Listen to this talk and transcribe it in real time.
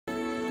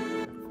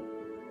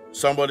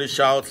Somebody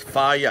shout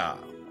fire.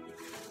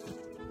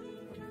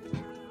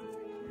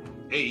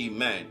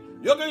 Amen.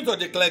 You're going to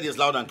declare this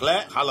loud and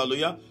clear.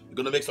 Hallelujah. You're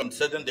going to make some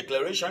certain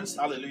declarations.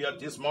 Hallelujah.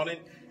 This morning.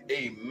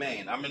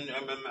 Amen. I mean,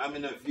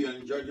 if you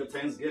enjoyed your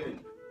Thanksgiving.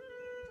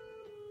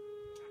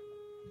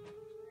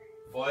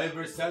 For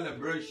every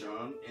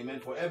celebration,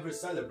 amen, for every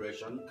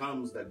celebration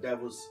comes the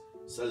devil's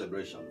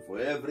celebration. For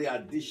every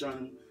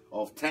addition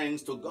of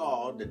thanks to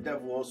God, the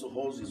devil also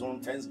holds his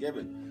own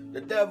thanksgiving.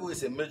 The devil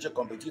is a major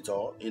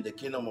competitor in the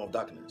kingdom of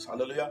darkness.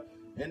 Hallelujah.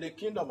 In the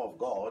kingdom of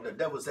God, the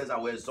devil says, I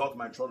will exalt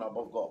my throne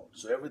above God.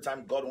 So every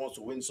time God wants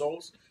to win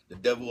souls, the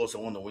devil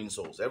also wants to win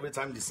souls. Every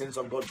time the saints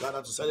of God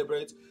gather to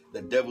celebrate,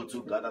 the devil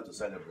too gather to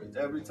celebrate.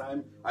 Every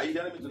time, are you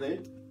hearing me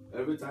today?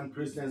 Every time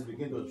Christians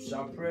begin to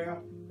shout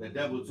prayer, the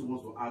devil too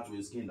wants to add to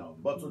his kingdom.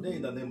 But today,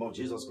 in the name of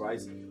Jesus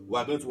Christ, we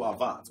are going to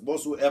avert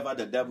whatsoever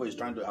the devil is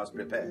trying to has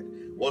prepared,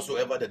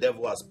 whatsoever the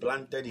devil has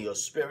planted in your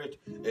spirit.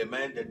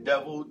 Amen. The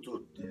devil,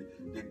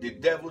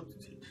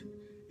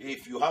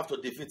 if you have to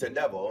defeat the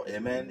devil,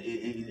 amen,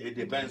 it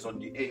depends on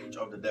the age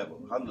of the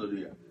devil.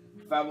 Hallelujah.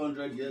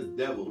 500 years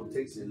devil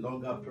takes a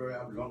longer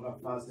prayer, longer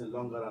fasting,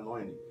 longer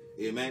anointing.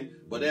 Amen.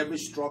 But every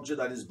structure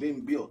that is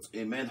being built,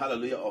 amen,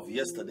 hallelujah, of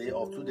yesterday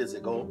or 2 days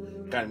ago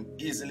can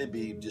easily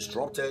be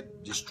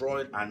disrupted,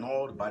 destroyed,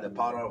 annulled by the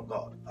power of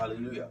God.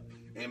 Hallelujah.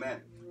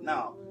 Amen.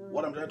 Now,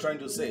 what I'm trying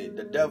to say,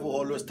 the devil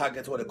always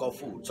targets what they call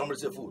food. Somebody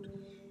say food.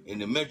 In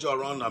the major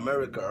around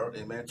America,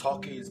 amen,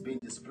 turkey is being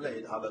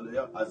displayed,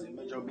 hallelujah, as a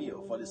major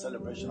meal for the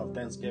celebration of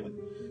Thanksgiving.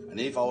 And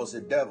if I was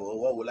a devil,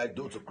 what will I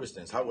do to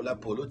Christians? How will I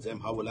pollute them?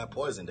 How will I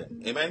poison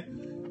them?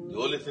 Amen. The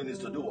only thing is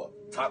to do what?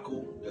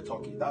 Tackle the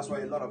turkey. That's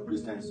why a lot of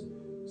Christians,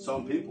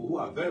 some people who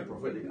are very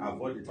prophetic,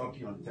 avoid the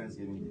turkey on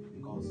Thanksgiving Day,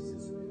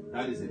 because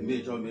that is a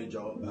major,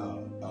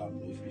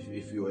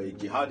 if you're a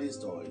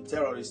jihadist or a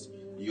terrorist,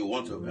 you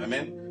want to,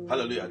 amen,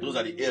 hallelujah, those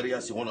are the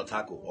areas you want to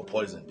tackle or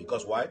poison.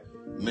 Because why?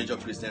 Major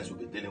Christians will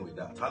be dealing with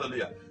that.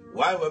 Hallelujah.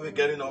 Why were we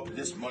getting up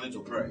this morning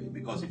to pray?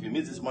 Because if you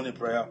miss this morning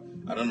prayer,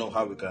 I don't know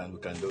how we can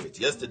do it.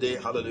 Yesterday,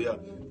 hallelujah,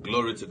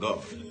 glory to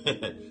God.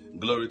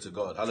 Glory to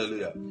God.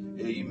 Hallelujah.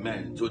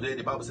 Amen. Today,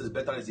 the Bible says,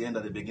 better is the end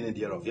than the beginning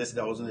thereof.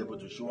 Yesterday, I wasn't able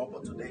to show up,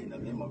 but today, in the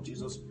name of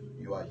Jesus,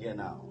 you are here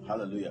now.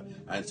 Hallelujah.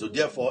 And so,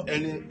 therefore,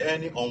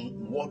 any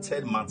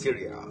unwanted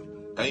material,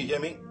 can you hear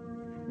me?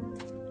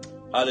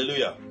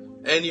 Hallelujah.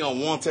 Any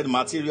unwanted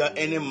material,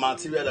 any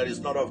material that is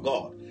not of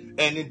God,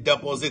 any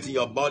deposit in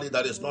your body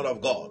that is not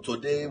of God,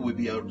 today will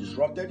be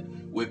disrupted,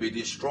 will be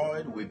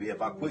destroyed, will be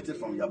evacuated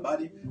from your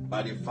body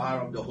by the fire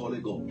of the Holy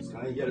Ghost.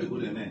 Can I hear a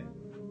good amen?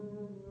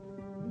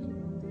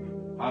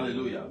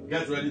 Hallelujah.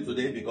 Get ready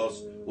today,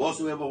 because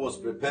whatsoever was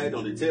prepared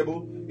on the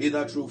table,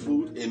 either through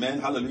food, amen,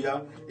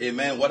 hallelujah,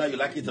 amen, whether you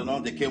like it or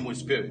not, they came with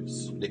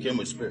spirits. They came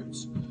with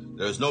spirits.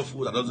 There is no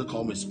food that doesn't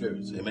come with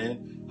spirits.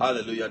 Amen.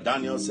 Hallelujah.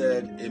 Daniel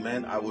said,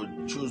 amen, I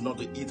would choose not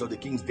to eat of the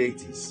king's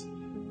deities.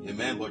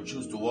 Amen. But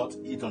choose to what?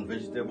 Eat on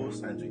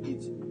vegetables, and to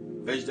eat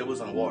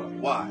vegetables and water.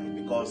 Why?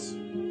 Because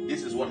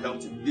this is what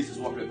helped him. This is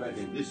what prepared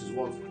him. This is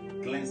what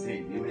cleansed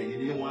him. Amen. He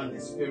didn't want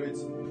the spirit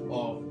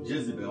of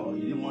Jezebel.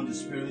 He didn't want the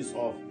spirits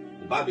of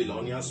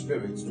Babylonian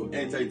spirits to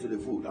enter into the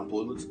food and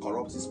pollute,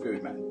 corrupt his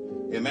spirit, man.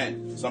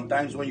 Amen.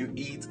 Sometimes when you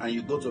eat and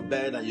you go to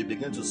bed and you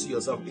begin to see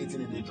yourself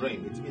eating in the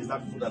dream, it means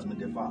that food has been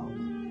defiled.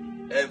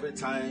 Every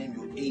time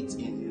you eat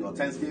in your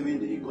Thanksgiving,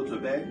 then you go to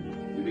bed,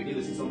 you begin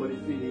to see somebody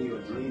feeding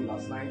your dream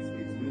last night,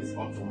 it means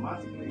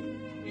automatically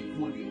the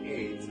food you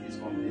ate is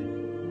from the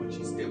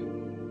witch's table.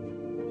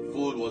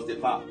 Food was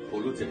defiled,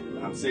 polluted.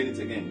 I'm saying it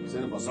again. I'm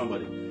saying it for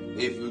somebody.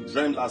 If you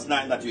dreamed last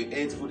night that you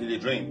ate food in the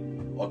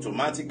dream,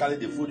 automatically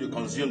the food you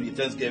consumed in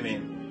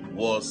Thanksgiving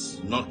was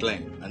not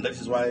clean. And that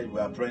is why we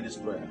are praying this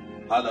prayer.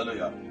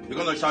 Hallelujah. You're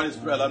going to shout this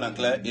prayer loud and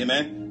clear.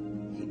 Amen.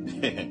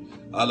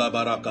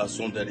 Alabaraka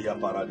sunderia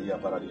paradia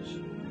paradish.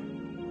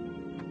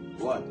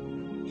 What?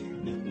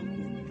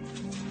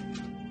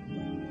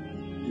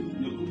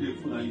 You cook the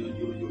food and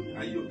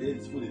you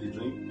ate food in the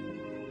dream?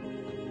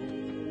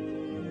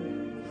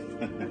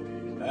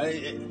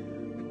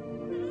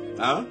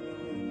 Huh?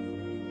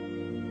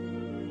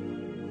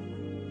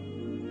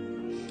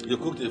 You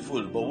cooked the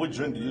food, but what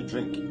drink did you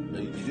drink?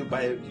 Did you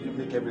buy? Did you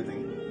make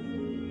everything?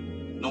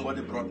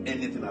 Nobody brought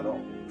anything at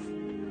all.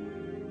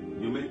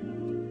 You made.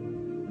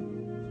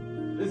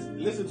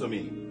 Listen to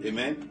me,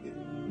 amen.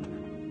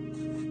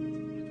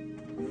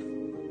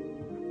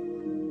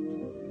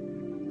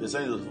 The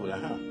sign of the food,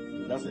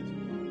 that's it.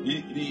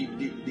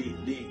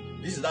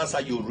 That's how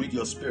you read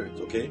your spirit,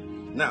 okay?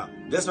 Now,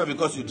 that's why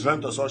because you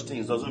dreamt of such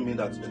things doesn't mean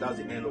that that's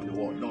the end of the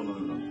world. No.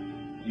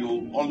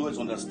 You always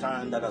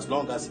understand that as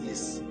long as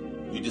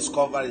you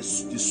discover, the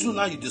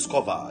sooner you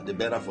discover, the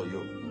better for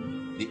you.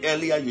 The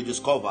earlier you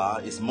discover,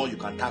 is more you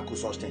can tackle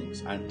such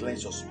things and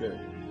cleanse your spirit.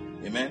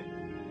 Amen.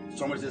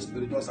 Somebody says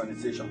spiritual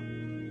sanitation.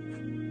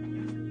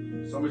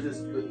 Somebody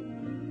says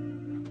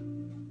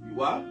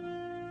what?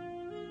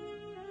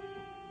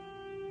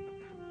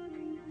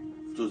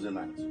 Tuesday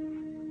night.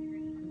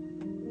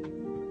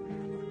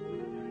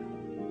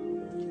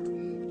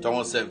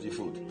 Someone served the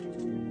food.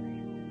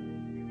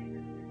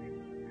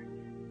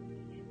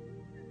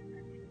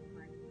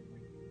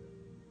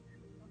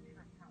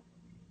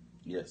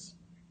 Yes.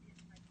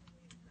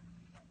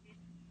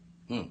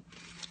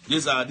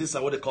 These are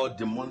what they call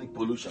demonic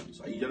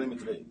pollutions. Are you hearing me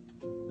today?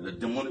 The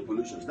demonic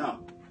pollutions. Now,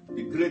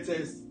 the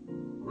greatest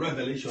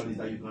revelation is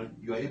that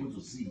you are able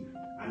to see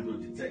and to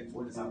detect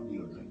what is happening in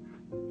your dream.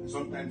 And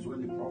sometimes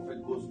when the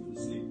prophet goes to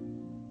sleep,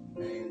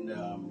 and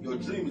your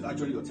dream is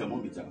actually your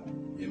thermometer,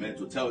 amen,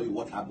 to tell you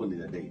what happened in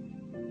the day,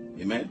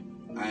 amen.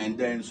 And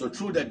then, so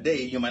through the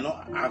day, you might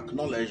not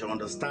acknowledge or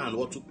understand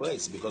what took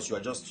place because you are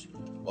just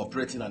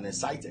operating and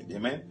excited,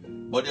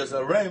 amen. But there's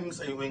a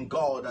realms in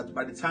God that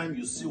by the time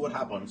you see what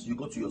happens, you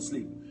go to your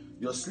sleep.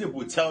 Your sleep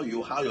will tell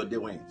you how your day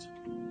went.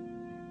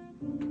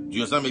 Do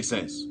you understand? Make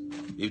sense?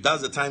 If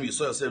that's the time you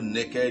saw yourself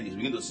naked, you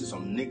begin to see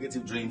some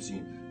negative dreams,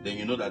 then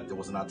you know that there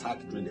was an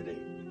attack during the day.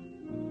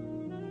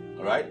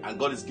 All right? And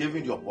God is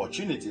giving you the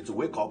opportunity to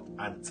wake up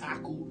and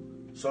tackle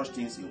such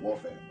things in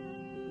warfare,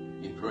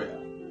 in prayer.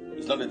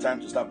 It's not the time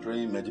to start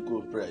praying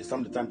medical prayer. It's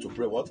not the time to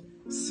pray what?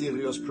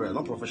 Serious prayer,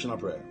 not professional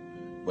prayer,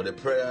 but a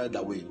prayer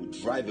that will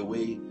drive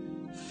away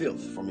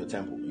filth from your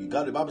temple.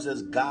 The Bible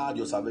says, guard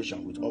your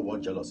salvation with all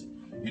what jealousy.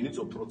 You need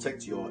to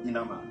protect your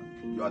inner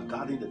man. You are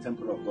guarding the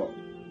temple of God.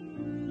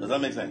 Does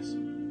that make sense?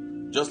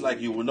 Just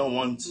like you would not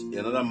want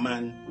another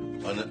man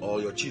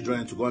or your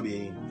children to go and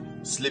be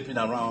sleeping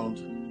around.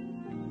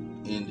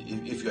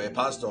 If you're a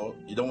pastor,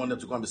 you don't want them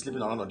to go and be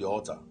sleeping around on the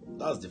altar.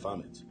 That's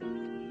defilement.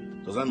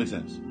 Does that make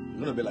sense?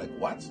 You're going to be like,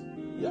 what?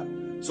 Yeah.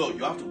 So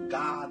you have to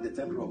guard the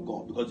temple of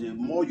God, because the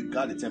more you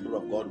guard the temple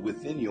of God,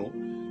 within you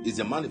is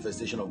the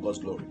manifestation of God's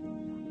glory.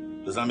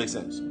 Does that make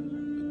sense?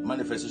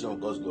 Manifestation of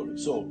God's glory.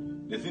 So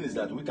the thing is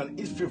that we can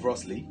eat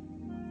frivolously.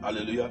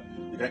 Hallelujah.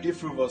 You can eat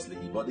frivolously,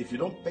 but if you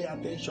don't pay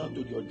attention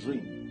to your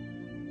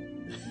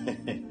dream,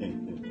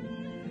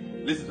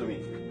 listen to me.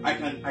 I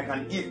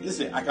can eat.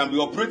 Listen, I can be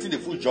operating in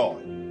full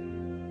joy.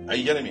 Are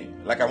you hearing me?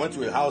 Like I went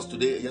to a house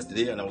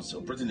yesterday, and I was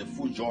operating in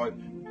full joy,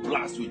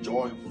 blessed with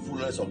joy,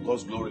 fullness of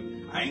God's glory.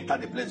 I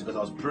entered the place because I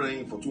was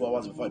praying for 2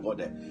 hours before I got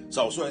there.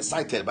 So I was so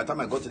excited. By the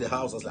time I got to the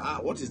house, I was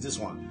like, what is this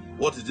one?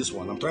 What is this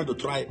one? I'm trying to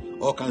try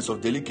all kinds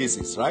of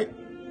delicacies, right?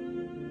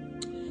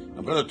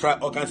 I'm going to try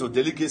all kinds of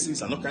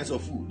delicacies and all kinds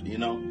of food,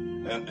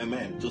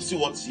 amen, to see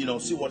what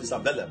is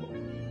available.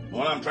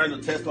 When I'm trying to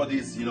test all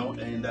this, and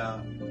can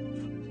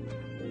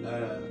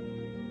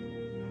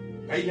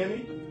you hear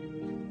me?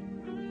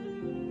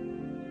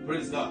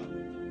 Praise God.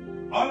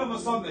 All of a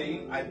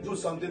sudden, I do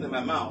something in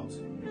my mouth.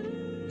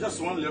 Just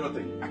one little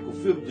thing. I could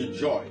feel the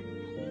joy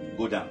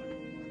go down.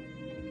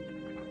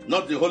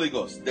 Not the Holy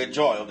Ghost, the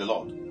joy of the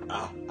Lord.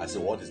 I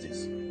said, what is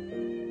this?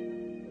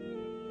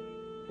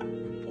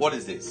 What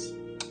is this?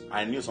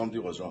 I knew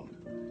something was wrong.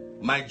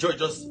 My joy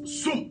just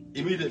zoom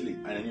immediately,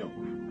 and I knew,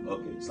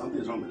 okay,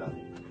 something is wrong with that.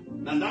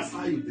 And that's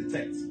how you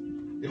detect.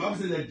 The Bible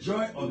says the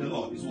joy of the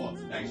Lord is what?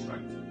 Thy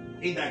strength.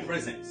 In thy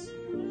presence.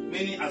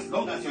 Meaning, as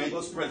long as you're in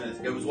God's presence,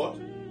 there is what?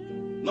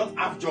 Not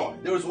half joy.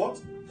 There is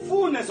what?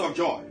 Fullness of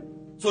joy.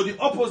 So the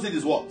opposite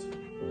is what?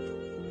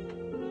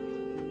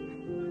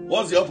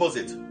 What's the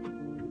opposite?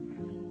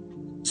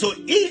 So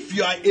if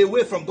you are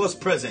away from God's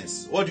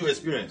presence, what do you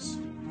experience?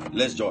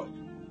 Less joy.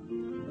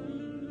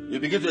 You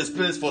begin to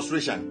experience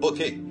frustration.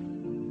 Okay.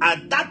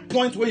 At that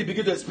point where you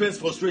begin to experience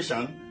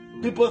frustration,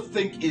 people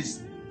think it's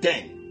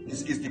them.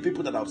 It's the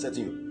people that are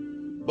upsetting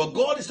you. But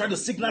God is trying to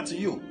signal to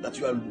you that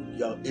you are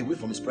away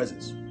from His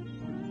presence.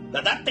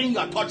 That thing you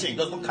are touching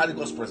does not carry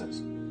God's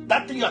presence.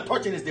 That thing you are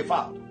touching is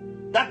defiled.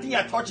 That thing you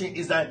are touching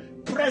is the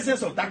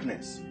presence of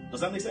darkness. Does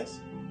that make sense?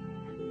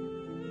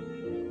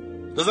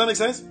 Does that make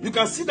sense? You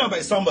can sit down by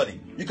somebody.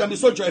 You can be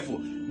so joyful.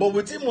 But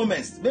within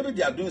moments, maybe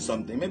they are doing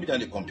something. Maybe they are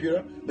on the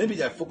computer. Maybe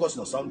they are focusing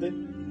on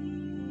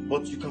something.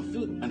 But you can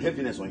feel an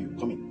heaviness on you.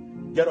 Come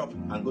in. Get up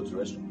and go to the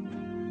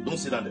restroom. Don't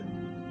sit down there.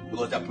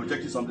 Because they are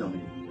projecting something on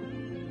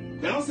you.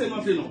 They are not saying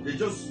nothing. No.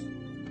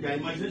 Their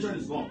imagination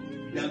is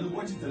gone. They are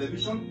watching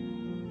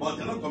television. But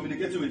they are not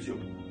communicating with you.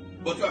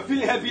 But you are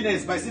feeling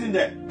heaviness by sitting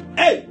there.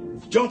 Hey!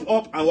 Jump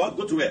up and what?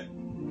 Go to where?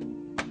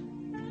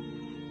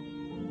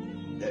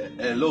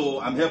 Hello,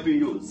 I'm helping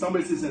you.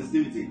 Somebody says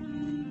sensitivity.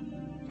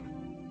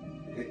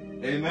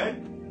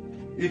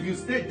 Amen. If you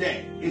stay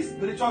there, a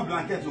spiritual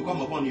blanket will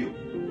come upon you,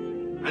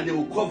 and they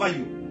will cover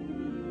you,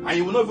 and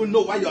you will not even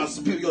know why your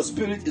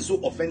spirit is so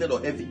offended or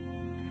heavy.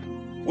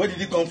 Where did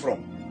it come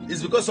from?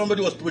 It's because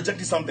somebody was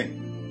projecting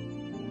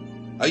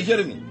something. Are you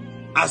hearing me?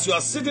 As you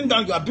are sitting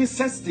down, you are being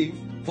sensitive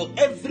for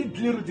every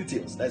little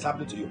details that is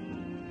happening to you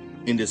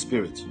in the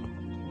spirit.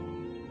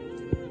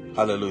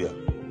 Hallelujah.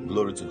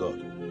 Glory to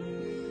God.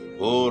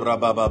 Oh,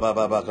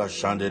 Rababababaka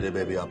Shande de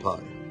Baby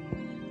Apai.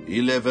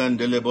 11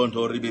 de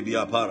Lebonto Ribibi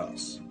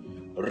Aparas.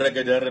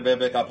 Regede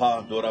Rebecca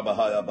Pandora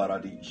Bahaya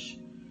Baradish.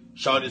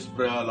 Shout this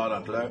prayer loud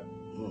and clear.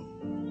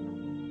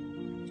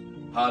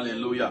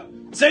 Hallelujah.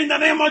 Say in the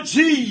name of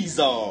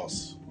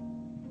Jesus.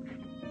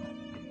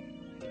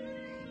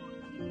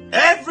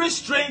 Every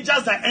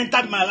stranger that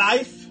entered my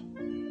life,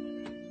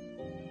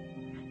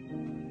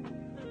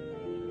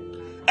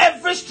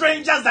 every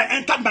stranger that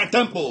entered my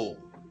temple,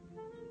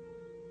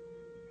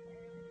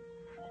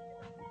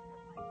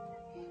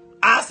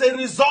 as a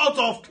result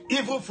of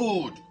evil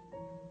food,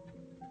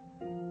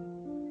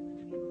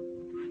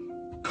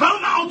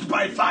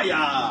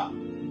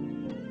 fire.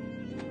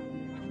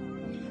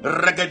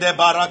 Regede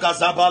baraka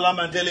zabala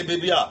mandeli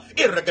bibia.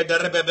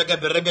 Irregede rebebeke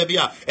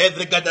berebebia.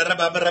 Evergede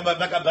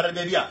rebebeke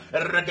berebebia.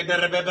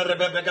 Regede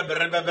rebebeke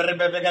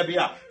berebebeke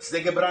bia.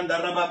 Segebranda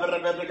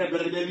rebebeke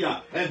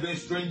berebebia. Every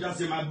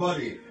strangers in my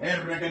body.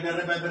 Regede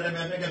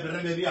rebebeke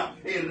berebebia.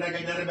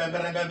 Irregede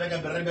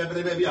rebebeke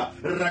berebebia.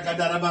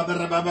 Regede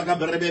rebebeke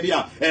berebebia.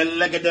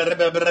 Elegede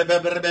rebebeke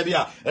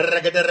berebebia.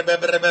 Regede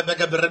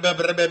rebebeke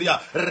berebebia.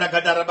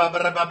 Regede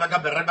rebebeke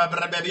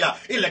berebebia.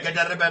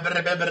 Ilegede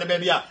rebebeke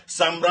berebebia.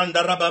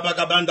 Sambranda in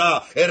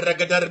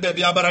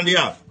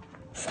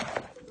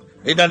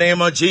the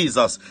name of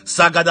Jesus,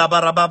 Sagada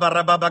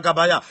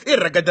Barababaya,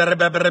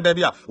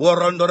 Irregaderebebia,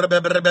 Worondo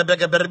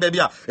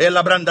Rebebia,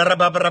 Elabranda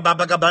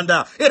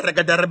Rabababagabanda,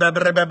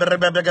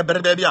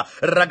 Irregaderebebia,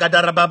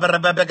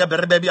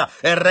 Ragadarababerbebia,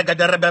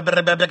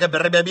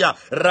 Irregaderebebia,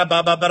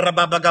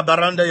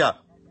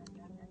 Rabababagabarandaya.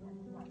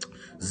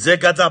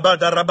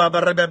 Zekazabada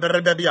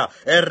rababerebebia,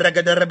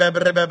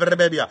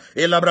 Erregaderebebia,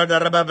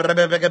 Elabranda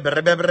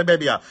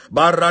rababerebebia,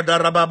 Barada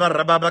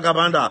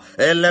rababagabanda,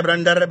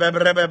 Elebranda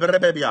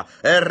rebebia,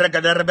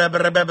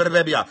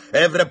 Erregaderebebia,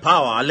 every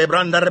power,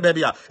 Lebranda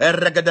rebebia,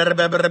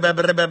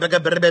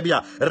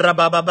 Erregaderebebia,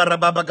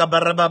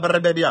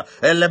 Rabababagabia,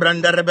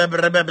 Elebranda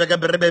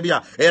rebebia,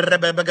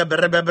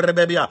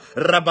 Errebebia,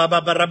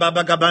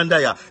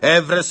 Rababagabandaya,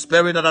 every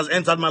spirit that has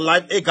entered my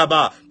life,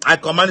 Ikaba, I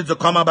command it to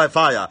come out by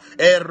fire.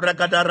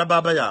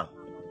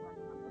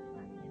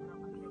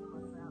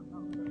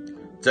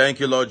 Thank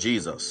you, Lord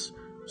Jesus.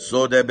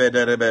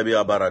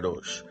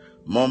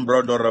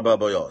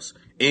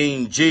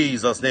 In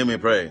Jesus' name we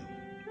pray.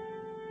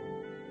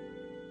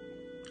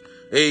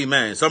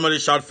 Amen. Somebody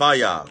shout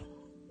fire.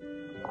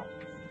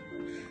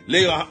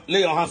 Lay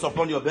your hands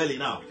upon your belly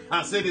now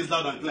and say this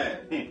loud and clear.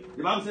 The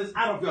Bible says,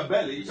 out of your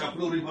belly shall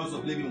flow rivers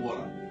of living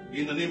water.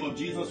 In the name of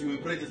Jesus, you will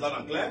pray this loud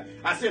and clear.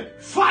 I say,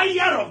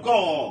 fire of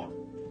God,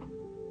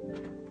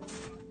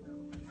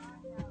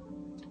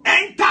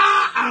 enter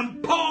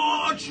and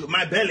purge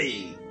my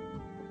belly.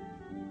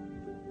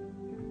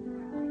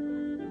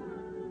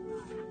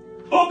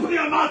 Open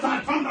your mouth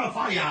and come on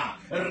fire.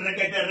 Let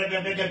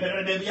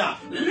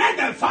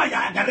the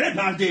fire,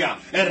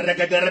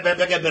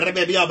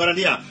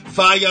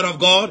 fire of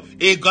God,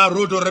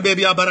 Igarudo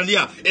Rebebia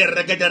Barandia,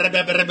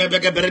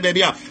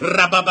 Rebebia,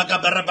 Rababa,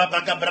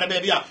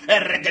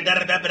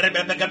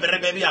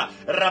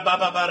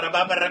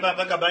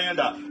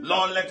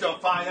 Lord, let your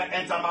fire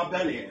enter my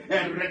belly.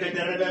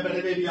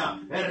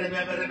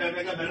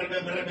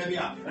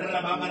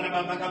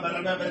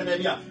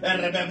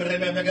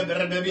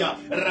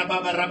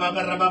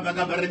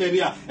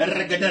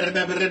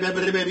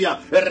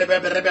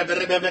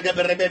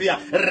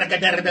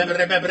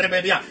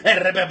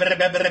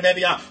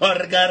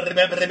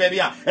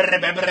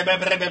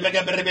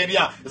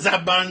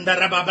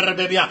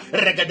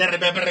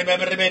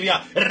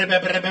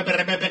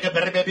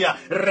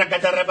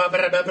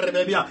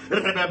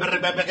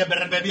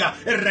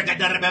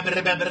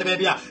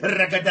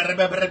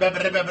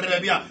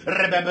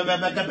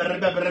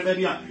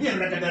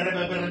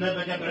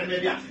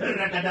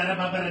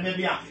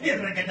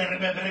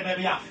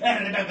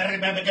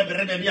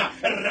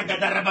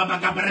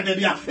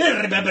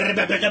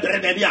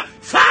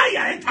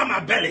 Fire enter my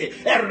belly.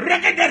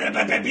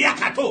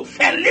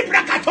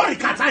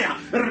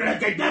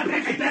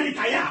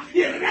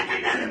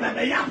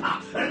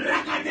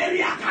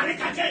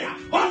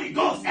 Holy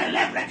Ghost, fire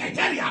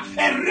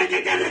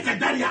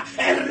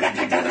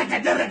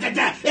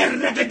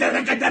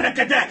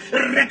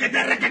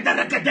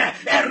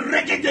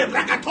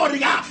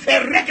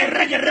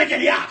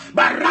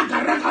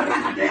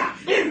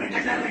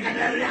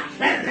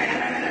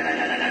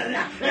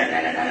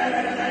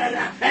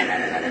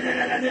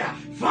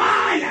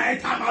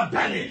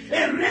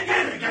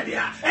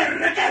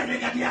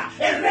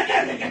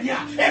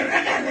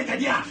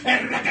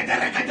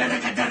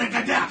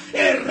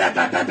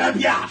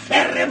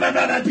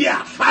my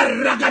belly.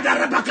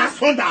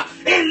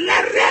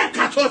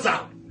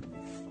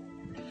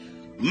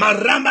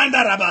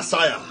 Maramanda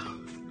Rabasaya.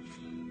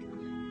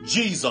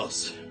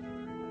 Jesus.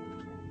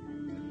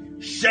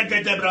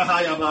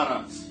 Shegedebrahaya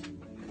Baras.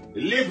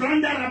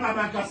 Libranda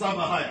Rababaka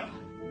Sabahaya.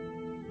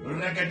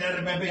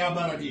 Regederbebea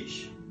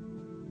Baradish.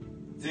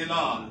 Say,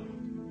 Lord,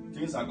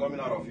 things are coming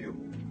out of you.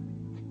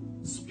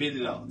 Spit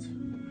it out.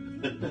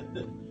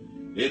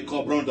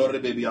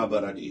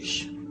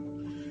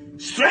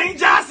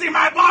 Strangers in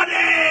my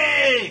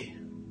body,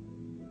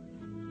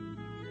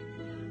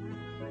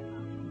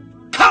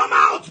 come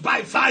out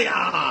by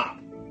fire.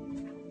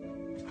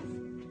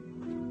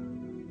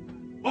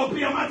 Open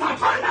your mouth and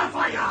find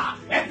fire.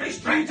 Every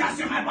strangers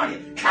in my body,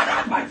 come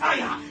out by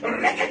fire.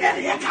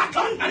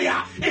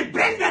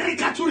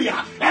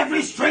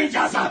 Every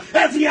strangers,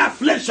 every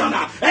affliction,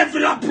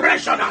 every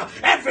oppression,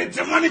 every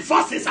demonic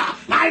forces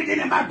hiding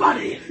in my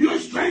body. You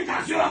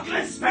strangers, you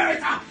ugly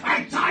spirit,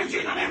 I charge you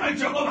in the name of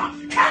Jehovah.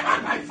 Come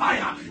out by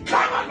fire.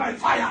 Come out by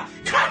fire.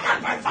 Come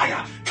out by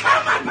fire.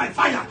 Come out by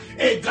fire.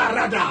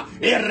 Egarada,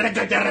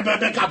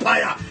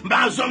 Eregaderebekapaya,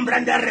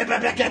 Bazombranda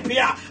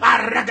rebebekepia.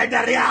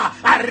 Arregaderia.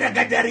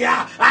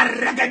 Arregaderia.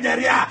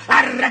 Arregaderia.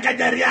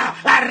 Arregaderia.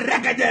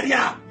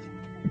 Arregaderia.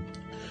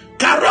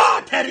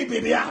 Karoteri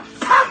bibia.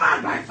 Come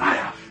on by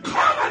fire.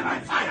 Come on by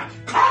fire.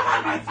 Come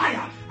on by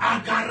fire.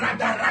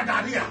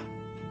 Agaradararia.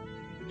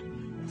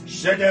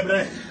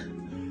 Shedebre.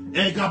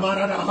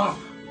 Egabaradaha.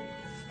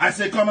 I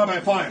say come on by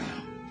fire.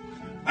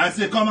 I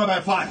say come on by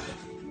fire.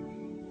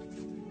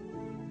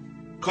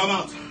 Come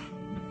out.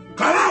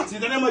 Come out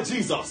in the name of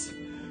Jesus.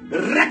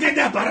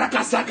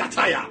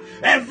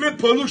 Every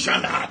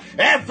pollution,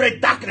 every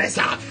darkness,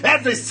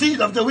 every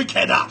seed of the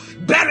wicked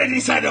buried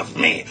inside of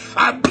me,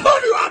 I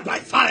pull you out by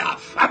fire.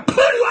 I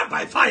pull you out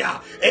by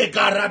fire.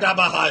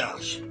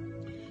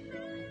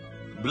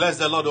 Bless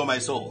the Lord, O my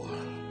soul.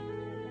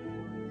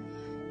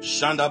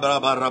 Shanda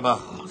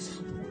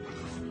Barabarabas.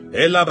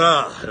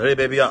 Elabra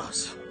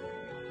Rebebias.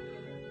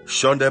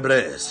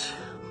 Shondebres.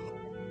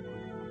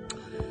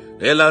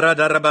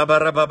 Elarada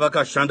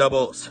Rababarabaka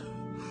Shandabos.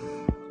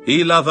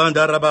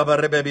 Ilavanda Rababa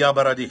Rebebia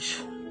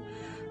Baradish.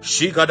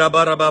 Shikada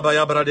Barababa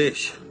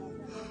Yabradish.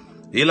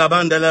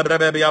 Ilabandele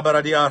Rebebia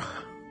Baradia.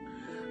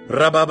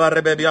 Rababa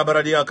Rebebia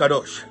Baradia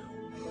Kadosh.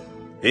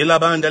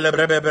 Ilabandele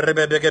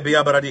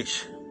Rebebia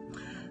Baradish.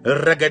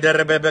 Regede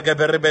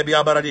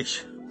Rebebia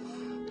Baradish.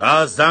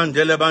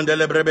 Azandele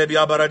Bandele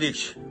Rebebia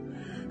Baradish.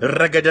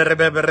 Regede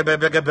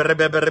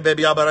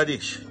Rebebia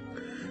Baradish.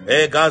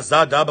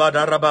 Egazada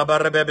Badarababa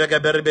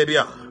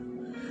Rebebia.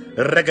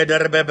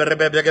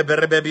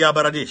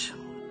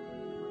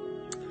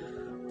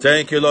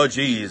 Thank you, Lord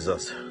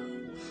Jesus.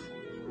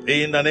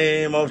 In the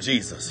name of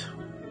Jesus.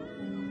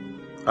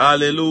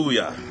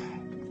 Hallelujah.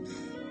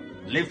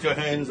 Lift your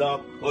hands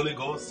up, Holy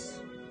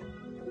Ghost.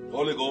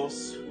 Holy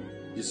Ghost,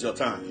 it's your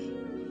time.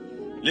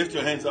 Lift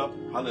your hands up.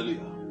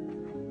 Hallelujah.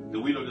 The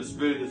will of the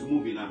Spirit is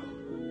moving now.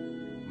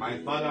 My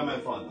Father,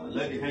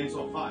 let the hands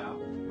of fire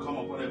come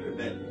upon every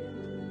belly.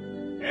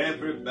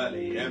 Every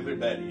belly, every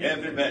belly,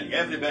 every belly,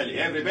 every belly,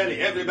 every belly,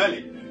 every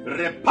belly.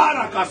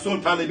 Repara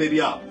kasuntali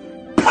bebia.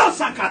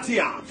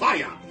 Pasakatia,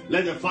 fire.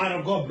 Let the fire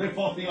of God break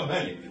forth in your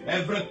belly.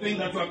 Everything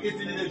that you have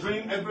eaten in a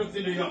dream,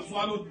 everything that you have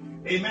swallowed,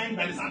 amen,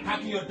 that is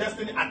attacking your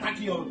destiny,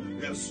 attacking your,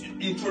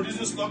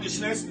 introducing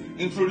sluggishness,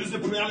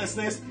 introducing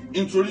prayerlessness,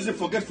 introducing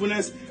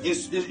forgetfulness,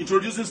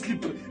 introducing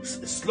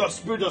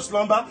spirit of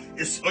slumber,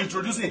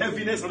 introducing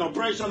heaviness and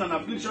oppression and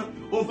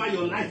affliction over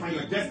your life and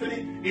your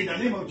destiny. In the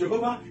name of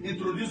Jehovah,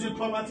 introducing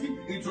poverty,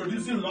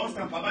 introducing loss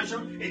and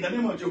perversion. In the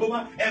name of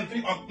Jehovah, every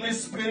unclean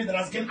spirit that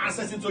has gained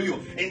access into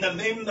you, in the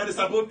name that is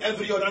above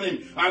every other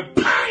name, I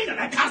bind and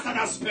I cast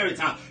that spirit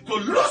to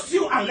loose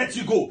you and let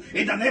you go.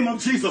 In the name of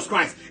Jesus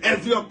Christ,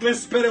 every unclean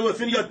spirit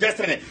within your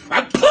destiny,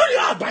 I pull you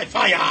out by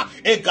fire. I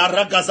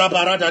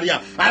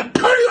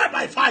pull you out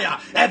by fire.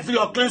 Every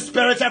unclean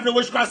spirit, every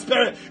witchcraft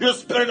spirit, your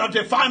spirit of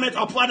defilement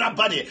upon that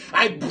body,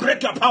 I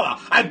break your power.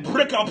 I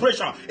break your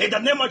oppression. In the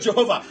name of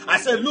Jehovah, I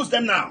say, loose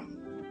them now.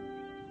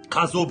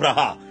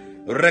 Kazubraha.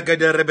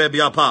 Regede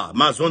rebebiapa.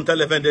 Mazunta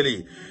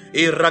levendeli.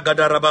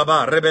 Iragada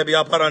rababa.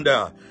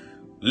 Rebebiaparanda.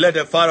 Let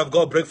the fire of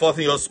God break forth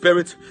in your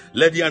spirit.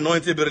 Let the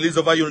anointing be released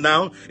over you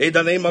now. In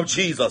the name of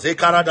Jesus.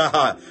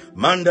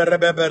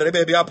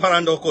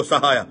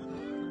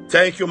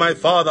 Thank you, my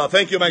Father.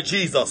 Thank you, my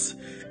Jesus.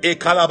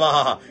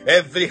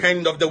 Every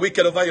hand of the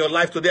wicked over your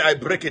life today, I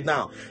break it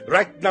now.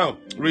 Right now,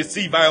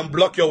 receive. I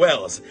unblock your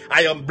wells.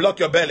 I unblock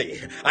your belly.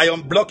 I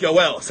unblock your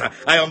wells.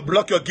 I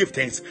unblock your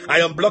giftings.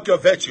 I unblock your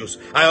virtues.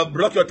 I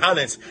unblock your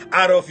talents.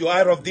 Out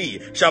of thee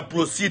shall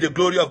proceed the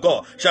glory of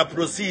God. Shall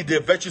proceed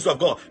the virtues of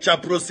God. Shall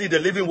proceed the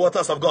living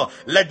waters of God.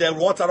 Let the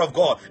water of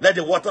God, let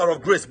the water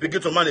of grace begin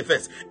to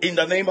manifest in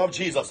the name of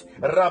Jesus.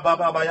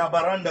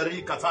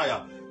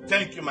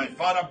 Thank you, my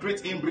Father.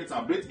 Breathe in, breathe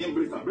out, breathe in,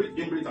 breathe out, breathe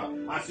in, breathe out.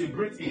 As you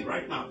breathe in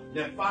right now,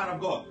 the fire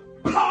of God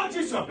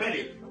purges your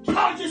belly,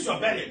 purges your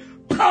belly,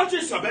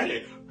 purges your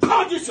belly,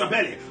 purges your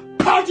belly,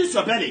 purges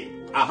your belly.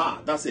 Aha,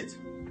 that's it.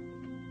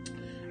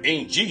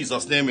 In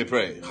Jesus' name we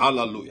pray.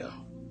 Hallelujah.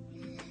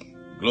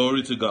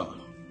 Glory to God.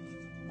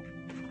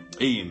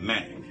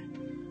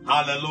 Amen.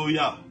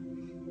 Hallelujah.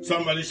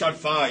 Somebody shout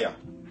fire.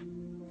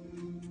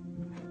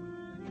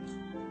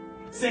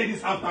 Say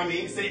this after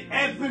me. Say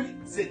every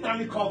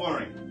satanic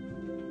covering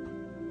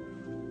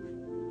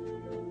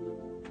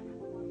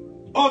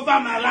over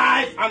my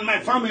life and my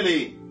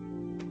family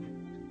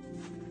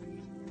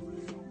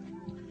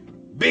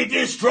be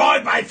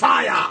destroyed by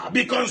fire,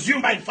 be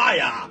consumed by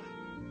fire.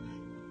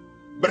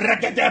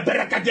 Let the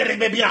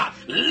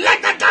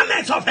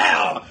garments of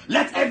hell,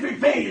 let every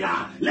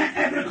veil, let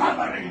every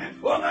covering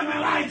over my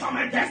life and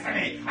my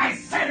destiny, I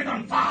set it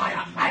on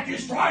fire, I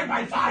destroy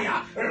by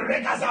fire.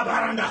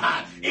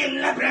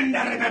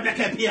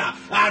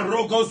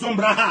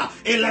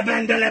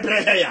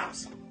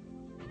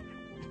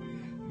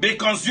 Be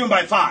consumed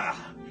by fire.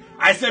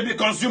 I say be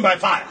consumed by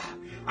fire.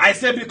 I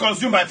say be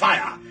consumed by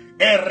fire.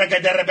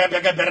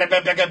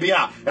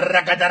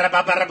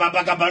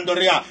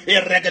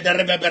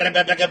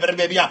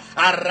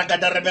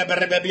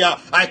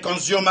 I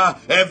consume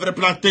every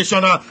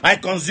plantation. I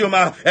consume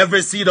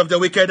every seed of the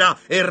wicked.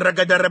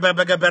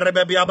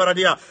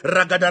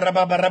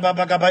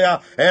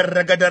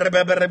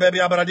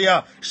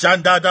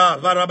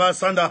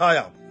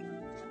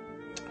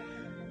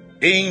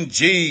 In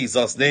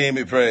Jesus' name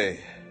we pray.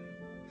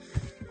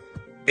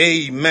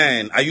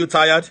 Amen. Are you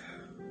tired?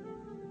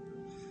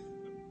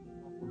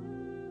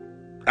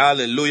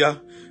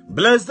 Hallelujah.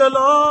 Bless the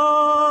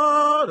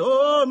Lord,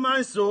 oh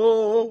my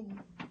soul.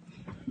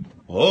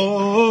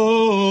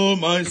 Oh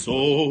my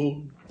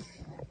soul.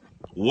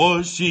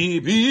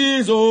 Worship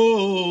His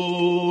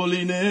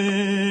holy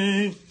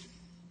name.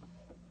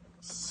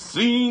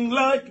 Sing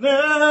like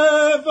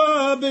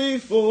never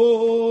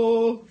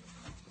before.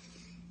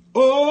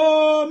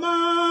 Oh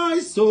my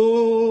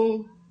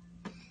soul.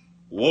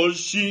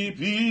 Worship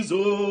His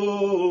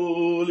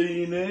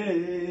holy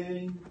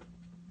name.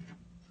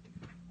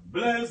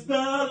 Bless the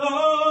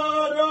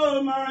Lord,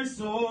 oh my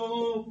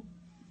soul.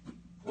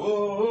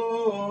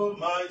 Oh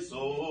my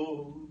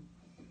soul.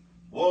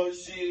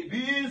 Worship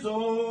His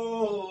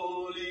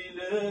holy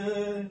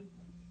name.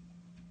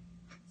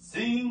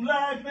 Sing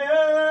like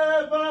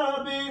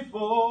never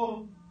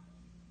before.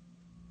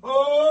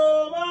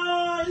 Oh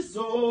my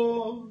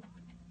soul.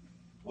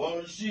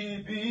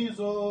 Worship His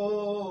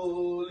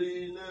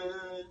holy name.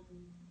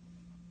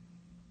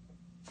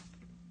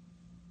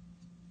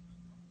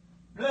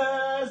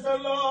 Bless the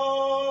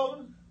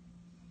Lord,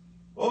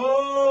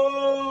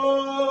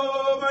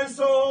 oh my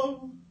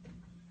soul,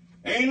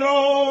 and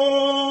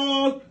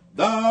all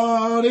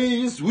that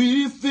is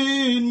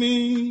within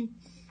me.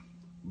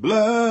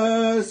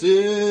 Bless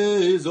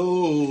His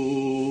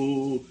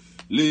holy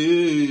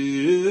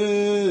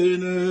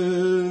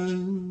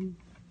name.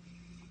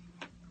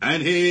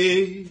 And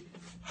He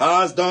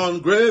has done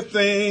great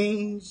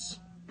things.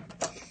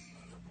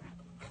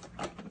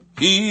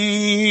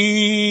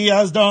 He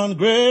has done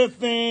great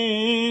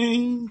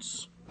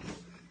things.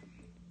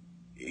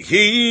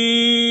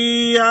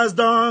 He has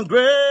done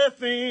great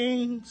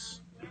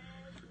things.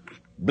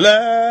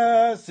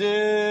 Bless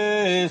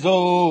His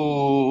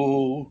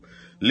holy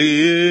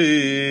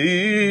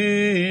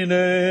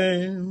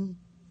name.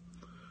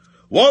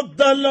 What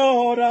the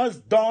Lord has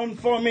done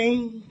for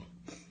me,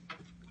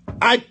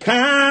 I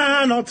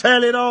cannot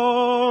tell it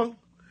all.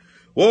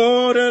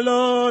 What the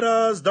Lord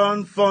has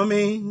done for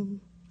me,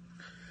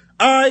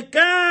 I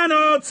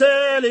cannot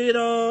tell it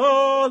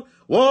all.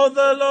 What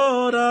the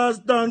Lord has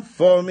done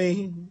for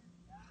me,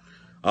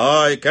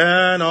 I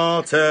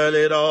cannot tell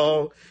it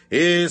all.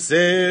 He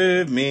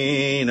saved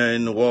me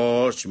and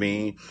washed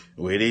me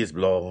with His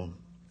blood.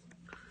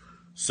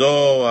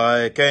 So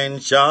I can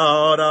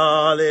shout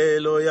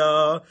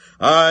hallelujah.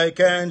 I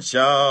can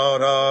shout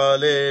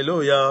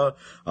hallelujah.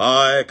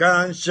 I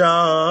can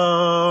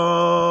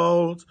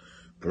shout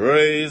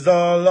praise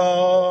the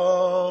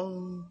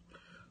Lord.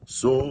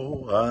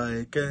 So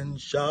I can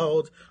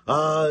shout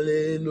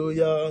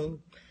hallelujah.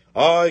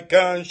 I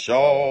can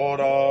shout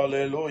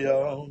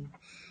hallelujah.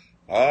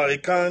 I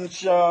can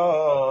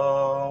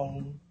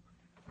shout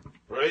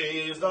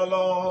praise the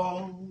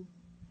Lord.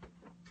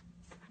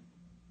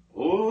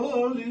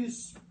 Holy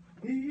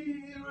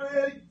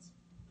Spirit,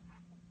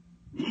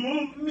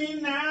 move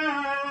me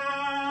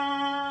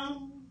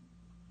now.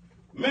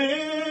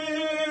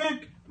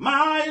 Make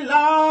my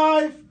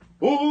life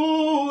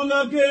whole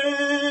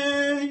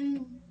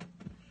again.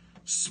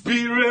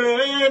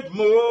 Spirit,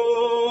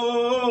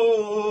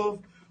 move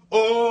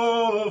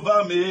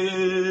over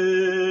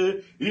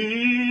me.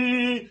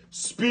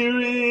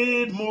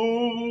 Spirit,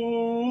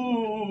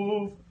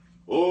 move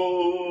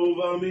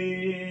over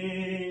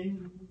me.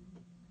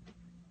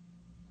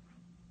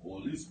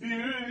 Holy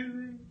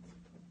Spirit,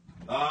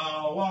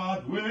 thou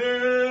art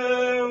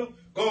welcome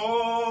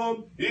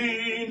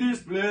in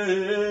this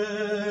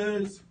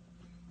place.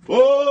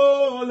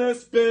 Holy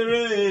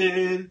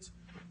Spirit,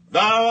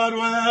 thou art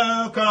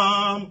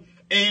welcome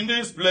in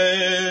this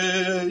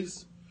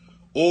place.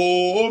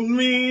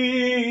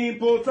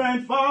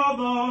 Omnipotent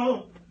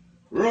Father,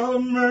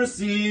 of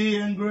mercy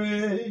and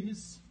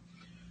grace,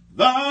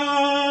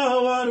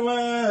 thou art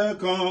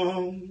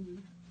welcome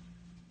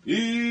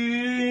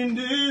in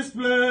this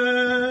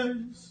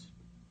place.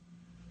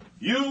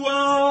 You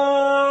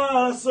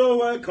are so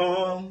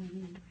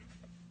welcome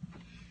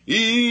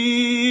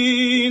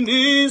in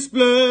this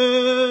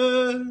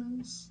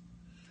place.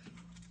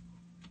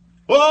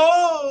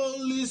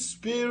 Holy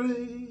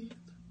Spirit,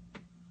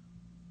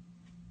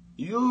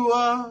 you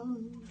are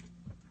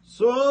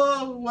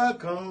so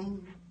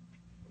welcome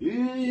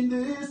in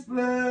this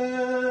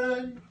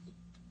place.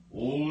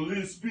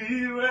 Holy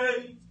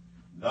Spirit,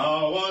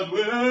 thou art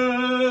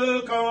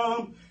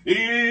welcome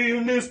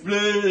in this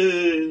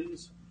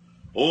place.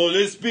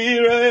 Holy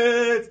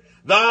Spirit,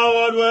 thou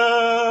art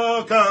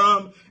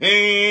welcome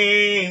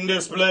in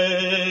this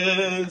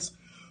place.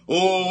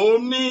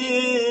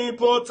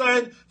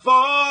 Omnipotent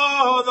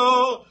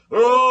Father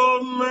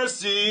of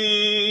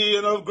mercy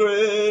and of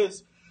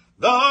grace,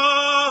 thou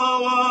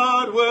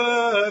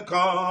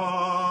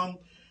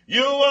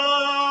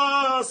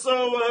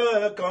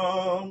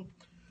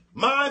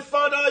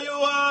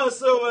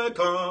so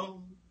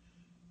welcome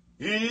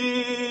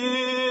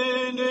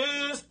in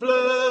this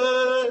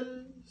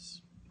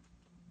place.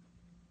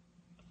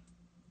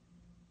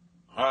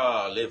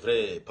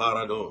 Levre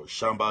parado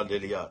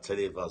shambandelia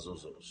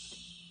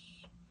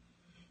televazuzos.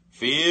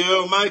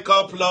 Fill my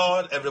cup,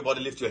 Lord. Everybody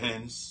lift your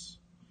hands.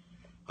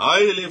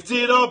 I lift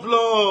it up,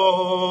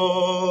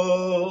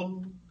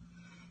 Lord.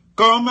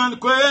 Come and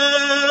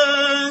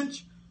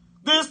quench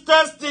this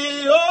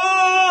thirsty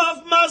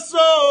of my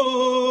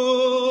soul.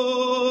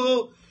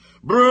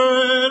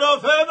 Bread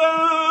of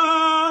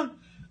heaven,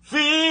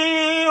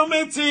 fill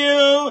me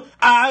till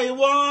I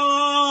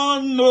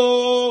want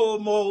no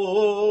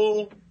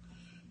more.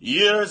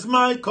 Here's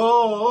my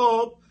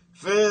cup,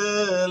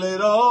 fill it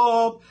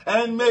up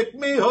and make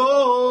me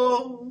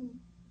whole.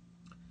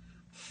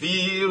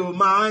 Fill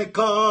my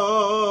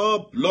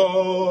cup,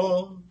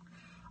 Lord.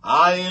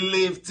 I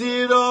lift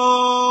it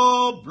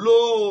up,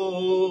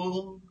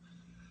 Lord.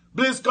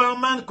 Please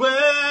come and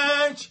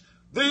quench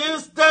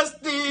this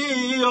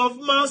thirsty of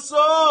my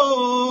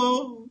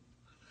soul.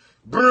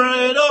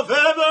 Bread of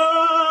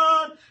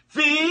heaven,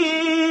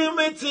 fill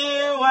me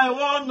till I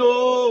want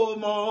no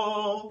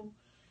more.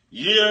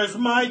 Here's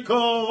my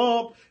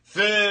cup,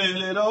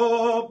 fill it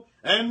up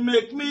and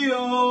make me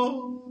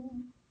whole.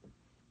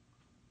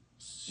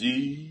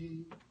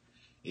 See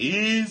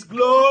His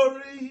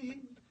glory.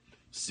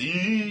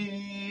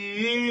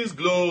 See His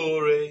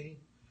glory,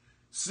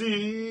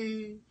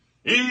 see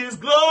His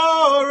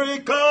glory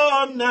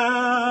come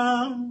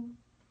now.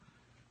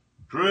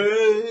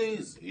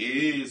 Praise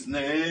His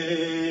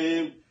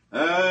name,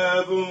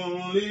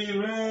 heavenly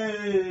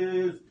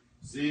rays.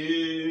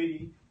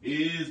 See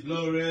His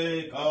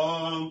glory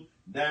come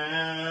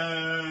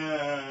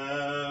down.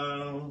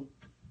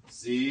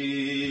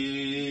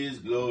 See His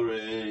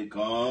glory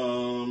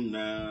come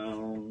now.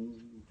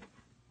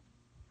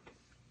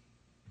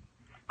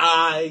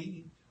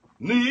 I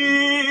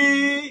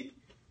need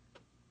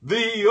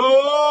Thee,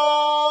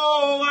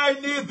 oh, I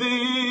need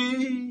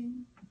Thee.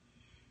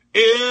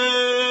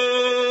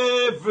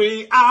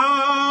 Every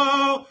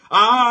hour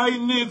I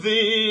need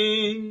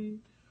Thee.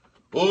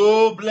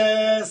 Oh,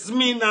 bless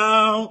me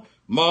now,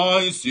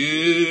 my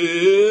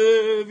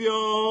Savior.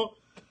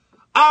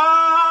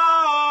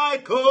 I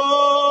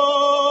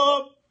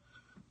come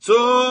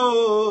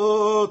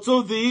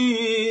to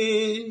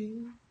Thee.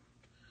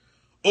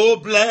 Oh,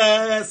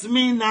 bless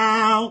me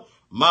now,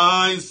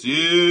 my Savior.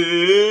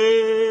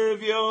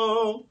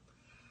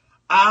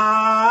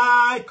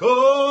 I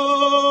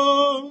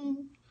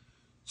come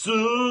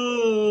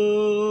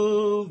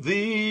to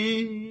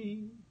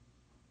Thee.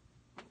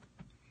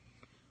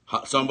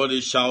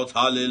 Somebody shout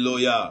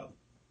hallelujah.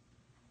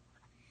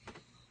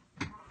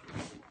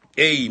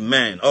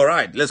 Amen. All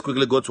right, let's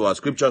quickly go to our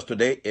scriptures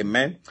today.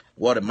 Amen.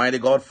 What a mighty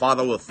God.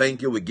 Father, we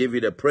thank you. We give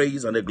you the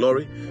praise and the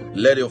glory.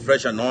 Let your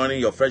fresh anointing,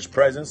 your fresh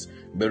presence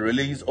be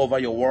released over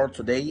your word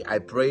today. I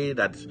pray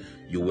that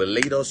you will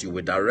lead us, you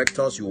will direct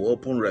us, you will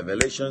open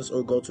revelations,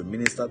 oh God, to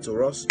minister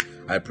to us.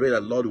 I pray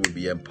that, Lord, we will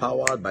be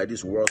empowered by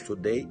this word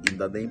today in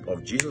the name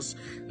of Jesus.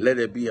 Let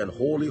there be an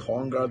holy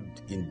hunger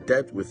in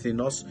depth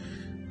within us.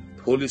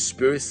 Holy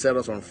Spirit, set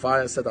us on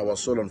fire, set our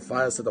soul on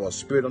fire, set our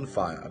spirit on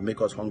fire, and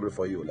make us hungry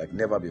for you like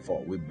never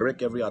before. We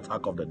break every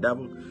attack of the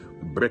devil.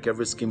 We break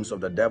every schemes of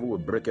the devil. We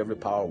break every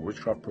power of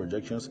witchcraft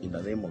projections in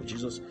the name of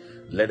Jesus.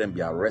 Let them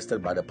be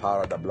arrested by the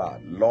power of the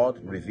blood. Lord,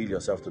 reveal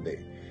yourself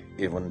today,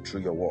 even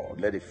through your word.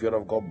 Let the fear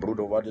of God brood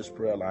over this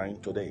prayer line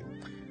today.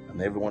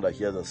 And everyone that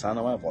hears the sound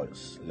of my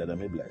voice, let them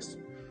be blessed.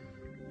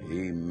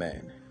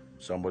 Amen.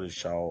 Somebody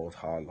shout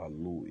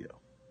hallelujah.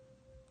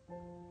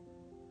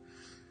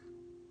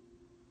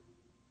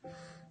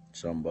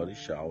 Somebody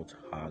shout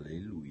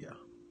hallelujah.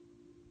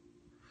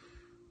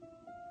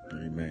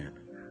 Amen.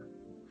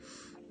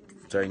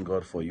 Thank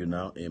God for you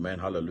now. Amen.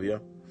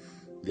 Hallelujah.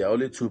 There are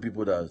only two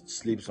people that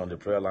sleeps on the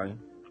prayer line.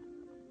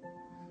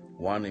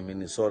 One in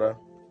Minnesota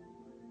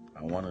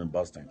and one in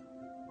Boston.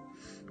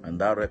 And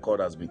that record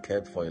has been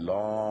kept for a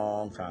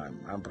long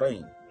time. I'm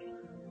praying.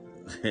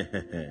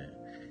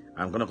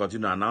 I'm going to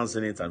continue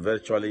announcing it, and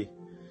virtually,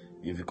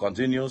 if it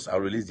continues, I'll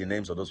release the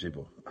names of those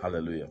people.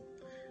 Hallelujah.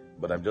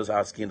 But I'm just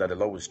asking that the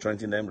Lord will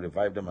strengthen them,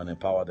 revive them, and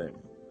empower them.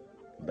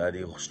 That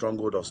the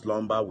stronghold of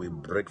slumber will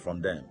break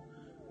from them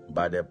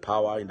by the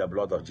power in the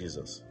blood of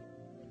Jesus.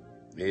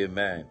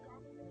 Amen.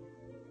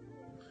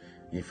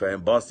 If you're in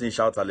Boston,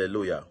 shout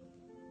hallelujah.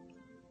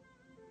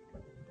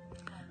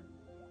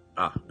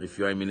 If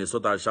you're in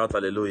Minnesota, shout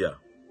hallelujah.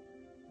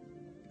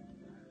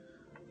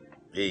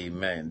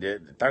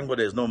 Amen. Thank God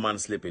there's no man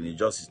sleeping.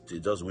 It's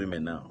just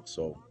women now.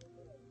 So,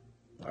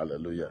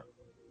 hallelujah.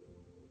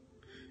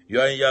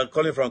 You're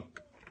calling from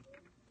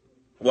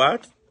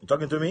what? You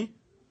talking to me?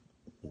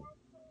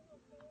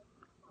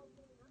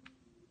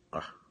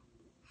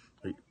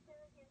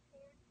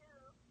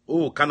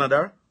 Oh,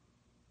 Canada.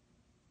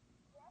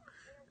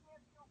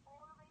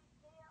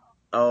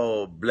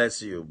 Oh,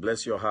 bless you.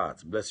 Bless your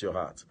heart. Bless your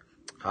heart.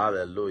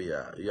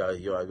 Hallelujah.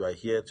 You are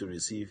here to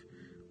receive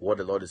what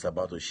the Lord is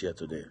about to share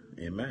today.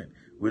 Amen.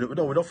 We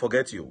don't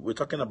forget you. We're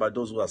talking about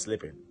those who are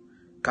sleeping.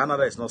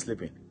 Canada is not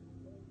sleeping.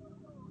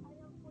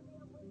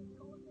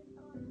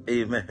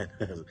 Amen.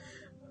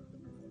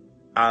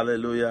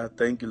 Hallelujah.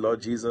 Thank you,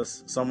 Lord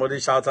Jesus. Somebody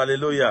shout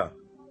hallelujah.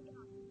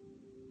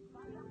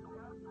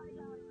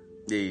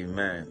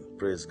 Amen.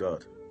 Praise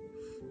God.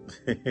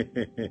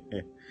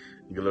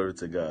 Glory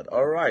to God.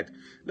 All right.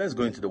 Let's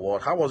go into the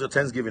word. How was your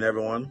Thanksgiving,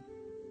 everyone?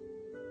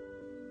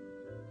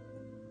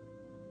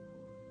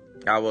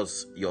 How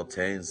was your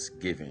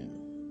Thanksgiving?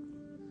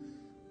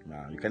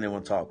 Now, you can't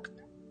even talk.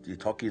 The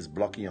talkie is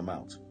blocking your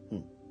mouth.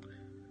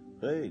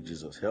 Hey,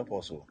 Jesus, help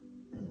us all.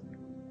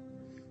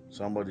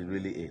 Somebody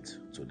really ate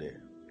today.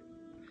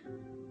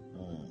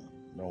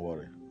 Don't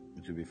worry.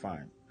 It will be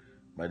fine.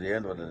 By the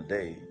end of the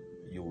day,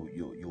 you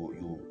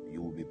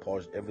will be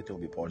purged. Everything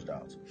will be purged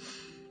out.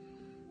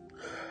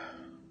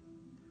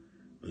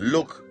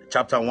 Luke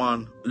chapter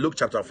 1, Luke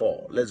chapter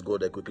 4. Let's go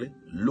there quickly.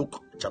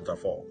 Luke chapter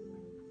 4.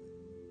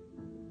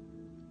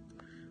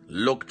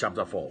 Luke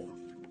chapter 4.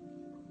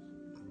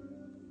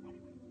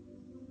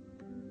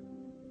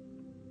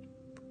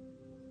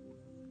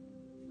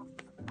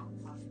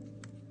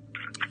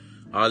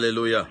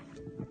 Hallelujah.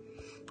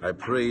 I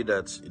pray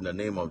that in the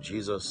name of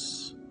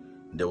Jesus,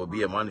 there will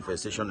be a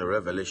manifestation, a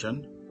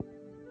revelation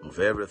of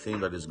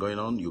everything that is going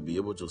on. You'll be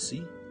able to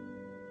see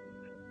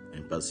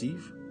and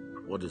perceive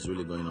what is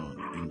really going on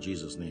in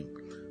Jesus' name.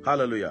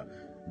 Hallelujah.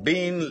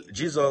 Being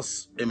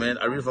Jesus, amen.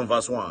 I read from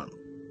verse 1.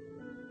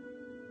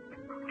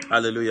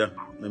 Hallelujah.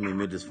 Let me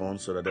mute this phone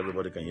so that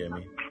everybody can hear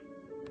me.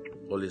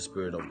 Holy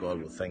Spirit of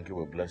God, we thank you,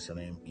 we bless your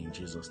name in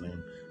Jesus'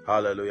 name.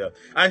 Hallelujah.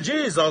 And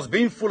Jesus,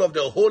 being full of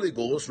the Holy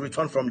Ghost,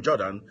 returned from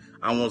Jordan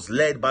and was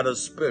led by the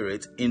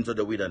Spirit into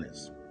the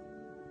wilderness.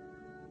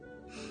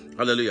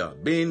 Hallelujah.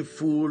 Being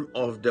full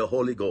of the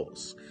Holy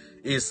Ghost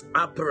is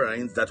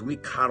apparent that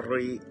we've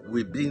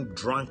been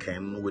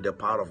drunken with the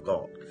power of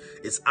God.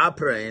 It's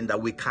apparent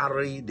that we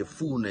carry the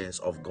fullness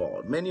of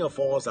God. Many of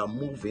us are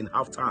moving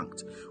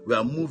half-tanked. We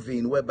are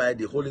moving whereby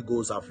the Holy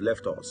Ghost have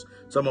left us.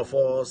 Some of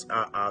us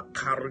are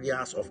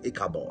carriers of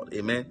Ichabod.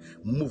 Amen.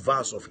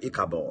 Movers of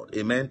Ichabod.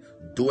 Amen.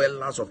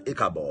 Dwellers of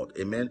Ichabod.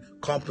 Amen.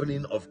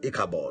 Company of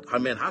Ichabod.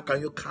 Amen. How can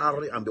you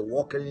carry and be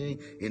walking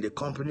in the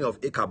company of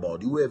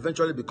Ichabod? You will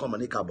eventually become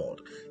an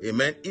Ichabod.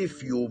 Amen.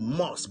 If you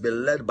must be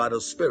led by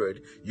the Spirit,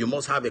 you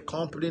must have a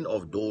company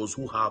of those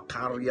who are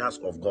carriers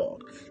of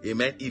God.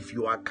 Amen. If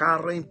you are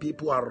carrying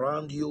people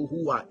around you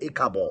who are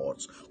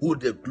Ichabods, who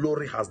the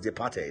glory has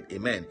departed,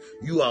 amen,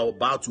 you are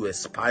about to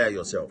expire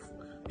yourself.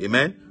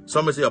 Amen.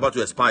 Somebody say you're about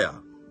to expire.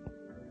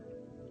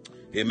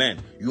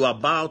 Amen. You are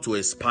about to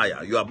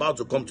expire. You are about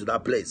to come to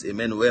that place,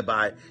 amen,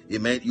 whereby,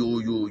 amen, you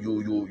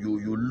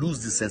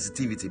lose the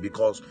sensitivity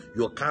because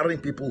you're carrying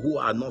people who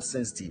are not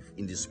sensitive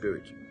in the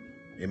spirit.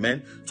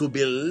 Amen. To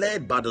be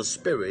led by the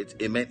Spirit,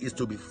 amen, is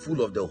to be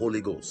full of the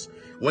Holy Ghost.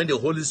 When the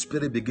Holy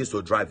Spirit begins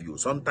to drive you,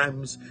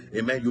 sometimes,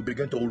 amen, you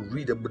begin to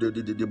read the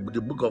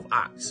book of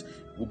Acts.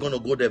 We're going to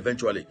go there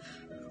eventually.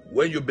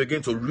 When you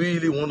begin to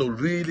really want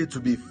to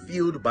be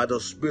filled by the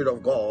Spirit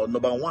of God,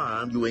 number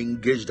one, you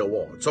engage the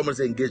Word. Somebody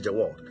say engage the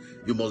Word.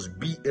 You must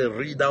be a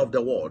reader of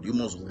the Word. You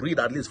must read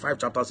at least 5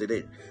 chapters a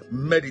day.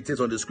 Meditate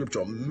on the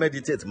Scripture.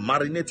 Meditate.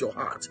 Marinate your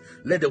heart.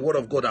 Let the Word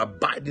of God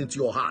abide into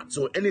your heart.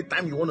 So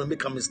anytime you want to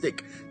make a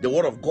mistake, the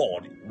Word of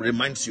God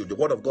reminds you. The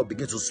Word of God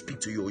begins to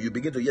speak to you. You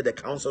begin to hear the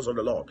counsels of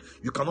the Lord.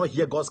 You cannot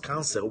hear God's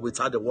counsel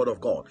without the Word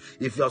of God.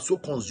 If you are so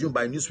consumed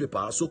by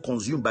newspaper, so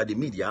consumed by the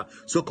media,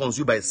 so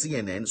consumed by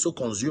CNN, so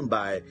consumed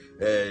by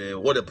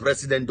what the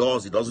president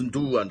does, he doesn't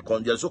do, and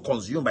you're so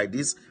consumed by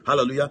this,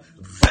 hallelujah,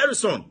 very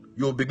soon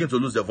you will begin to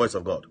lose the voice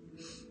of God.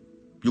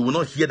 You will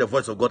not hear the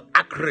voice of God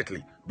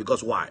accurately.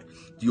 Because why?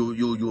 You'll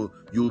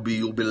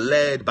be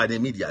led by the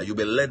media. You'll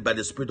be led by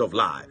the spirit of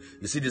lie.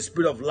 You see, the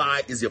spirit of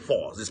lie is a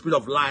force. The spirit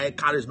of lie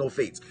carries no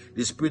faith.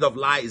 The spirit of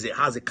lie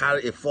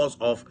carry a force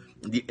of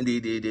the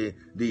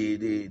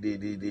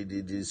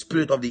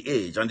spirit of the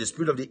age. And the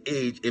spirit of the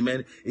age,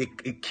 amen,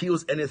 it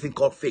kills anything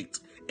called faith.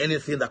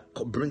 Anything that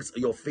brings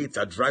your faith,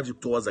 that drives you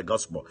towards the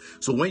gospel.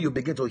 So when you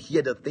begin to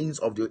hear the things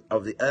of the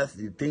earth,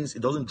 the things,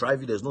 it doesn't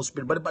drive you. There's no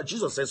spirit. But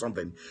Jesus says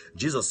something.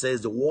 Jesus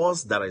says, the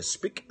words that I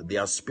speak, they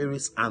are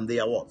spirits and they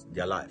are what?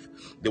 They are life.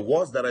 The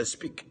words that I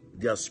speak,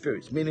 they are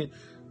spirits. Meaning,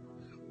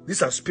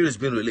 these are spirits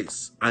being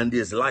released and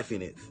there's life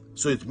in it.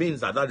 So it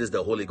means that is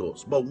the Holy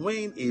Ghost. But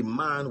when a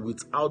man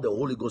without the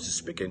Holy Ghost is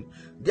speaking,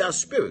 they are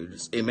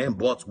spirits, amen,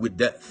 but with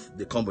death.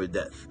 They come with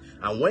death.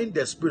 And when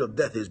the spirit of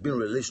death is being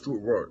released through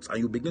words, and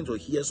you begin to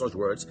hear such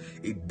words,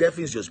 it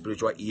deafens your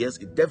spiritual ears,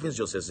 it deafens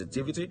your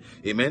sensitivity,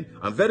 amen.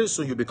 And very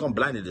soon you become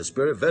blind in the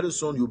spirit. Very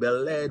soon you'll be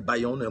led by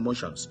your own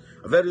emotions.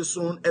 Very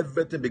soon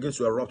everything begins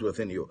to erupt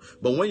within you.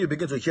 But when you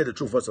begin to hear the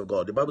true voice of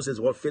God, the Bible says,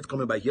 what faith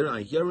coming by hearing,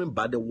 and hearing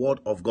by the word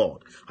of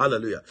God.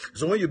 Hallelujah.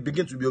 So when you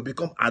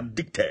become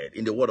addicted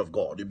in the word of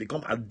God. You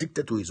become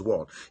addicted to his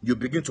word. You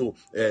begin to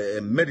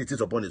meditate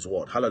upon his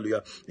word.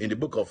 Hallelujah. In the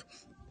book of,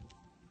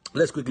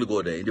 let's quickly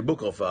go there. In the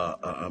book of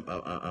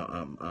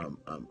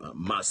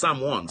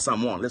Psalm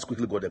 1. Let's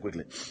quickly go there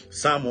quickly.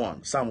 Psalm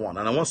 1.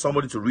 And I want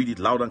somebody to read it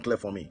loud and clear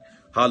for me.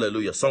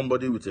 Hallelujah.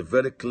 Somebody with a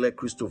very clear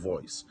crystal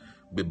voice.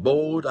 Be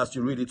bold as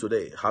you read it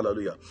today.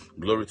 Hallelujah.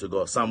 Glory to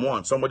God. Psalm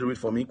 1. Somebody read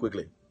for me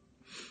quickly.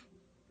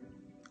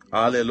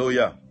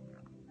 Hallelujah.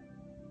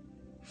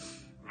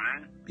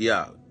 Amen.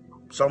 Yeah.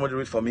 Somebody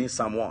read for me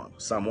Psalm 1.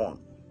 Psalm 1.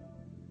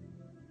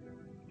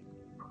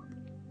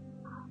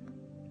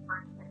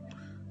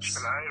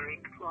 Shall I read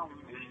from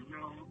the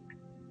New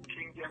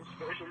King James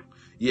Version?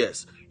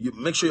 Yes. You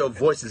make sure your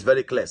voice is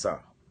very clear,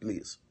 sir.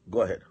 Please.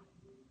 Go ahead.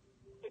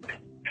 Amen.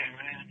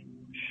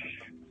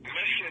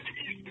 Blessed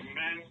is the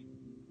man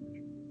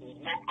who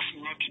walks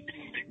not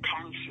in the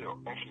counsel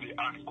of the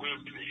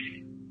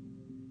ungodly,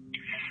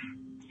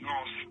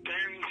 nor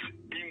stands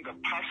in the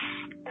path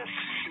of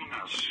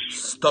sinners.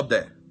 Stop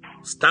there.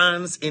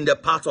 Stands in the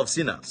path of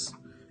sinners.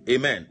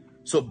 Amen.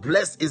 So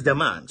blessed is the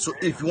man. So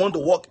if you want to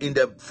walk in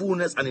the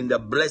fullness and in the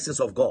blessings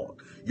of God,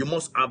 you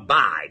must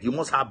abide. You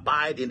must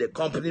abide in the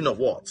company of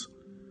what?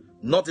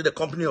 Not in the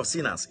company of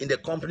sinners, in the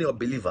company of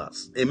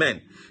believers.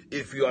 Amen.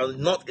 If you are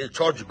not a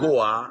church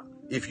goer,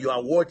 if you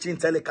are watching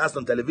telecast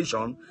on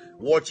television,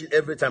 watching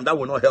every time, that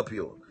will not help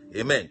you.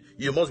 Amen.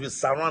 You must be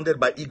surrounded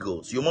by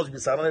eagles. You must be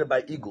surrounded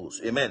by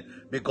eagles. Amen.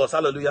 Because,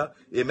 hallelujah,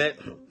 amen.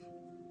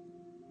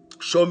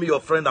 Show me your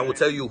friend that will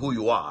tell you who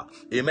you are.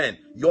 Amen.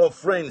 Your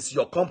friends,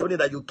 your company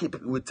that you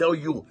keep will tell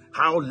you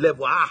how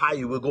high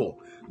you will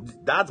go.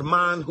 That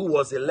man who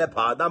was a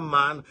leper, that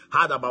man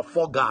had about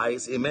 4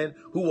 guys, amen,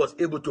 who was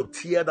able to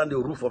tear down the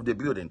roof of the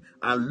building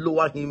and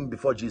lower him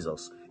before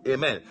Jesus.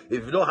 Amen.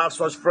 If you don't have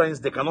such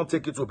friends, they cannot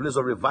take you to a place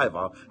of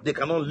revival. They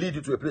cannot lead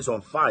you to a place on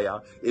fire.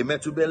 Amen.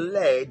 To be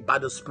led by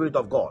the Spirit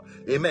of God.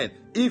 Amen.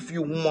 If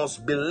you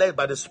must be led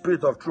by the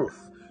Spirit of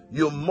truth,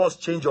 you must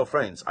change your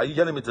friends. Are you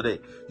hearing me today?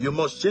 You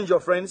must change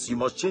your friends. You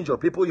must change your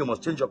people. You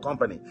must change your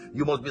company.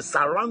 You must be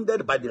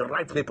surrounded by the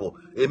right people.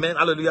 Amen.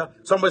 Hallelujah.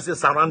 Somebody say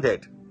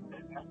surrounded.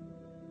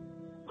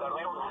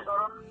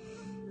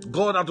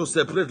 God had to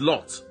separate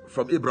Lot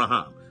from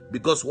Abraham.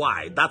 Because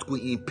why? That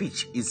could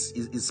impeach his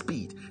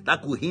speed.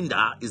 That could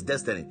hinder his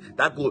destiny.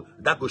 That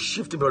could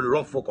shift him from the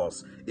wrong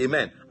focus.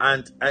 Amen.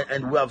 And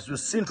we have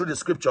seen through the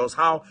scriptures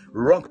how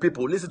wrong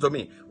people, listen to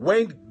me,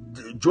 when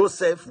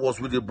Joseph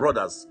was with the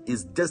brothers,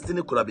 his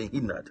destiny could have been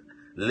hindered,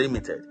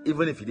 limited,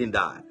 even if he didn't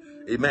die.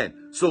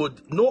 Amen. So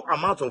no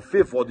amount of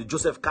favor that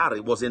Joseph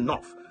carried was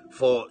enough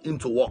for him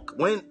to walk.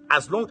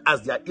 As long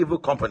as they are evil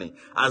company,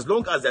 as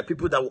long as there are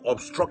people that will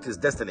obstruct his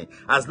destiny,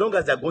 as long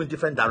as they are going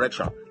different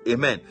direction,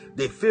 amen,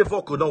 the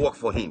favor could not work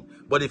for him,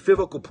 but the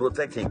favor could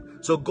protect him.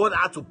 So God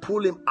had to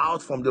pull him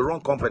out from the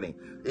wrong company,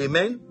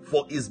 amen,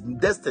 for his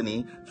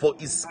destiny, for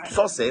his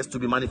success to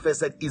be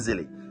manifested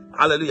easily.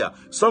 Hallelujah.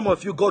 Some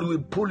of you, God will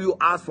pull you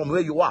out from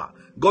where you are.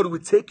 God will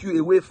take you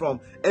away from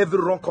every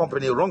wrong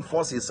company, wrong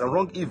forces, and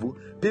wrong evil,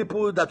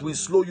 people that will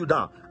slow you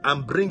down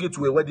and bring you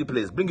to a worthy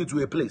place, bring you to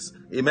a place,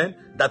 amen,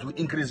 that will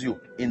increase you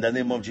in the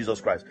name of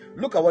Jesus Christ.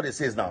 Look at what it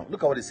says now.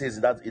 Look at what it says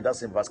in that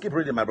same verse. Keep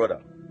reading, my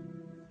brother.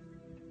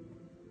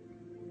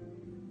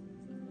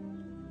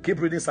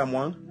 Keep reading Psalm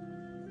 1.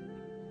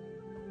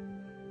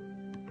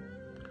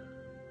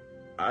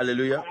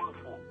 Hallelujah.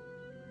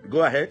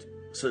 Go ahead.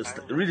 So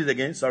read it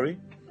again. Sorry.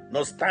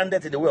 Not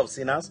standeth in the way of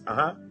sinners.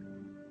 Nor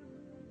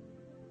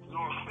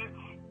sits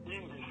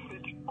in the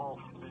seat of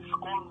the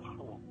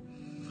scornful.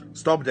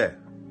 Stop there.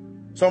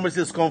 Somebody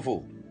says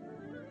scornful.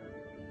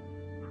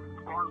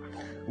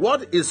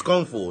 What is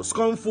scornful?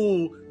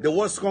 Scornful, the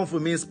word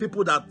scornful means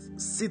people that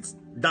sit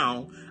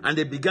down and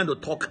they begin to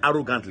talk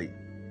arrogantly.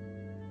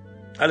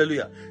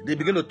 Hallelujah. They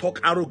begin to talk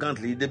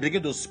arrogantly. They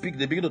begin to speak.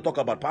 They begin to talk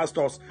about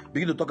pastors.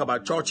 Begin to talk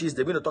about churches.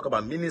 They begin to talk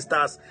about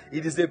ministers.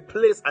 It is a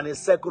place and a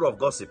circle of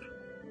gossip.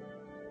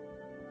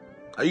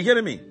 Are you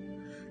hearing me?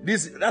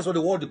 That's what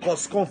the word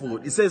calls scornful.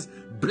 It says,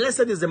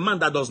 blessed is the man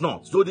that does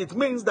not. So it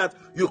means that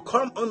you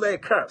come under a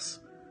curse.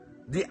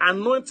 The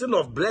anointing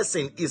of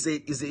blessing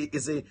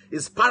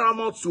is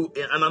paramount to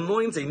an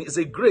anointing. It's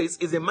a grace,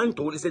 it's a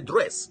mantle, it's a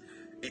dress.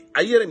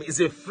 Are you hearing me?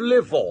 It's a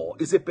flavor,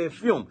 it's a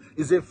perfume,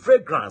 it's a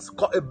fragrance.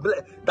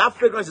 That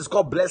fragrance is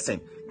called blessing.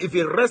 If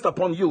it rests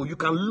upon you, you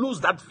can lose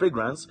that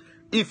fragrance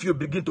if you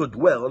begin to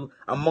dwell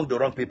among the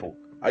wrong people.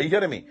 Are you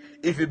hearing me?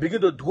 If you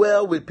begin to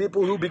dwell with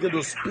people who begin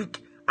to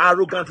speak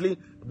arrogantly,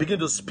 begin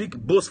to speak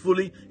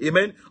boastfully,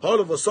 amen, all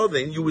of a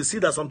sudden you will see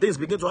that some things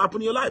begin to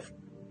happen in your life.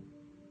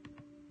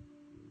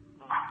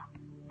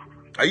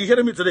 Are you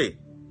hearing me today?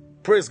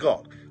 Praise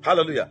God.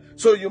 Hallelujah.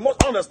 So you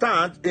must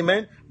understand,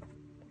 amen,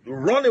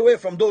 run away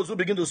from those who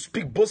begin to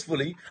speak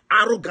boastfully,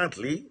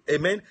 arrogantly,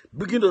 amen,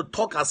 begin to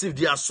talk as if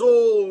they are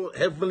so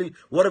heavenly,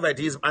 whatever it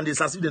is, and it's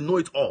as if they know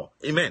it all,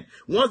 amen.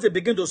 Once they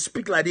begin to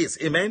speak like this,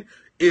 amen,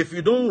 if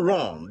you don't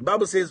run, the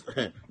Bible says,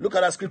 look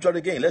at that scripture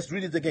again, let's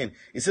read it again.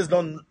 It says,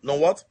 no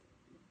what?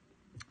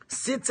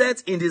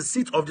 Seated in the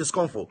seat of the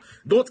scornful.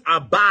 Don't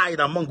abide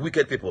among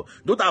wicked people.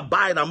 Don't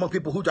abide among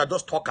people who are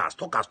just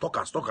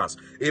talkers.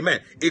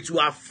 Amen. It will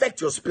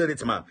affect your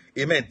spirit, man.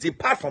 Amen.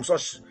 Depart from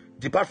such.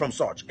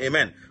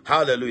 Amen.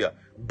 Hallelujah.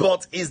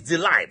 But his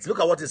delight, look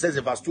at what it says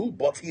in verse 2.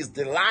 But his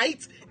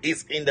delight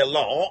is in the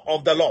law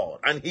of the Lord,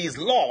 and his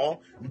law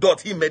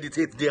doth he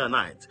meditate day and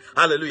night.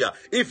 Hallelujah.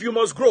 If you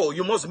must grow,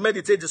 you must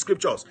meditate the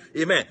scriptures.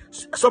 Amen.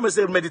 Somebody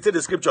say meditate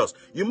the scriptures.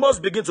 You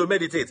must begin to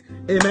meditate.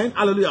 Amen.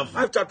 Hallelujah.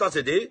 5 chapters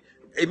a day.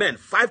 Amen.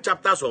 5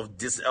 chapters of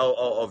this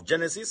of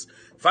Genesis,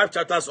 5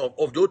 chapters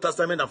of the Old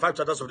Testament, and 5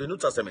 chapters of the New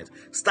Testament.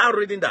 Start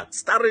reading that.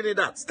 Start reading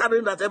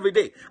that every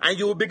day, and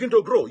you will begin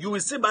to grow. You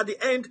will see by the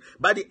end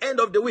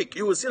of the week,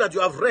 you will see that you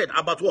have read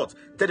about what?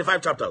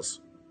 35 chapters.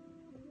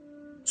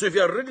 So if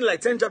you are reading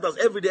like 10 chapters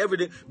every day,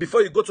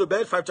 before you go to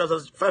bed, 5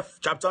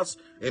 chapters,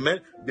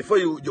 amen. Before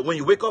when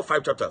you wake up,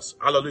 5 chapters,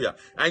 hallelujah.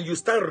 And you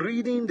start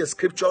reading the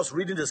scripture,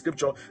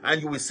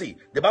 and you will see.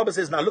 The Bible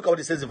says, now look at what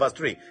it says in verse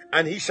 3.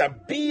 And he shall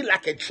be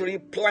like a tree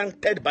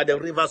planted by the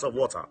rivers of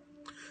water.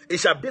 It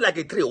shall be like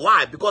a tree.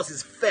 Why? Because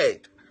it's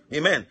fed,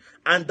 amen.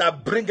 And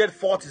that bringeth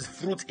forth his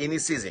fruit in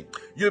his season.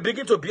 You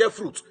begin to bear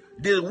fruit.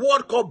 The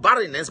word called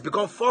barrenness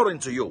become foreign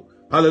to you.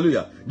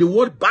 Hallelujah. The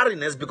word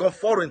barrenness become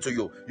foreign to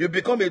you. You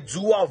become a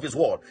doer of his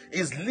word.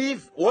 His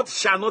leaf, what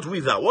shall not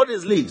wither? What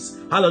is leaves?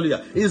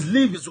 Hallelujah. His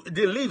leaves,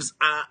 the leaves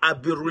are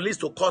being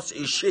released to cause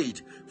a shade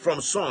from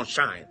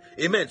sunshine.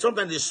 Amen.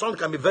 Sometimes the sun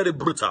can be very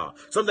brutal.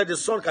 Sometimes the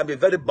sun can be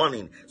very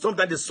burning.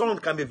 Sometimes the sun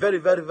can be very,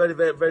 very, very,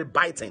 very, very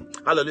biting.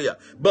 Hallelujah.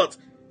 But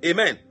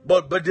amen.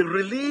 But the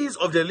release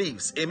of the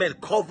leaves, amen,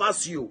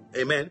 covers you,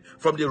 amen,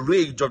 from the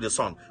rage of the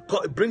sun.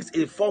 It brings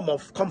a form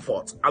of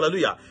comfort.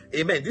 Hallelujah.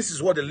 Amen. This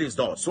is what the leaves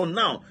do. So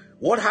now,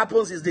 what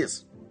happens is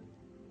this.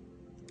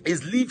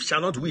 His leaf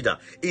shall not wither.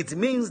 It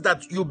means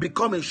that you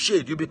become a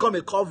shade. You become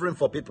a covering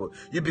for people.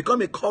 You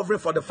become a covering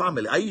for the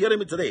family. Are you hearing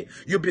me today?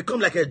 You become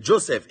like a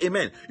Joseph.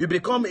 Amen. You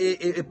become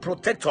a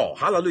protector.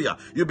 Hallelujah.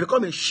 You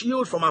become a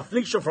shield from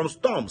affliction, from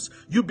storms.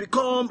 You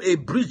become a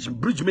bridge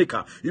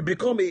maker. You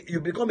become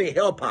a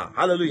helper.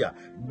 Hallelujah.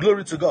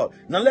 Glory to God.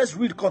 Now let's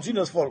read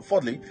continuous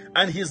fourthly.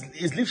 And his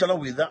leaf shall not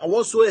wither. And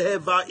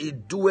whatsoever he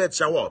doeth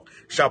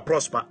shall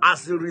prosper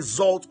as the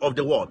result of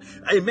the word.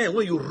 Amen.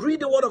 When you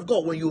read the word of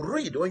God, when you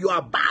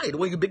abide,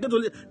 when you begin to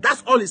live,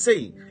 that's all he's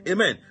saying.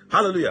 Amen.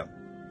 Hallelujah.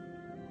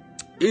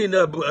 In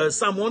Joshua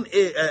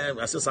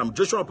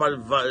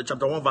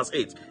chapter 1 verse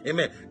 8.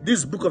 Amen.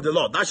 This book of the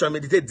Lord, thou shalt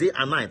meditate day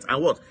and night.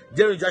 And what?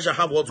 Therein thou shalt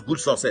have what? Good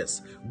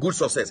success. Good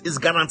success is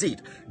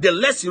guaranteed. The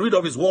less you read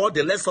of his word,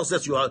 the less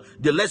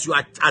you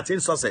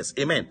attain success.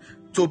 Amen.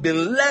 To be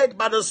led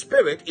by the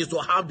Spirit is to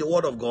have the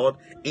word of God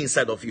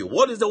inside of you.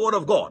 What is the word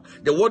of God?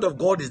 The word of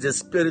God is the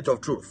Spirit of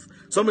truth.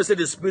 Somebody say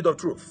the Spirit of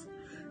truth.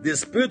 The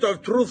Spirit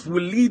of truth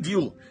will lead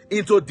you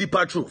into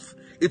deeper truth.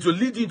 It will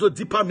lead you into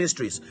deeper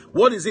mysteries.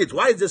 What is it?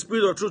 Why is the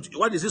Spirit of truth?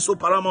 Why is it so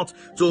paramount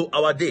to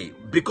our day?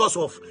 Because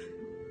of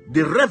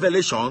the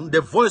revelation,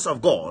 the voice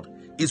of God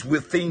is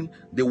within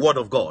the word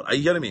of God. Are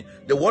you hearing me?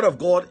 The word of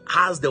God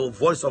has the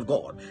voice of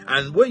God.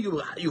 And when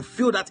you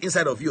feel that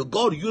inside of you,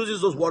 God uses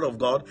those word of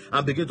God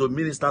and begin to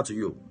minister to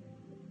you.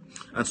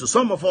 And so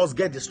some of us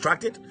get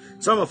distracted.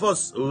 Some of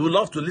us will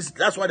love to listen.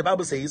 That's why the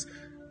Bible says,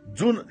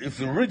 if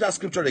you read that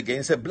scripture again,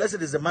 it says, blessed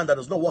is the man that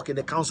does not walk in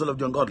the counsel of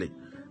the ungodly.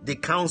 The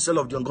counsel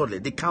of the ungodly.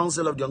 The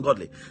counsel of the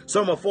ungodly.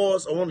 Some of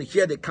us want to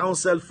hear the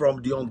counsel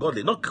from the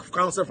ungodly. Not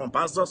counsel from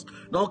pastors.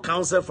 Not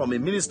counsel from a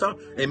minister.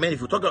 Amen.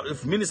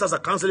 If ministers are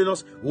counseling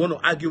us, we want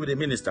to argue with a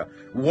minister.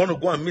 We want to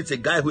go and meet a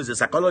guy who is a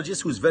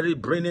psychologist, who is very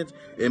brilliant.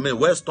 Amen.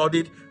 Well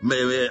studied.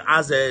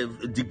 Has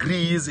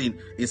degrees in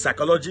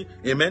psychology.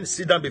 Amen.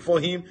 Sit down before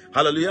him.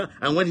 Hallelujah.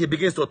 And when he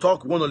begins to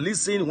talk, we want to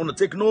listen. We want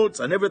to take notes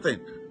and everything.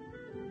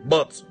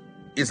 But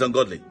it's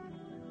ungodly.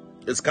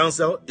 It's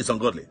counsel. It's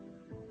ungodly.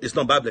 It's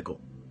not biblical.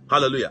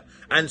 Hallelujah.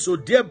 And so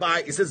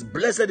thereby it says,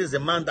 blessed is the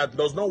man that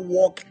does not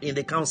walk in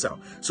the counsel.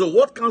 So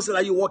what counsel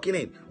are you walking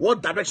in?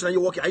 What direction are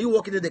you walking? Are you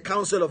walking in the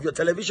counsel of your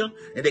television?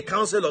 In the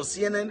counsel of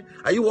CNN?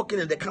 Are you walking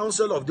in the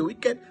counsel of the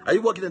wicked? Are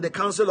you walking in the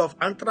counsel of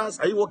anthrax?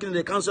 Are you walking in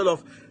the counsel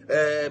of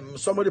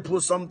somebody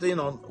put something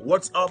on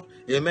WhatsApp?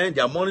 Amen.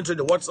 They are monitoring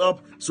the WhatsApp.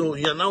 So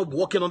you are now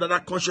walking under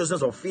that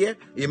consciousness of fear.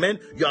 Amen.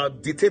 You are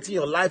dictating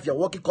your life. You are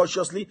walking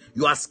cautiously.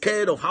 You are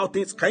scared of how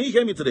things. Can you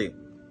hear me today?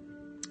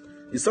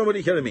 Is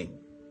somebody hearing me?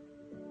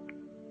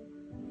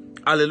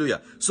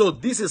 Hallelujah. So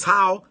this is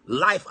how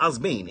life has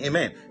been.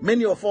 Amen.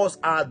 Many of us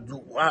are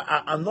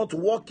not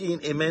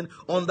walking, amen,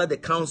 under the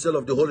counsel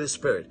of the Holy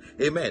Spirit.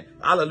 Amen.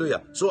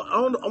 Hallelujah. So I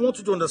want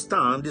you to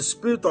understand the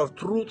Spirit of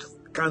truth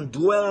can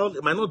dwell,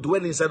 it might not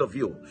dwell inside of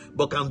you,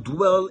 but can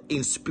dwell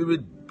in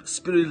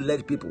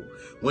spirit-led people.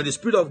 When the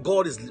Spirit of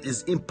God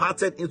is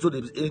imparted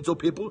into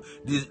people,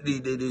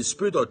 the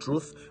Spirit of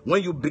truth,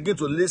 when you begin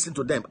to listen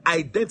to them,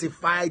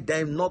 identify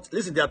them not.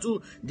 Listen, there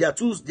are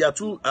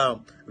two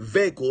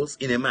vehicles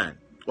in a man,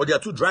 or there are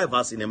two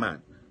drivers in a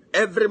man.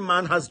 Every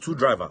man has two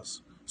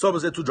drivers. Some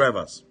say two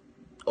drivers,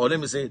 or let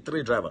me say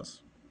 3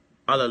 drivers.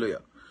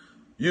 Hallelujah.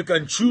 You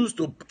can choose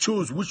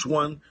which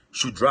one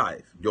should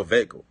drive your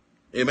vehicle.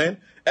 Amen.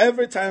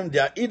 Every time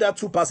there are either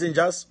 2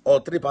 passengers or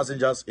 3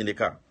 passengers in the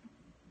car.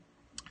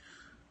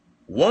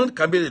 1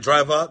 can be the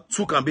driver,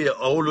 2 can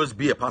always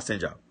be a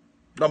passenger.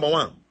 Number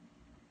 1,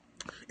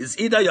 it's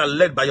either you are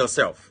led by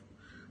yourself,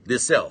 the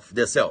self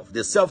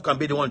can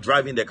be the one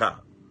driving the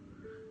car,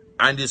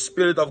 and the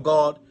Spirit of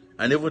God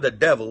and even the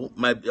devil,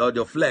 or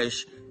the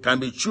flesh, can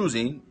be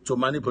choosing to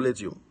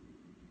manipulate you.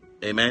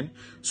 Amen.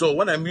 So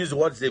when I use the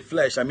word the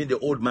flesh, I mean the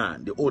old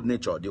man, the old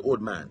nature, the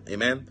old man.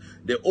 Amen.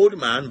 The old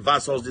man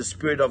versus the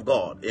Spirit of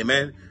God.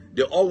 Amen.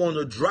 They all want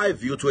to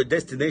drive you to a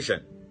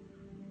destination.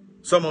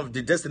 Some of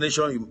the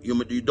destination,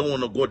 you don't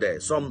want to go there.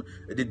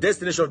 The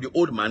destination of the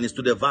old man is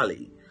to the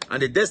valley.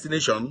 And the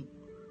destination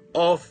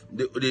of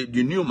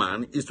the new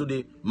man is to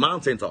the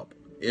mountaintop.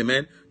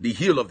 Amen. The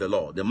hill of the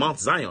Lord, the Mount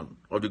Zion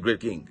of the great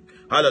King.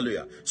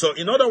 Hallelujah. So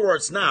in other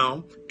words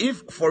now,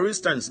 if for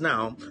instance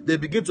now, they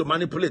begin to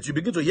manipulate, you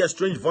begin to hear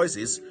strange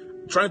voices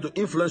trying to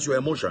influence your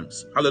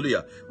emotions.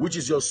 Hallelujah. Which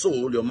is your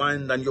soul, your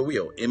mind, and your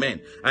will.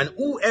 Amen. And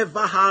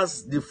whoever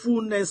has the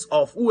fullness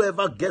of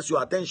whoever gets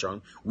your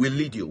attention will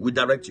lead you, will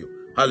direct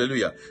you.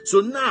 Hallelujah. So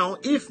now,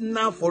 if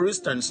now, for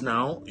instance,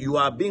 now you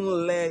are being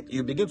led,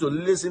 you begin to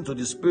listen to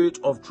the spirit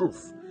of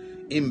truth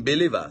in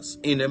believers,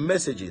 in the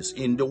messages,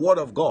 in the word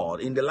of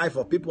God, in the life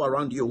of people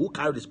around you who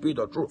carry the spirit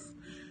of truth.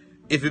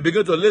 If you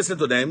begin to listen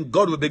to them,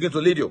 God will begin to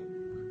lead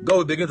you. God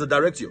will begin to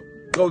direct you.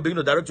 God will begin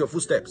to direct your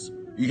footsteps.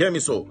 You hear me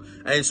so?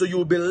 And so you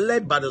will be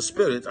led by the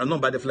spirit and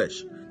not by the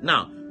flesh.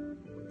 Now,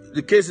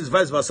 the case is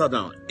vice versa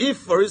now. If,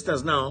 for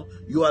instance, now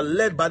you are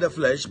led by the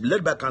flesh,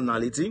 led by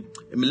carnality,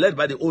 led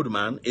by the old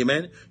man,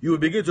 amen, you will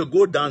begin to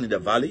go down in the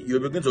valley. You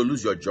will begin to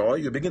lose your joy.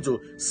 You begin to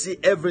see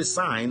every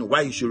sign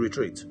why you should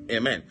retreat.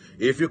 Amen.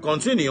 If you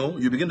continue,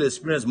 you begin to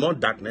experience more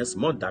darkness,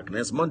 more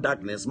darkness, more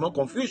darkness, more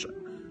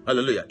confusion.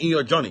 Hallelujah. In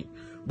your journey.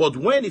 But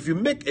if you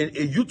make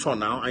a U-turn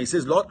now and he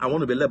says, Lord, I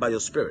want to be led by your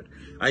spirit,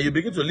 and you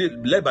begin to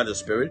be led by the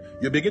spirit,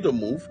 you begin to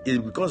move,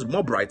 it becomes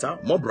more brighter,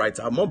 more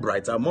brighter, more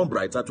brighter, more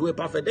brighter to a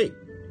perfect day.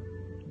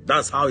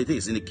 That's how it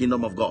is in the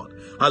kingdom of God.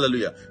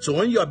 Hallelujah. So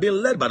when you are being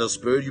led by the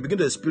spirit, you begin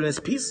to experience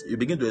peace. You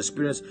begin to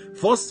experience,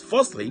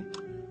 firstly,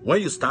 when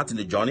you start in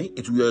the journey,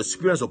 it will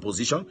experience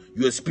opposition,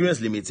 you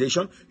experience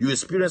limitation, you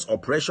experience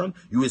oppression,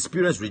 you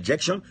experience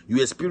rejection,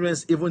 you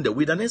experience even the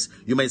wilderness.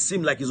 You may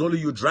seem like it's only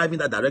you driving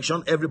that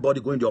direction,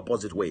 everybody going the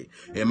opposite way.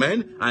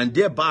 Amen. And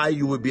thereby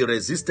you will be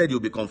resisted,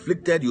 you'll be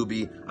conflicted, you'll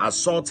be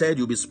assaulted,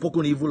 you'll be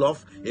spoken evil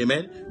of.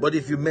 Amen. But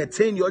if you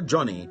maintain your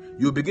journey,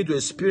 you begin to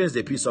experience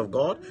the peace of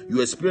God, you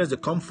experience the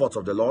comfort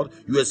of the Lord,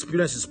 you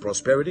experience His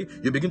prosperity,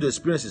 you begin to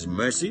experience His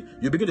mercy,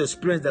 you begin to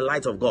experience the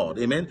light of God.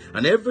 Amen.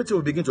 And everything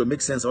will begin to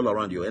make sense all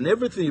around you. And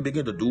everything you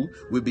begin to do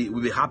will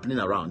be happening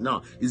around.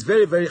 Now, it's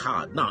very, very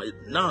hard. Now,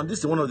 this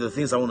is one of the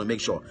things I want to make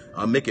sure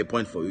I'll make a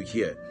point for you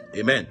here.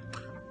 Amen.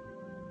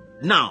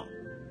 Now,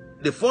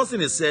 the first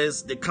thing it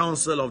says, the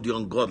counsel of the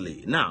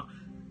ungodly. Now,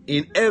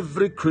 in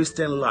every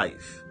Christian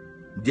life,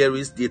 there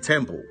is the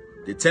temple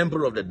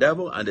of the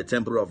devil and the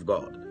temple of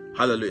God.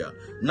 Hallelujah.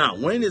 Now,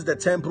 when is the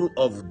temple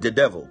of the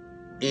devil?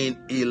 In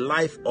a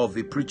life of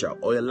a preacher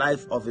or a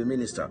life of a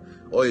minister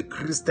or a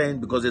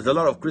Christian, because there's a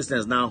lot of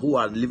Christians now who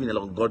are living an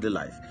ungodly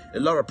life, a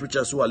lot of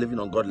preachers who are living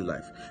an ungodly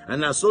life.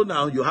 And so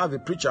now you have a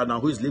preacher now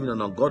who is living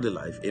an ungodly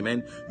life.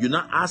 Amen. You're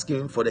not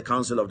asking for the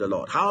counsel of the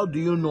Lord. How do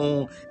you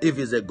know if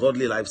it's a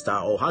godly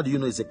lifestyle, or how do you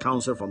know it's a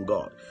counsel from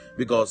God?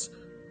 Because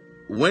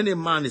when a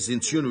man is in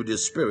tune with the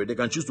spirit, they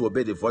can choose to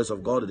obey the voice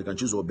of God, or they can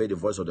choose to obey the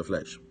voice of the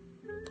flesh.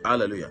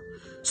 Hallelujah.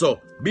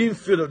 So being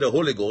filled with the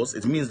Holy Ghost,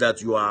 it means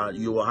that you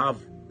will have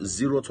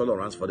zero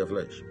tolerance for the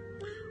flesh,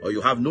 or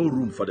you have no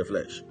room for the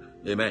flesh.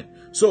 Amen.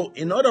 So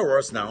in other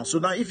words now,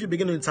 if you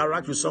begin to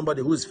interact with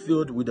somebody who is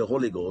filled with the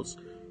Holy Ghost,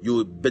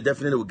 you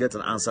definitely will get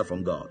an answer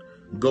from God.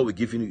 God will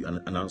give you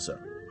an answer.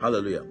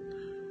 Hallelujah.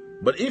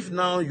 But if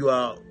now you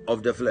are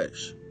of the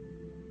flesh,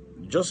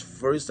 just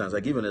for instance,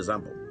 I give you an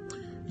example.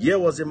 Here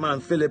was a man,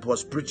 Philip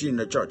was preaching in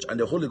the church, and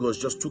the Holy Ghost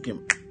just took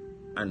him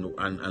and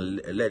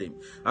led him.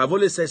 I've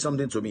always said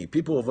something to me.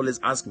 People have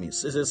always asked me,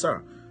 say,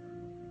 sir,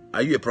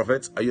 are you a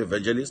prophet? Are you an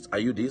evangelist? Are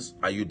you this?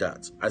 Are you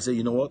that? I say,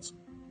 you know what?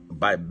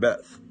 By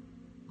birth,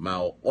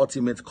 my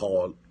ultimate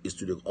call is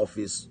to the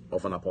office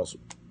of an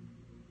apostle.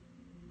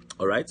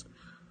 All right?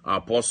 An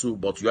apostle,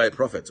 but you are a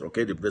prophet.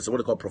 Okay? There's what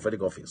they call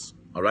prophetic office.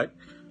 All right?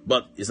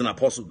 But it's an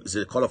apostle. It's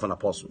a call of an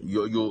apostle.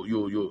 You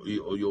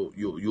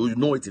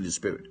know it in the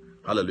spirit.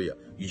 Hallelujah.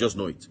 You just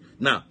know it.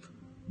 Now,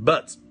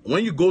 but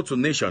when you go to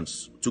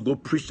nations to go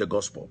preach the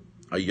gospel,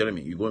 are you getting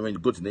me? When you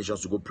go to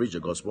nations to go preach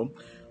the gospel,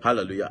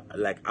 hallelujah,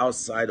 like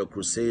outside or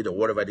crusade or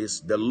whatever it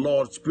is, the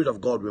Lord, Spirit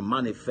of God will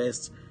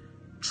manifest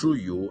through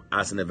you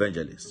as an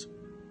evangelist.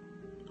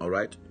 All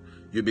right?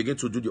 You begin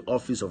to do the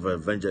office of an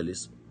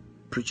evangelist,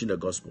 preaching the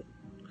gospel.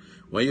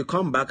 When you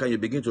come back and you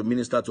begin to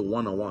minister to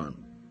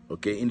one-on-one,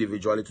 okay,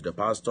 individually to the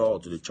pastor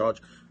or to the church,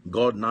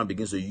 God now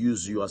begins to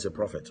use you as a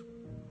prophet.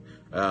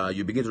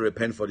 You begin to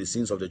repent for the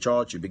sins of the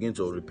church. You begin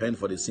to repent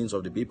for the sins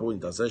of the people.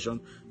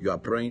 Intercession. You are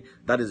praying.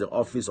 That is the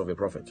office of a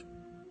prophet.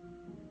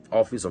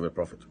 Office of a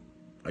prophet.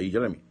 Are you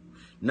hearing me?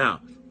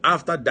 Now,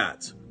 after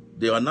that,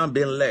 they are now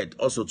being led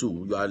also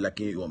too. You are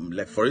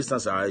like for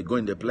instance, I go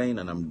in the plane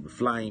and I'm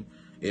flying.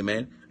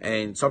 Amen.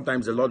 And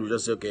sometimes the Lord will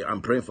just say, okay,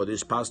 I'm praying for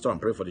this pastor, I'm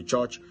praying for the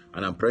church,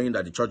 and I'm praying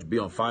that the church be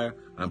on fire.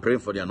 I'm praying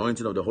for the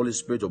anointing of the Holy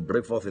Spirit to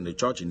break forth in the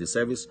church, in the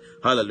service.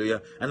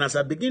 Hallelujah. And as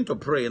I begin to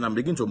pray and I'm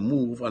beginning to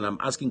move and I'm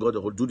asking God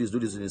to do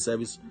this in the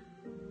service,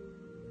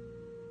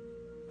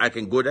 I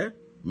can go there,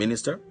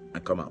 minister,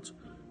 and come out.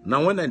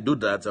 Now when I do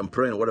that, I'm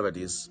praying, whatever it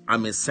is,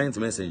 I'm a sent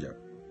messenger.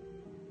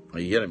 Are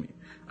you hearing me?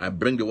 I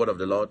bring the word of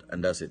the Lord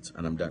and that's it,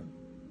 and I'm done.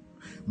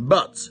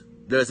 But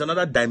there is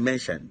another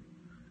dimension.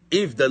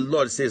 If the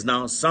Lord says,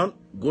 now, son,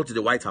 go to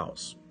the White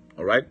House,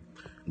 all right?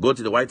 Go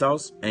to the White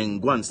House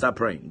and go and start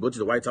praying. Go to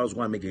the White House,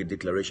 go and make a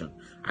declaration.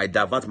 I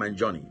divert my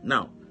journey.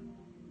 Now,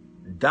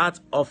 that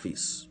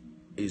office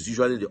is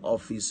usually the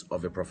office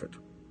of a prophet.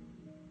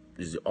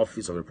 It's the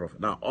office of a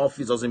prophet. Now,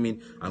 office doesn't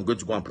mean I'm going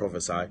to go and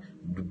prophesy.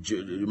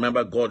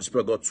 Remember, the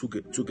Spirit of God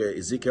took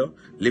Ezekiel,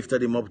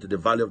 lifted him up to the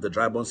valley of the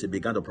dry bones. He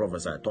began to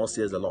prophesy. Thus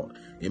says the Lord.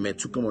 Amen.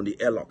 Took him on the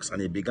airlocks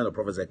and he began to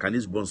prophesy. Can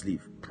these bones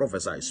live?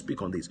 Prophesy.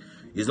 Speak on this.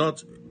 It's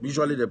not,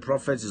 usually the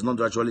prophets is not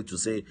actually to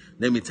say,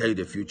 let me tell you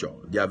the future.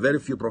 There are very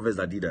few prophets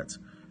that did that.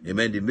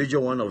 Amen. The major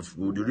one of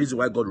the reason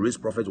why God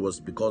raised prophets was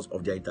because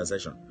of their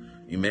intercession.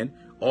 Amen.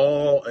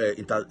 All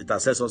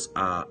intercessors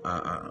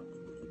are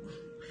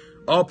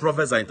all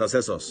prophets are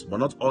intercessors, but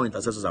not all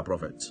intercessors are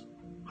prophets.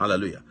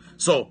 Hallelujah.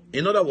 So,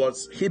 in other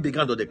words, he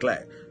began to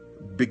declare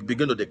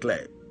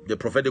the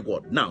prophetic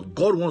word. Now,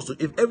 God wants to,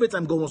 if every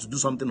time God wants to do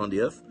something on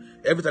the earth,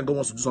 every time God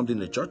wants to do something in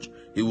the church,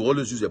 he will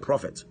always use a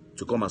prophet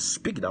to come and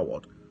speak that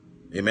word.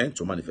 Amen.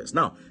 To manifest.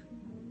 Now,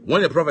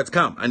 when a prophet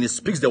comes and he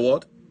speaks the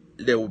word,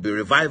 there will be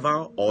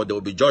revival, or there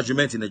will be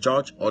judgment in the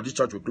church, or this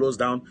church will close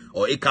down,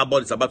 or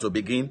Ichabod is about to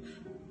begin.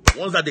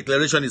 Once that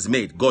declaration is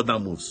made, God now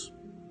moves.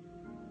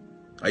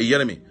 Are you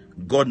hearing me?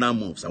 God now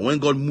moves. And when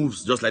God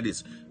moves just like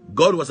this,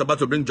 God was about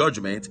to bring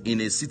judgment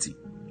in a city.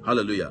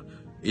 Hallelujah.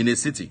 In a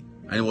city.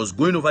 And he was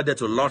going over there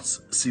to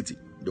Lot's city.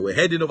 They were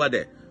heading over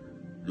there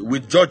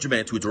with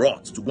judgment, with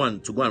wrath, to go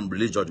and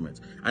release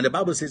judgment. And the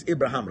Bible says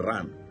Abraham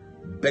ran,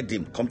 begged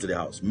him, come to the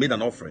house, made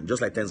an offering,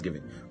 just like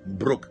Thanksgiving,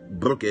 broke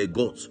a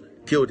goat,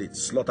 killed it,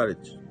 slaughtered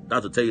it.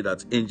 That to tell you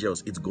that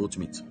angels eat goat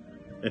meat.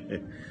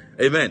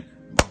 Amen.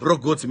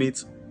 Broke goat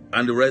meat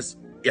and the rest,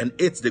 and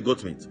ate the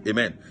goat meat.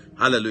 Amen.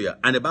 Hallelujah.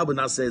 And the Bible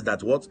now says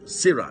that what?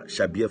 Sarah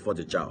shall bear forth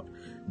a child.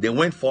 They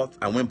went forth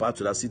and went back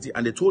to that city,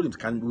 and they told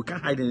him, we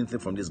can't hide anything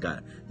from this guy.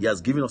 He has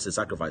given us a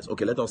sacrifice.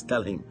 Okay, let us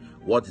tell him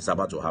what is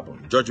about to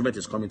happen. Judgment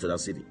is coming to that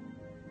city.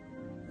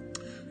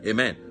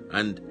 Amen.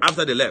 And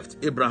after they left,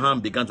 Abraham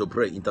began to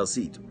pray,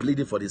 intercede,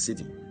 pleading for the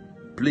city,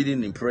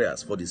 pleading in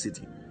prayers for the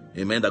city.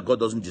 Amen. That God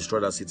doesn't destroy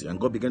that city. And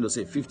God began to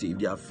say 50, if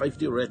there are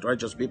 50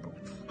 righteous people.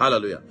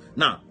 Hallelujah.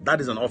 Now, that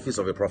is an office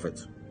of a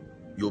prophet.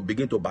 You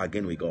begin to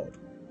bargain with God.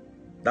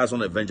 That's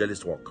not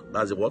evangelist work.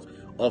 That's the what?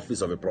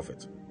 Office of a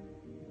prophet.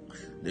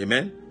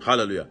 Amen.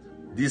 Hallelujah.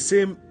 The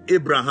same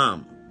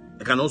Abraham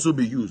can also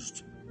be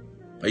used.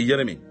 Are you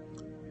hearing me?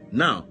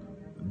 Now,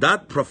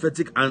 that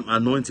prophetic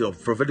anointing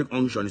of prophetic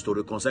unction is to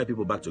reconcile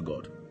people back to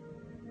God.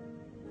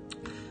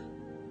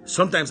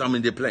 Sometimes I'm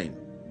in the plane,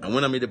 and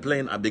when I'm in the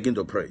plane, I begin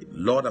to pray.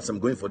 Lord, as I'm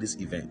going for this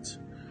event,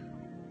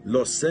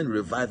 Lord, send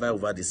revival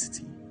over the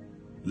city.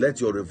 Let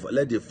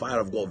the fire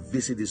of God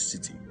visit this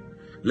city.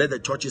 Let the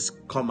churches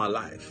come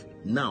alive.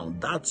 Now,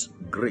 that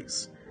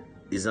grace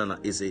is an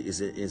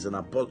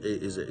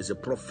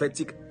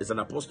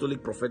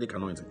apostolic prophetic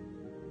anointing.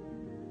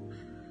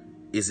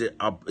 Is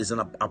an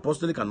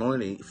apostolic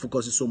anointing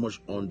focuses so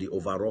much on the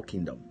overall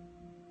kingdom.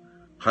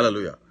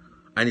 Hallelujah.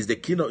 And it's the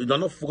kingdom. You're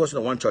not focusing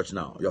on one church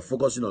now. You're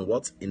focusing on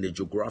what? In the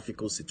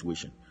geographical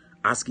situation.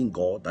 Asking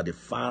God that the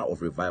fire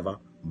of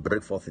revival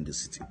break forth in the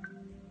city.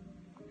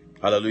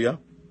 Hallelujah.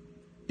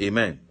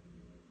 Amen.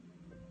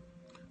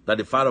 That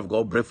the fire of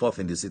God break forth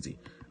in the city.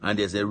 And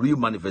there's a real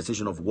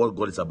manifestation of what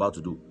God is about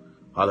to do.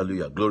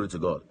 Hallelujah. Glory to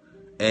God.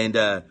 And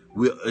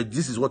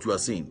this is what we are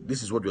seeing.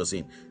 This is what we are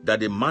seeing. That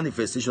the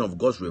manifestation of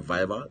God's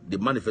revival, the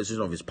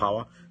manifestation of his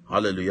power.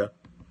 Hallelujah.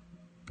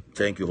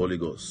 Thank you, Holy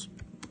Ghost.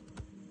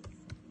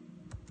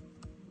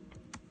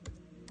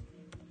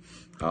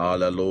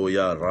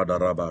 Hallelujah.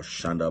 Radaraba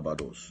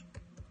Shandabados.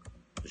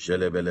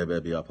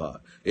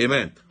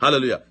 Amen.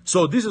 Hallelujah.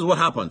 So this is what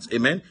happens.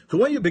 Amen. So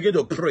when you begin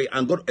to pray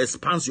and God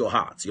expands your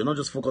heart, you're not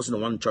just focusing on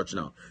one church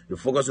now. You're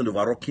focusing on the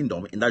overall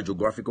kingdom in that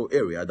geographical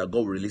area that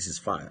God releases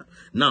fire.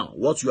 Now,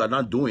 what you are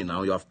not doing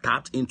now, you have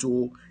tapped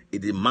into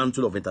the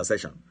mantle of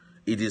intercession.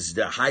 It is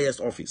the highest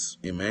office.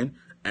 Amen.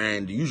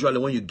 And usually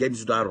when you get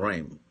into that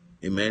realm,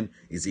 amen,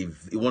 is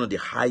one of the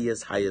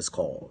highest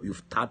call.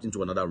 You've tapped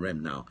into another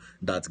realm now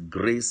that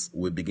grace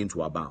will begin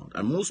to abound.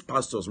 And most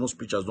pastors, most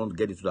preachers don't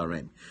get into that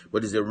realm.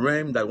 But it's a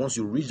realm that once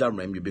you reach that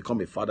realm, you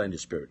become a father in the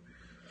spirit.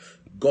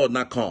 God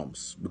now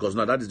comes, because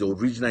now that is the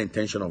original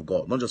intention of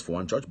God, not just for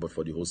one church, but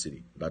for the whole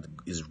city, that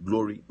his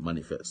glory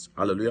manifests.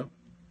 Hallelujah.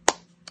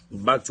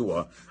 Back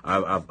to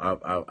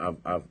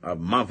I've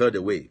marveled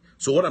away.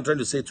 So what I'm trying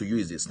to say to you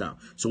is this now.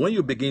 So when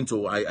you begin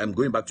to, I'm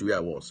going back to where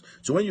I was.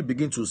 So when you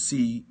begin to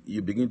see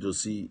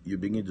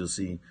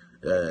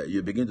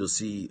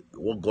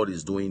what God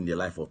is doing in the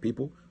life of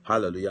people.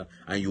 Hallelujah.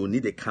 And you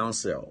need the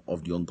counsel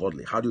of the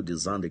ungodly. How do you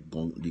discern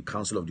the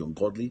counsel of the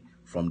ungodly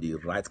from the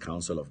right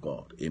counsel of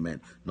God?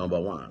 Amen. Number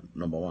one.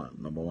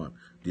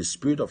 The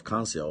spirit of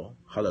counsel.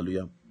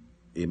 Hallelujah.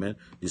 Amen.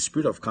 The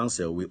spirit of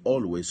counsel will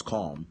always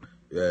come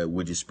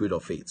with the spirit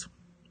of faith.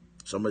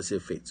 Somebody say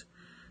faith.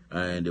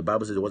 And the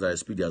Bible says, what I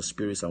speak, their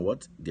spirits and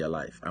what? Their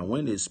life. And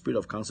when the spirit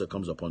of counsel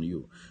comes upon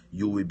you,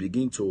 you will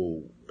begin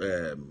to,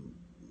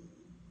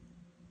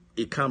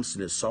 it comes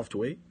in a soft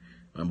way,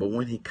 But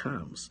when he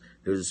comes,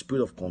 there is a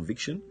spirit of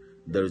conviction.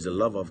 There is a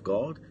love of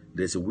God.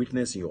 There is a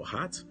witness in your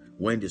heart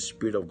when the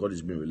Spirit of God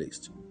is being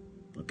released.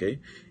 Okay?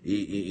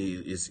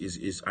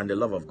 And the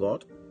love of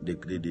God,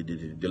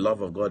 the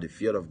love of God, the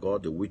fear of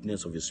God, the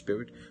witness of His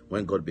Spirit,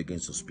 when God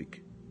begins to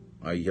speak.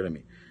 Are you hearing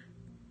me?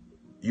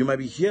 You might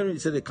be hearing,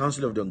 it said, the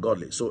counsel of the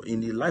ungodly. So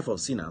in the life of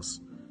sinners,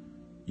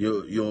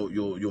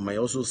 you might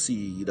also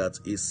see that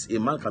a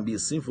man can be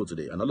sinful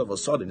today, and all of a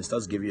sudden he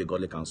starts giving you a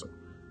godly counsel,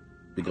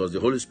 because the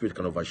Holy Spirit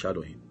can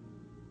overshadow him,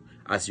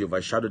 as he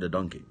overshadowed the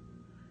donkey.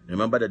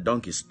 Remember, the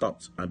donkey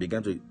stopped and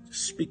began to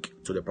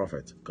speak to the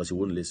prophet because he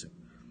wouldn't listen.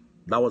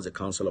 That was the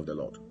counsel of the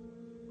Lord.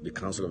 The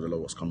counsel of the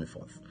Lord was coming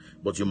forth,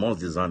 but you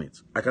must discern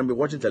it. I can be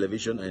watching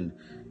television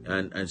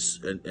and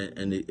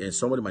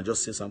somebody might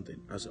just say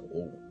something. I say,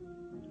 oh,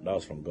 that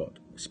was from God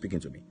speaking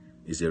to me.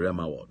 It's a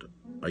Rhema word.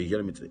 Are you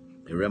hearing me today?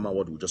 A Rhema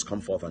word will just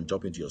come forth and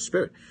jump into your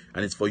spirit,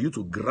 and it's for you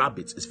to grab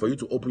it. It's for you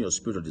to open your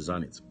spirit to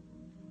discern it.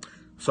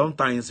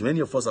 Sometimes many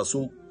of us are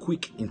so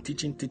quick in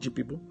teaching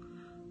people.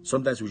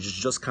 Sometimes we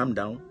just calm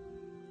down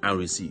and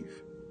receive.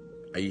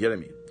 Are you hearing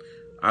me?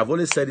 I've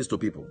always said this to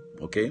people,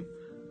 okay?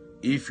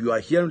 If you are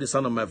hearing the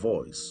sound of my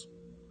voice,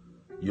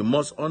 you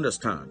must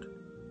understand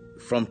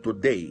from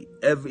today,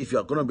 if you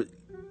are going to be,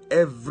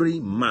 every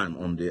man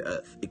on the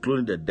earth,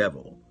 including the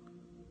devil,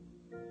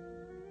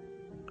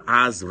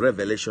 has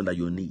revelation that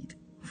you need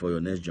for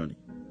your next journey.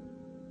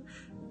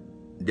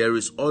 There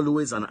is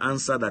always an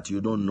answer that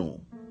you don't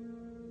know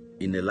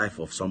in the life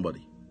of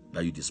somebody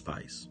that you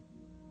despise.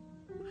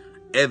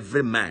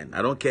 Every man,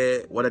 I don't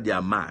care whether they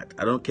are mad,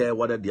 I don't care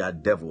whether they are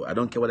devil, I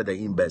don't care whether they're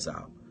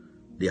imbecile,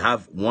 they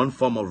have one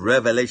form of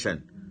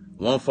revelation,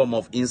 one form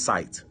of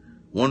insight,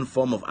 one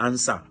form of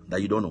answer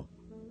that you don't know.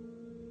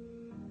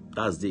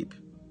 That's deep.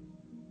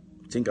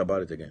 Think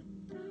about it again.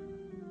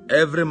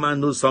 Every man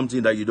knows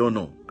something that you don't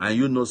know, and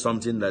you know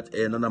something that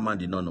another man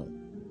did not know.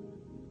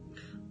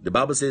 The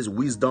Bible says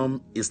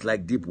wisdom is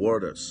like deep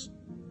waters,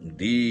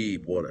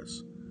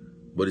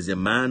 but it's a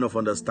man of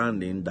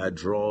understanding that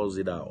draws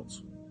it out.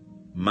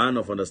 Man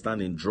of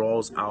understanding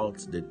draws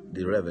out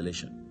the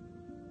revelation.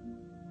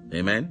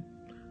 Amen.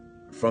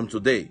 From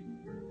today,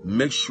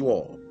 make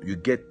sure you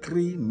get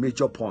 3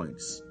 major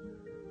points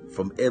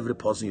from every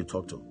person you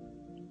talk to.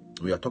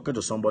 When you are talking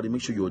to somebody,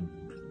 make sure you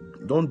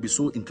don't be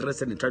so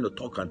interested in trying to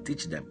talk and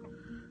teach them,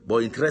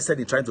 but interested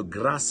in trying to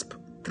grasp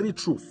 3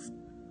 truths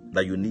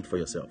that you need for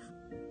yourself.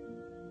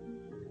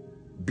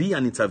 Be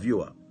an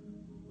interviewer.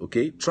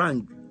 Okay? Try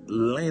and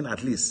learn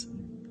at least.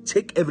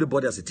 Take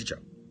everybody as a teacher.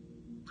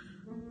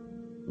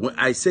 When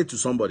I say to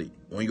somebody,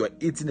 when you are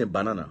eating a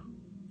banana,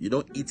 you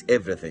don't eat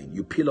everything.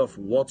 You peel off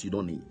what you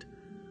don't need,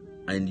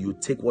 and you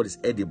take what is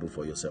edible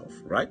for yourself,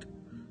 right?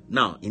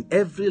 Now, in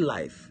every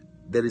life,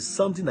 there is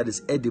something that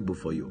is edible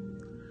for you.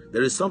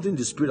 There is something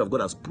the Spirit of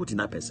God has put in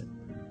that person.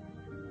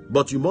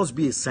 But you must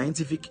be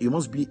you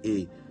must be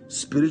a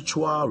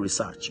spiritual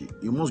researcher.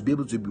 You must be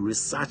able to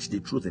research the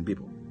truth in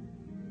people.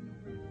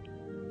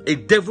 A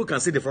devil can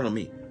sit in front of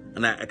me,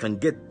 and I can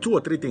get 2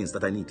 or 3 things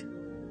that I need.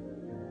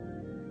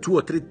 2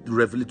 or 3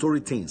 revelatory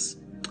things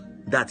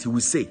that he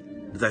will say,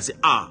 that I say,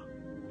 now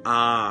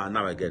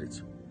I get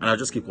it. And I'll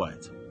just keep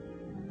quiet.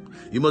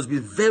 You must be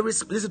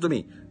listen to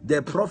me.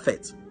 The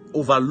prophet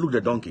overlooked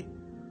the donkey,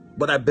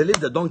 but I believe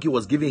the donkey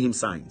was giving him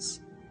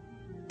signs,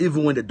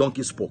 even when the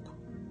donkey spoke.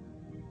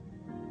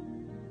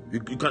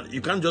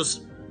 You can't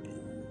just,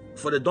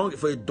 for a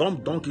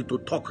dumb donkey to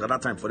talk at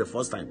that time for the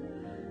first time,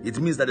 it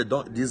means that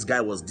this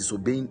guy was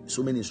disobeying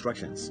so many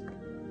instructions.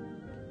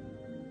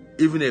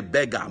 Even a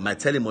beggar might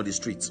tell him on the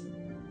street,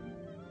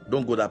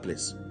 don't go that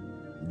place.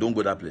 Don't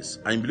go that place.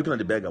 And you'll be looking at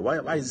the beggar.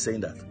 Why is he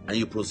saying that? And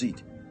you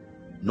proceed.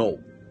 No,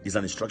 it's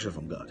an instruction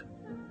from God.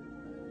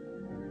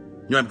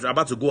 You're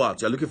about to go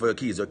out. You're looking for your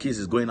keys. Your keys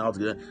is going out.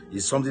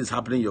 Something's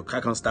happening. Your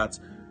car can't start.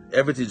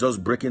 Everything's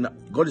just breaking.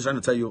 God is trying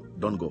to tell you,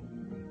 don't go.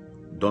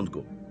 Don't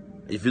go.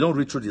 If you don't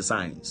read through the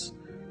signs,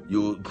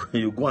 you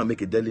go and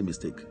make a deadly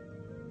mistake.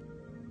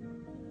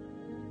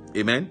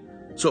 Amen.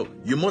 So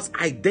you must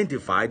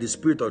identify the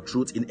spirit of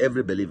truth in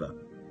every believer.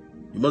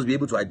 You must be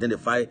able to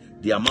identify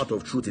the amount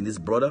of truth in this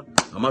brother,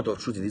 amount of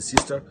truth in this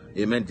sister.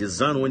 Amen.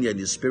 Discern when you're in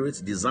the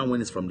spirit. Discern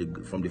when it's from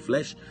the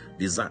flesh.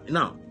 Discern.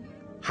 Now,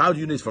 how do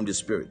you know it's from the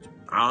spirit?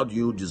 How do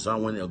you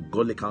discern when a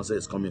godly counsel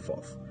is coming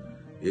forth?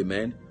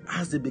 Amen.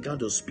 As they began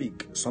to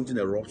speak, something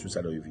erupts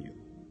inside of you.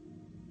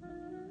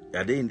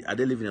 Are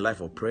they living a life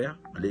of prayer?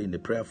 Are they in the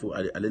prayerful?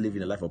 Are they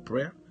living a life of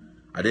prayer?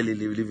 Are they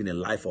living a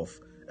life of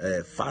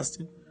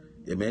fasting?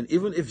 Amen.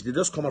 Even if they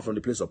just come out from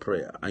the place of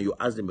prayer and you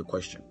ask them a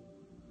question,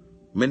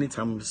 many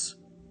times,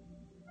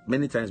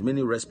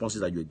 many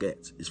responses that you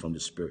get is from the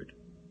Spirit.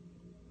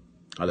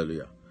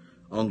 Hallelujah.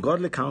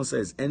 Ungodly counsel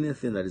is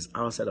anything that is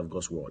outside of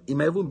God's word. It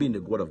may even be in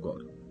the word of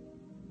God,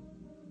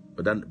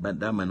 but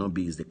that might not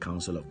be is the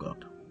counsel of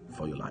God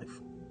for your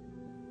life.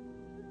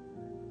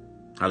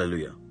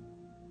 Hallelujah.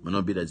 Might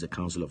not be that it's the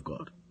counsel of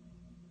God.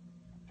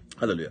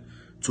 Hallelujah.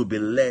 To be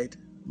led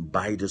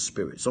by the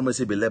Spirit. Somebody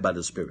say, be led by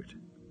the Spirit.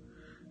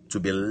 To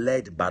be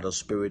led by the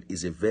Spirit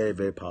is a very,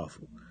 very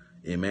powerful.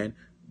 Amen.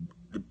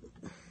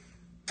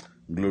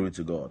 Glory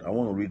to God. I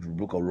want to read the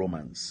book of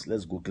Romans.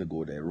 Let's quickly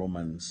go there.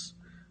 Romans,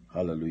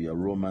 hallelujah.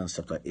 Romans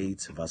chapter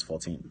 8, verse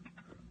 14.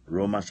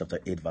 Romans chapter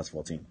 8, verse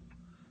 14.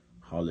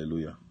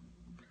 Hallelujah.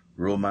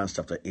 Romans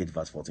chapter 8,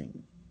 verse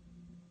 14.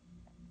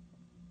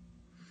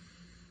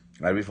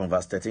 I read from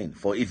verse 13.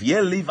 For if ye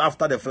live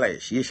after the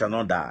flesh, ye shall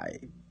not die.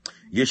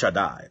 Ye shall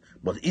die.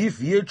 But if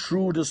ye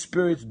through the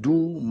Spirit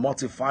do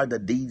mortify the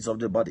deeds of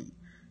the body,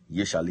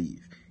 ye shall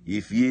live.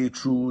 If ye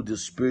through the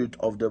Spirit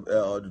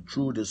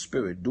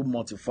do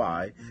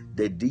mortify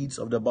the deeds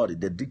of the body,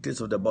 the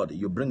dictates of the body,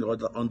 you bring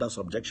it under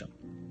subjection.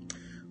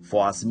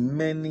 For as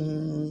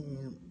many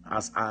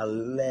as are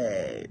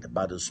led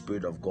by the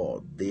Spirit of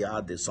God, they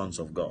are the sons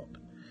of God.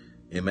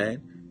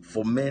 Amen.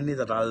 For many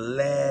that are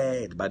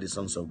led by the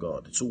sons of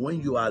God. So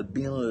when you are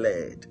being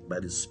led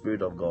by the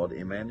Spirit of God,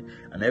 amen,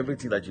 and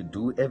everything that you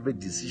do, every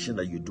decision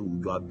that you do,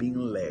 you are being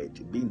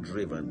led, being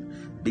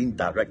driven, being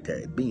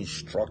directed, being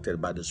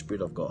instructed by the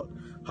Spirit of God.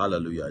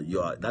 Hallelujah.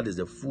 That is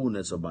the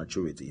fullness of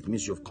maturity. It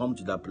means you've come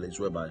to that place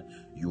whereby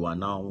you are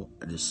now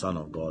the Son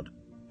of God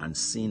and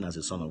seen as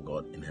a Son of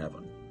God in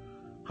heaven.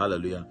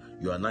 Hallelujah.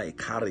 You are now a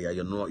carrier.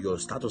 Your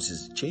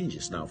status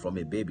changes now from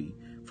a baby,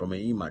 from an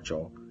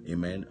immature,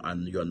 amen,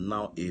 and you're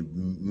now a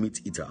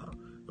meat eater.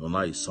 You're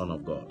now a son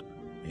of God,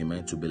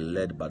 amen, to be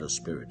led by the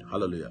Spirit.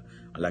 Hallelujah.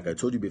 And like I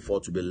told you before,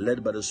 to be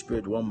led by the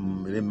Spirit,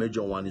 one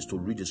major one is to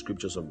read the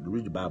scriptures,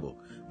 read the Bible,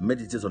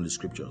 meditate on the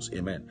scriptures,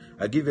 amen.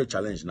 I give you a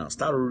challenge now.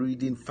 Start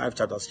reading 5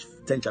 chapters,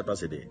 10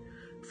 chapters a day.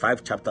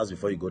 5 chapters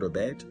before you go to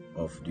bed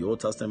of the Old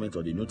Testament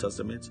or the New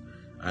Testament.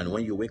 And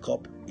when you wake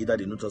up, either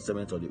the New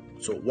Testament or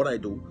so what I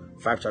do,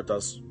 5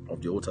 chapters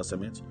of the Old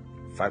Testament,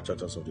 5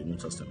 chapters of the New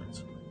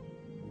Testament.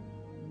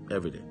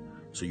 Every day.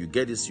 So you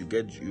get this,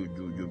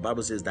 your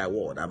Bible says, thy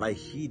word have I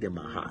hid in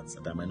my heart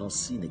that I might not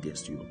sin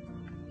against you.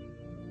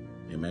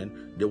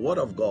 Amen. The word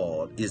of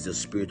God is the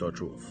Spirit of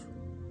truth.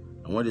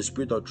 And when the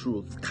Spirit of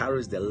truth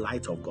carries the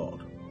light of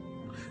God,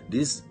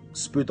 this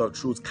Spirit of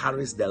truth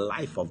carries the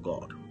life of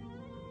God.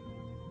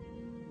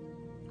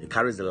 It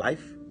carries the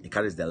life, it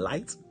carries the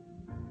light,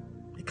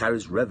 it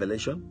carries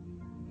revelation.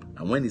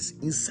 And when it's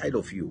inside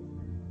of you,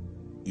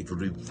 it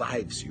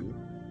revives you,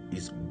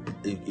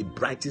 it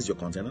brightens your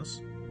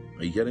containers.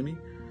 Are you hearing me?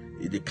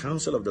 The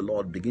counsel of the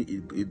Lord,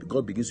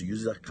 God begins to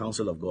use that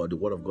counsel of God, the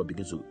word of God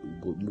begins to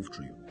move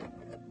through you.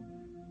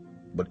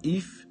 But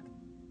if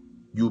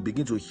you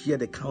begin to hear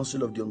the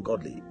counsel of the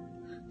ungodly,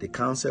 the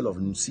counsel of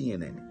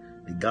CNN,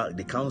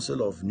 the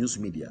counsel of news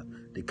media,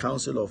 the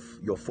counsel of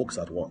your folks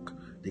at work,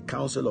 the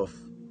counsel of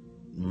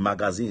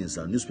magazines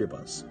and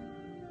newspapers,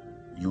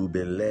 you will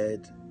be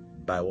led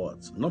by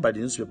what? Not by the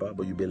newspaper,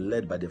 but you'll be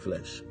led by the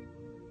flesh.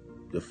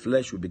 The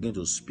flesh will begin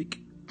to speak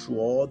through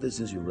all these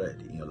things you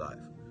read in your life,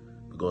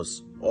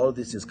 because all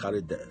these things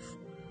carry death.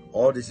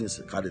 All these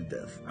things carry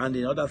death. And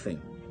the other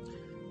thing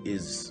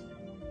is,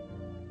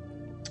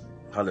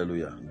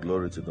 hallelujah,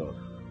 glory to God.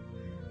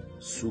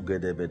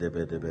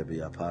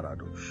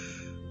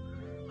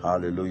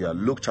 Hallelujah.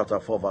 Luke chapter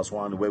 4 verse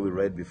 1, where we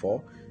read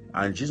before.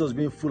 And Jesus,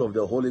 being full of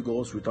the Holy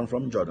Ghost, returned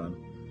from Jordan.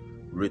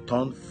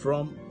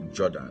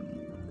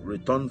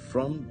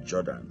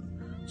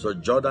 So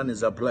Jordan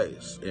is a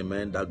place,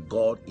 amen, that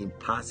God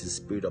imparts His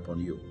Spirit upon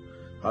you.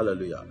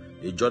 Hallelujah.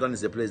 Jordan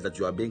is a place that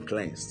you are being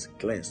cleansed,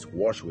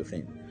 washed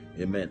within,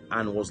 amen,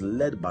 and was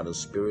led by the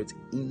Spirit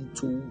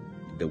into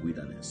the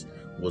wilderness.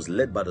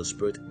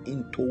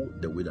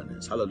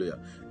 Hallelujah.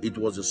 It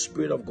was the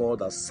Spirit of God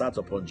that sat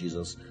upon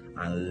Jesus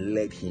and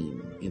led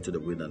Him into the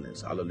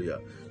wilderness. Hallelujah.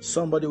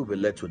 Somebody will be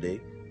led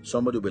today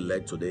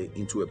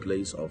into a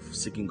place of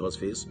seeking God's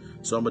face.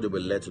 Somebody will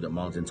be led to the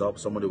mountaintop.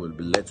 Somebody will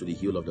be led to the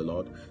hill of the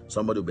Lord.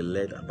 Somebody will be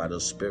led by the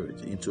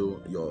Spirit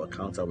into your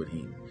encounter with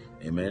Him.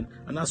 Amen.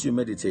 And as you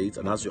meditate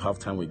and as you have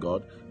time with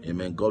God,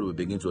 amen, God will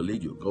begin to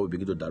lead you. God will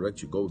begin to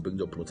direct you. God will begin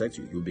to protect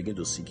you. He will begin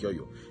to secure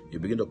you. He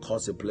will begin to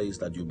cause a place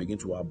that you begin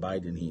to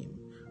abide in Him.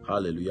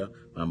 Hallelujah.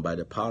 And by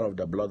the power of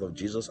the blood of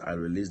Jesus, I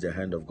release the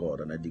hand of God,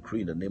 and I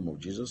decree in the name of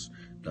Jesus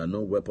that no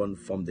weapon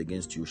formed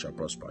against you shall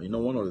prosper. You know,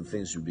 one of the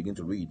things you begin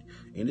to read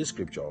in this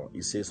scripture,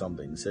 it says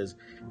something. It says,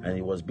 and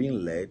He was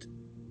being led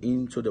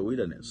into the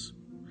wilderness.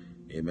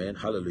 Amen.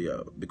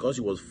 Hallelujah. Because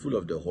He was full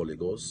of the Holy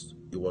Ghost,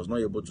 He was not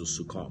able to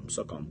succumb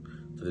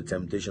to the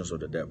temptations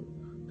of the devil.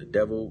 The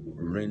devil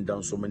rained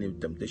down so many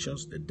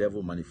temptations. The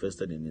devil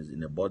manifested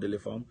in a bodily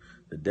form.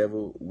 The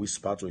devil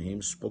whispered to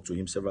Him, spoke to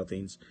Him several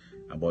things.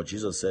 But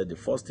Jesus said, the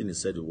first thing He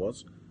said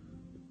was,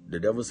 the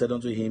devil said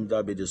unto Him,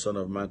 thou be the Son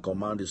of Man,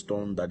 command the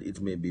stone that it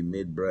may be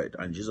made bread.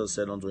 And Jesus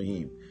said unto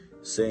him,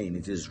 saying,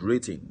 it is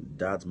written,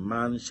 that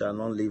man shall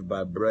not live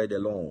by bread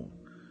alone,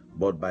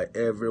 but by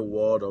every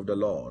word of the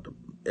Lord.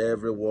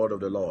 Every word of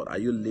the Lord. Are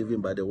you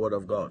living by the word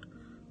of God?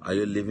 Are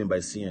you living by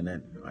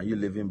CNN? Are you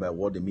living by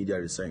what the media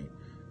is saying?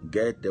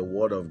 Get the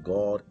word of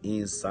God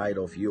inside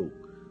of you,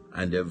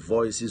 and the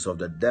voices of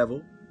the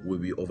devil will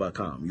be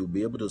overcome. You'll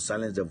be able to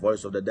silence the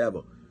voice of the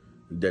devil.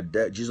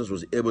 Jesus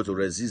was able to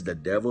resist the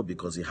devil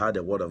because he had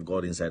the word of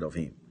God inside of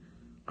him.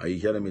 Are you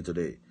hearing me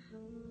today?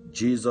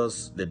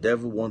 The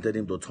devil wanted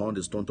him to turn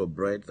the stone to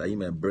bread that he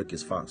may break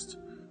his fast.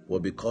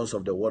 But because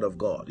of the word of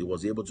God, he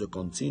was able to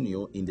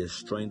continue in the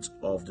strength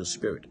of the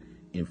Spirit,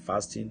 in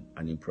fasting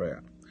and in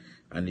prayer.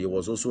 And he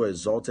was also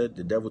exalted.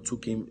 The devil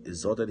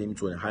exalted him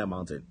to a high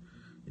mountain.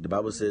 The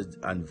Bible says,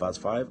 and verse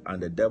 5,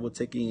 and the devil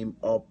taking him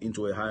up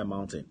into a higher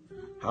mountain.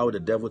 How would the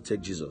devil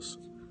take Jesus?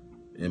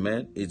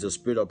 Amen. It's a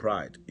spirit of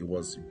pride. It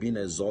was being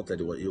exalted.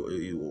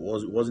 It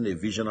wasn't a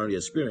visionary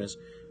experience,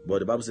 but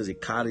the Bible says he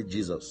carried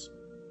Jesus.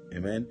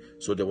 Amen.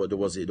 So there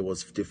was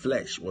the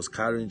flesh was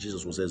carrying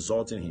Jesus, was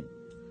exalting him.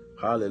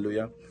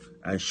 Hallelujah.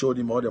 And showed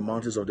him all the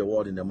mountains of the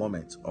world in the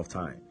moment of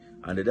time.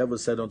 And the devil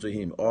said unto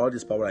him, all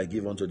this power I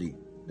give unto thee,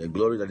 the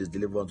glory that is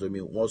delivered unto me,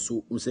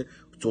 to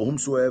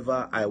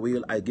whomsoever I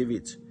will, I give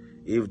it.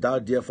 If thou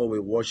therefore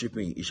will worship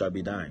me, it shall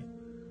be thine.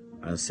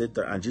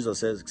 And Jesus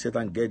says,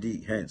 Satan, get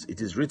thee hence. It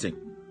is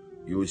written.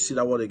 You will see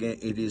that word again.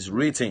 It is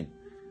written.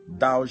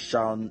 Thou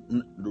shalt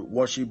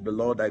worship the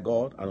Lord thy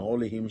God, and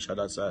only him shalt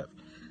thou serve.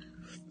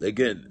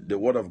 Again, the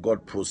word of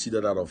God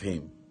proceeded out of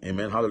him.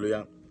 Amen.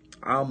 Hallelujah.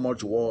 How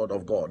much word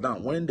of God? Now,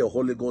 when the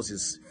Holy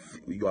Ghost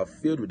you are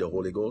filled with the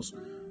Holy Ghost,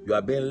 you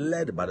are being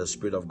led by the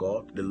Spirit of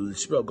God. The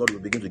Spirit of God will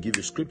begin to give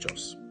you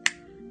scriptures,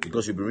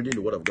 because you'll be reading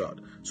the word of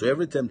God. So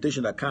every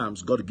temptation that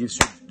comes, God gives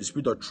you the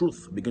Spirit of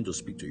truth, begin to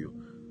speak to you.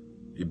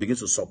 It begins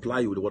to supply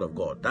you with the word of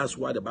God. That's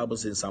why the Bible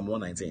says in Psalm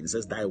 119, it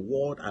says, thy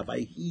word have I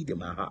hid in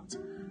my heart,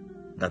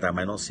 that I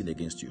might not sin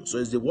against you. So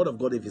it's the word of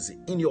God. If it's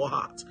in your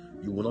heart,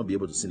 you will not be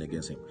able to sin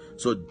against him.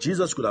 So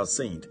Jesus could have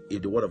sinned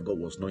if the word of God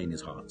was not in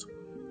his heart.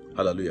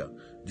 Hallelujah.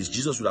 This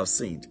Jesus would have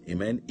sinned,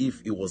 amen,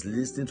 if he was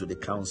listening to the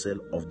counsel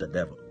of the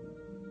devil.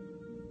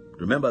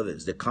 Remember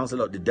this, the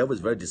counsel of the devil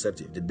is very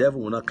deceptive. The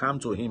devil will not come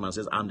to him and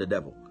says, I'm the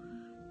devil.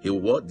 He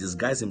will what?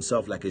 Disguise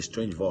himself like a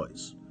strange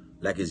voice,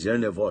 like he's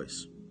hearing a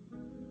voice.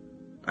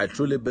 I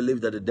truly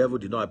believe that the devil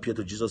did not appear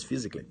to Jesus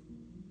physically.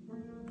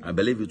 I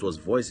believe it was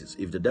voices.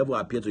 If the devil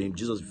appeared to him,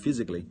 Jesus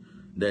physically,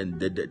 then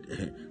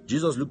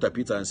Jesus looked at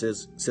Peter and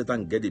says,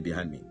 Satan, get thee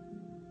behind me.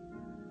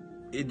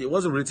 It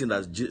wasn't written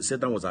that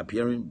Satan was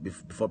appearing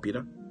before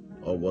Peter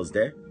or was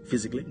there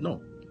physically.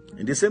 No.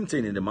 And the same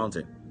thing in the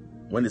mountain.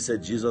 When he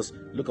said Jesus,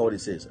 look at what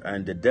it says.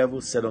 And the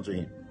devil said unto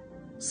him,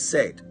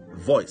 said,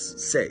 voice,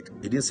 said.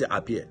 It didn't say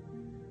appear.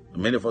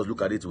 Many of us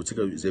look at it, we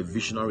think it's a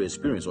visionary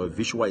experience or a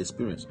visual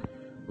experience,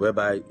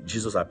 whereby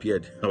Jesus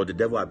appeared or the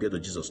devil appeared to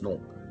Jesus.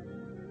 No.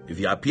 If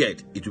he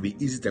appeared, it would be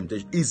easy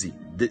temptation. Easy.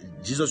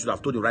 Jesus should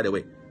have told him right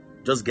away,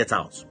 just get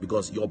out,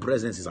 because your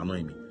presence is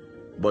annoying me.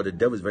 But the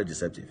devil is very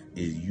deceptive.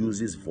 He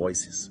uses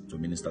voices to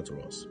minister to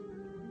us.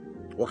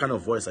 What kind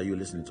of voice are you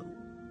listening to?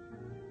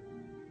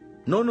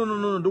 No,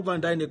 don't go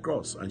and die on the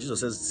cross. And Jesus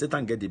says,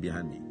 Satan, get thee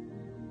behind me.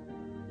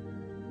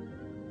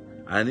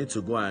 I need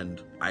to go,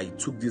 and I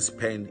took this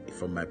pen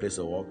from my place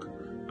of work.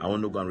 I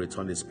want to go and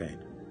return this pen.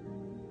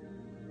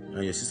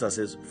 And your sister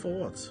says, for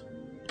what?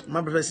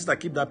 My brother, sister,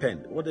 keep that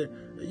pen.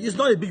 It's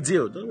not a big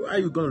deal. Why are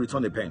you going to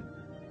return the pen?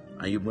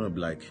 And you're going to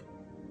be like,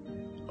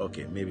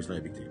 okay, maybe it's not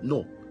a big deal.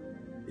 No.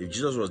 If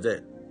Jesus was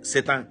there,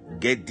 Satan,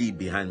 get thee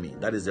behind me.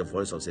 That is the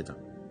voice of Satan.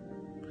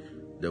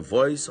 The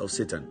voice of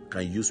Satan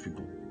can use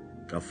people,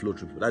 can flow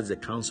through people. That is the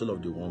counsel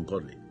of the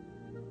ungodly.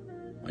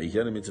 Are you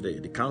hearing me today?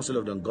 The counsel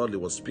of the ungodly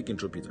was speaking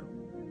through Peter.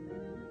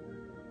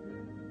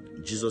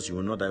 Jesus, you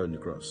will not die on the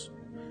cross.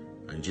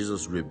 And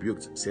Jesus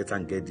rebuked,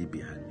 Satan, get thee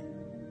behind me.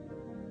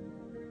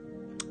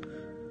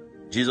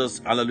 Jesus,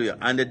 hallelujah.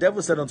 And the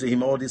devil said unto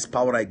him, all this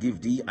power I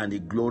give thee, and the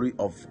glory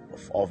of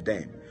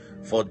them.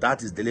 For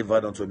that is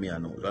delivered unto me,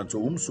 and to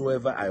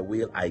whomsoever I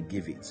will, I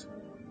give it.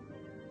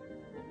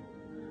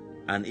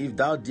 And if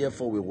thou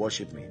therefore will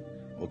worship me,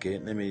 okay,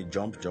 let me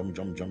jump.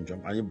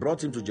 And he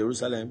brought him to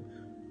Jerusalem.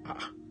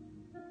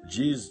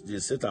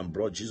 Satan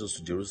brought Jesus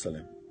to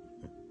Jerusalem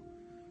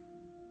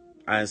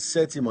and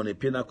set him on a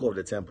pinnacle of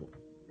the temple,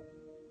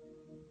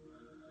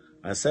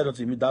 and said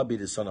unto him, thou be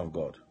the Son of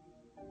God,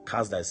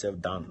 cast thyself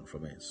down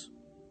from hence,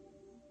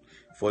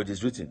 for it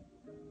is written.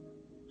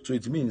 So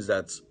it means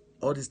that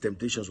all these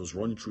temptations was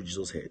running through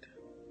Jesus' head.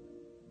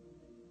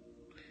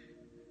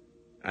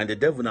 And the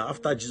devil, now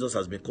after Jesus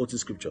has been quoting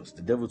scriptures,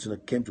 the devil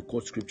came to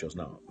quote scriptures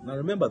now. Now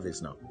remember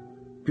this now.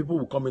 People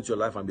will come into your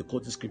life and be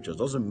quoting scriptures.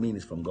 Doesn't mean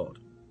it's from God.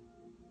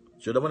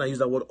 So when I use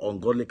that word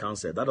ungodly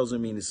counsel, that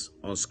doesn't mean it's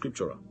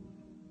unscriptural.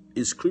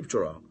 It's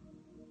scriptural,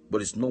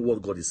 but it's not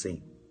what God is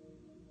saying.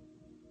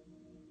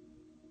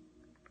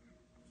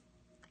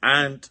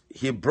 And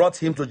he brought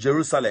him to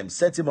Jerusalem,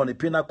 set him on the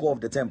pinnacle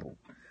of the temple,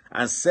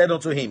 and said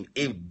unto him,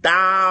 if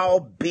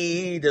thou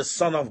be the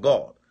Son of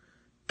God,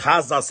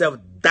 cast thyself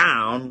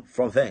down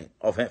from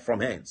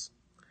hence.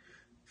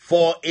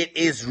 For it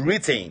is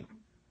written,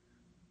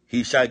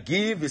 he shall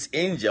give his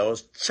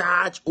angels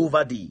charge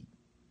over thee,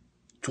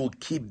 to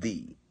keep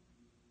thee.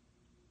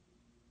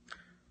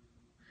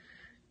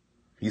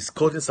 He's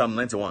quoting Psalm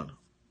 91.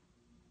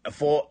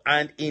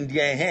 And in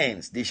their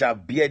hands they shall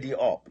bear thee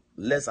up,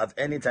 lest at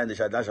any time they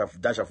shall dash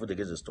a foot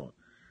against a stone.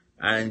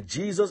 And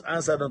Jesus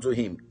answered unto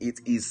him, it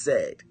is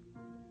said,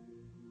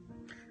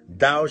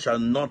 thou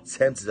shalt not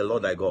tempt the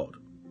Lord thy God.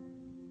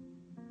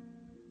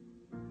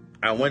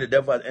 And when the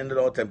devil had ended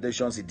all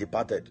temptations, he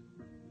departed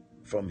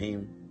from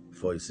him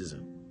for a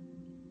season.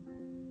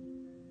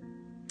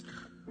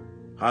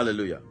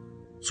 Hallelujah.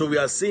 So we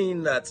are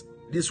seeing that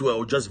these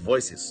were just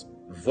voices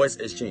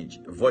exchange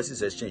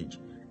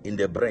in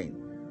the brain,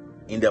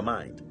 in the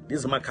mind.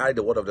 This man carried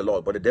the word of the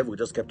Lord, but the devil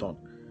just kept on.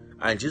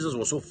 And Jesus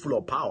was so full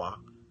of power,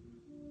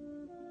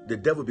 the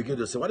devil began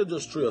to say, why don't you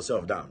just throw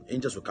yourself down?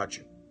 Angels will catch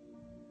you.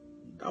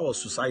 That was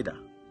suicidal.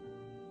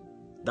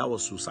 That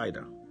was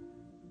suicidal.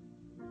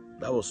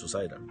 That was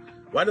suicidal.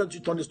 Why don't you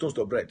turn these stones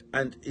to bread?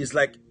 And it's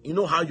like, you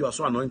know how you are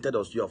so anointed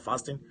as you are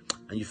fasting,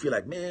 and you feel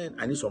like, man,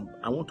 I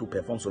want to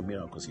perform some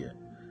miracles here.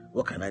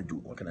 What can I do?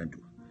 What can I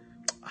do?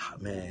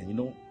 Man,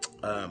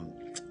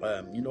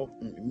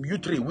 you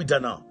three, we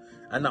done now.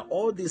 And now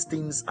all these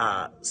things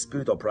are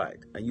spirit of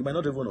pride. And you might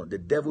not even know. The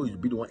devil will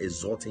be the one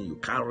exalting you,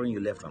 carrying you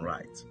left and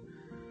right.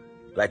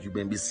 Like you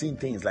may be seeing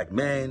things like,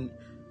 man,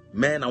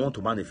 I want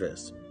to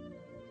manifest.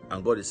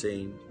 And God is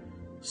saying,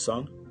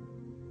 son,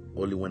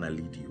 only when I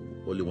lead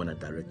you, only when I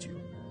direct you,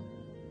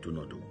 do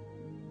not do.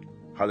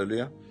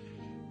 Hallelujah.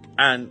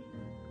 And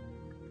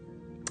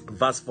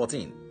verse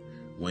 14,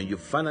 when you're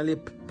finally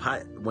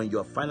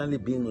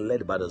being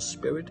led by the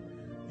Spirit,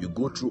 you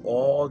go through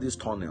all these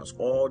tunnels,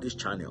 all these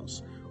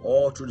channels,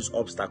 all through these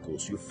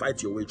obstacles. You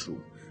fight your way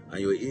through,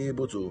 and you're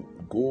able to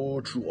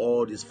go through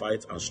all these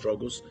fights and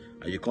struggles,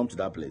 and you come to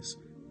that place.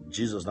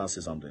 Jesus now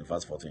says something,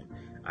 verse 14.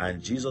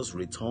 And Jesus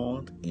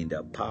returned in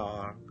the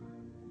power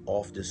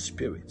of the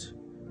Spirit.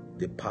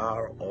 The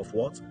power of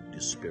what?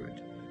 The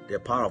Spirit. The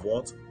power of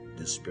what?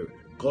 The Spirit.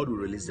 God will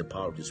release the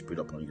power of the Spirit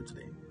upon you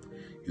today.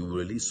 You will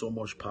release so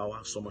much power,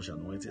 so much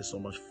anointing, so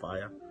much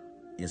fire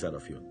inside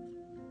of you.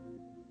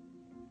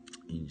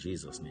 In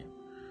Jesus' name.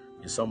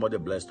 Is somebody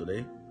blessed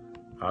today?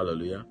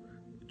 Hallelujah.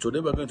 Today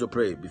we're going to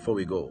pray before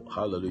we go.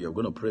 Hallelujah.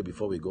 We're going to pray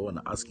before we go and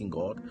asking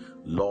God,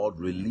 Lord,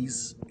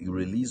 release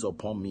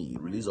upon me,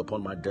 release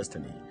upon my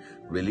destiny,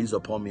 release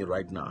upon me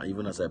right now.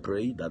 Even as I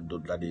pray that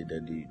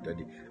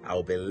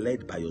I'll be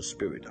led by your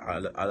Spirit.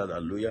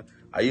 Hallelujah.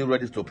 Are you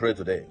ready to pray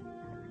today?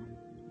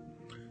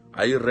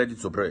 Are you ready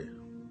to pray?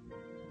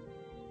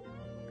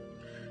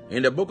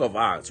 In the book of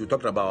Acts, we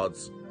talked about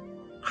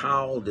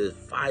how the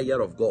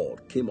fire of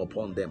God came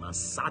upon them and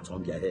sat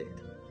on their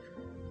head.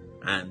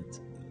 And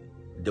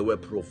they were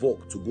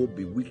provoked to go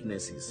be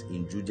witnesses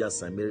in Judea,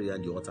 Samaria,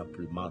 and the other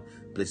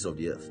places of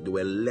the earth. They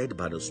were led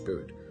by the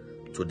Spirit.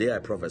 Today I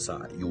prophesy,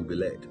 you will be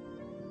led.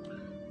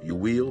 You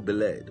will be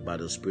led by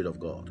the Spirit of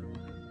God.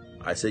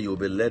 I say you will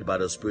be led by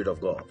the Spirit of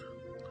God.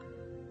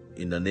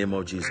 In the name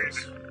of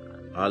Jesus.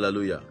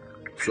 Hallelujah.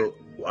 So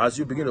as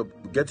you begin to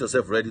get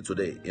yourself ready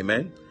today,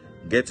 amen?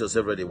 Get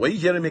yourself ready. Were you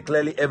hearing me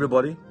clearly,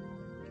 everybody?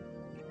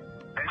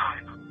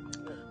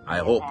 I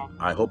hope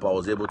I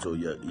was able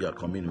to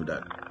commune with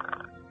that.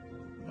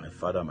 My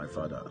father.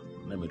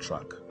 Let me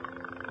track.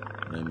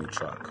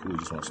 Who is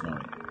this one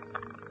snoring?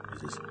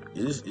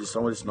 Is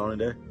somebody snoring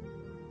there?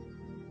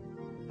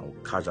 I'll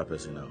catch that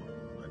person now.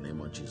 In the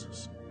name of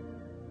Jesus.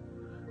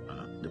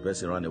 The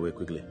person ran away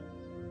quickly.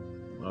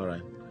 All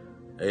right.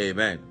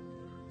 Amen.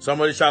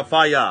 Somebody shout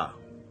fire.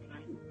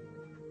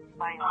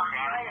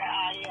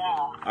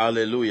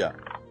 Hallelujah.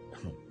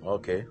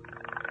 Okay.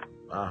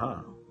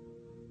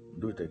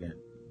 Do it again.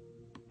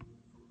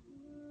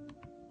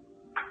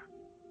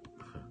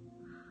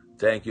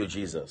 Thank you,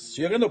 Jesus.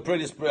 So you're going to pray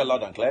this prayer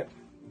loud and clear.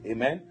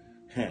 Amen.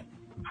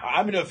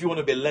 How many of you want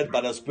to be led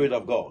by the Spirit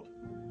of God?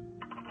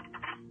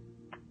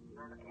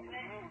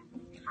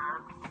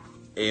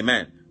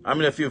 Amen. How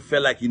many of you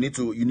felt like you need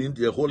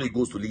the Holy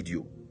Ghost to lead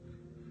you?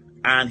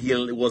 And he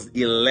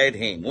led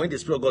him. When the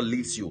Spirit of God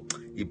leads you,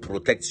 he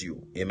protects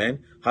you.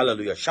 Amen.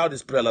 Hallelujah. Shout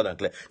this prayer loud and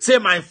clear. Say,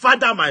 my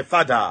Father, my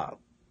Father.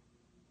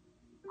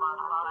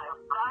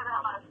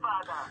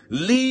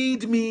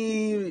 Lead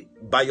me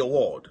by your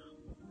word.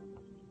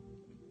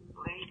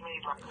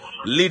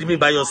 Lead me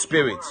by your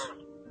Spirit.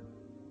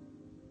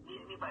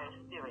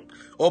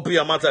 Open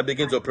your mouth and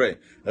begin to pray.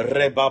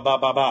 Reba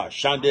baba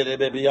shande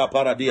rebebia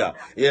paradia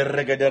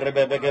irregede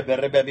rebebeke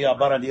rebebia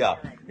paradia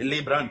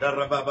libranda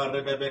rababa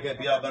rebebeke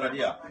bia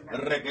paradia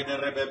regede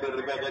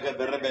rebebeke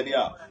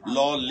rebebia.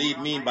 Lord, lead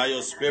me by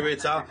your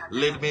Spirit,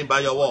 lead me by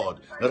your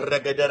word.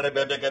 Regede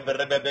rebebeke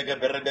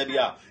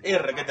rebebia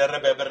irregede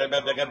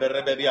rebebeke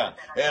rebebia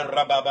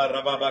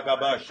rababa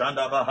kaba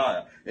shanda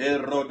baha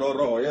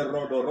erodoro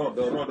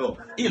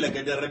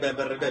ilegede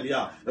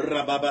rebebia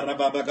rababa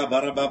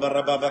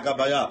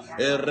kabaya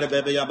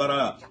rebebia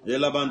bara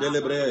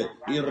Bandelebre,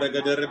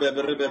 irregede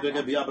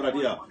rebebe bia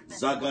bradia,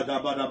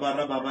 Zagada bada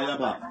baraba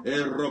bayaba,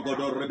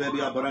 Erogodo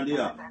rebebia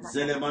brandia,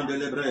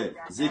 Zelemandelebre,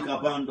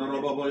 Zikapando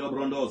roboboyo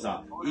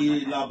brondosa,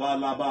 Ilaba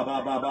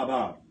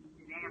baba.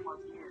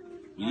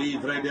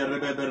 Livre de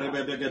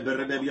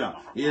rebebia,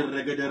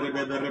 irregede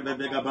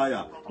rebebe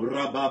gabaya,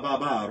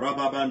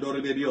 rababando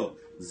rebebio,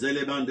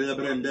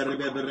 Zelemandelebre de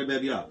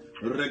rebebia,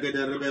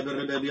 regede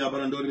rebebia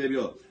brando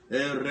rebebio,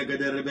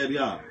 regede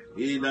rebebia,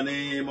 in the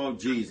name of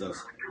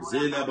Jesus.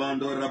 Zela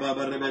bando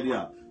rababa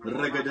rebebia,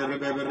 regede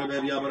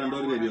rebebia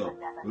brando rebebio,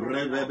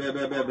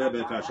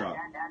 rebebe kasha,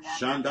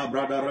 shanda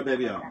brada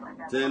rebebia,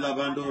 zela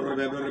bando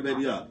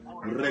rebebia,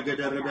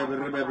 Regede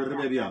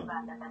rebebia.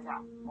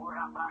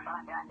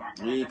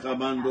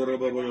 Ikabando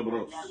rebebia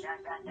bros.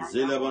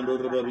 Zelabando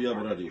rebebia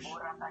bradish.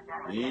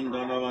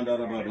 Indanamanda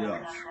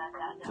rebebia.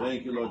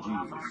 Thank you, Lord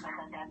Jesus.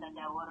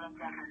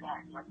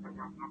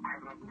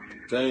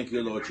 Thank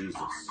you, Lord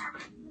Jesus.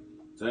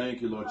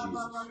 Thank you, Lord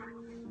Jesus.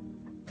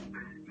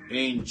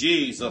 In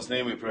Jesus'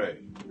 name we pray.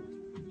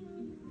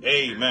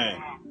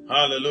 Amen.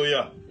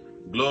 Hallelujah.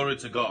 Glory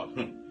to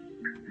God.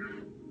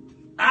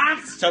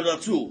 Acts chapter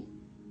 2.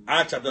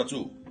 Acts chapter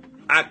 2.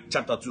 Acts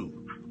chapter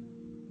 2.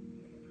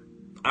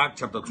 Acts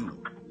chapter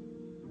 2.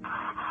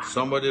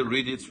 Somebody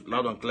read it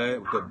loud and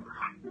clear.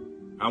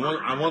 I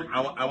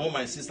want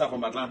my sister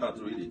from Atlanta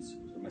to read it.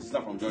 My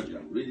sister from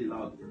Georgia. Read it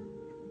loud.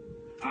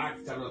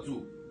 Acts chapter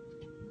 2.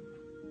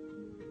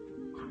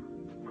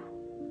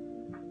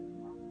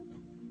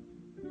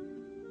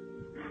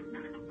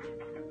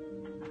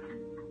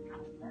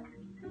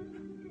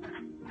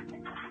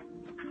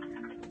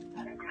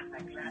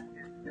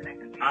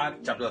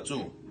 Acts chapter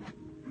 2.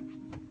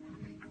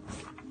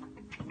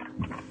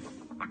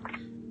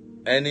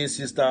 Any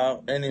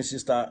sister,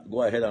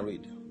 go ahead and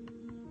read.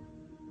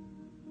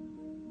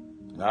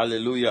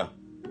 Hallelujah.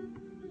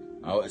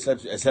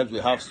 Except we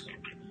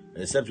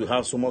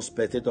have so much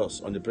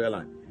spectators on the prayer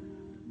line.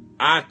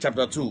 Acts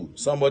chapter 2.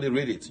 Somebody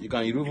read it. You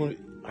can even,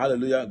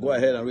 hallelujah, go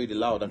ahead and read it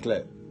loud and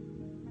clear.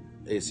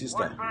 A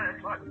sister.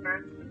 What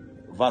verse?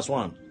 Verse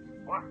 1.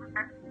 What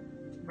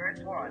verse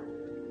 1?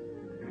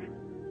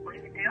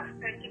 When the day of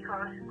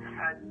Pentecost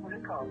had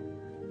fully come,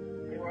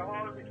 they were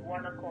all with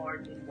one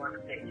accord in one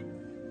place.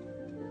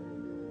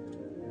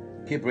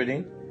 Keep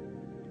reading.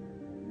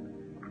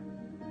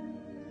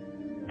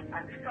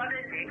 And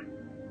suddenly,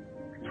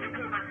 there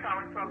came a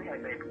sound from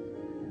heaven,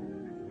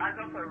 as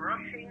of a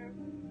rushing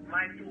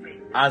mighty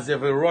wind. As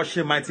of a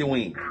rushing mighty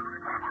wind.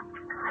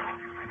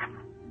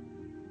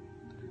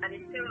 And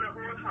it filled the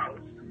whole house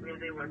where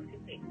they were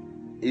sitting.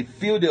 It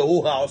filled the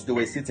whole house they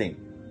were sitting.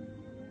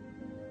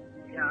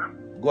 Yeah.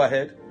 Go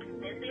ahead.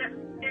 Then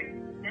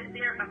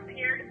there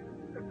appeared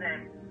to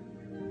them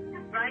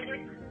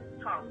divided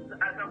tongues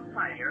as of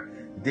fire.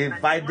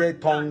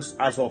 Divided tongues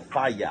as of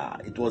fire.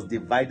 It was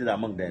divided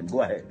among them.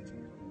 Go ahead.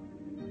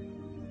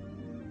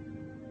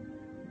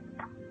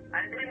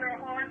 And they were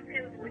all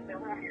filled with the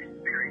Holy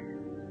Spirit,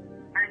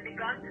 and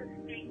began to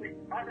speak with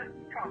other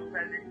tongues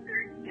as the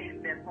Spirit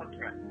gave them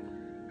utterance.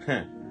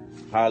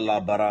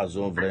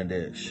 Halabarazo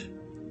vrendesh.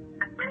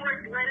 And they were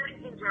dwelling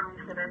in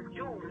Jerusalem,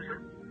 Jews,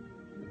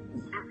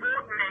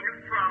 devout men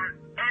from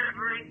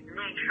every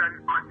nation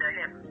under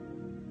heaven.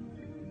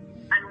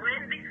 And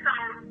when this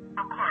sound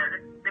occurred,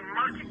 the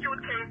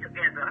multitude came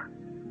together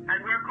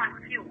and were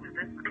confused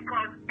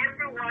because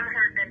everyone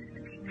heard them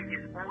speak in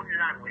his own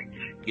language.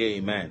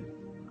 Amen.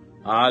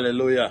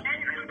 Hallelujah.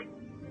 Amen.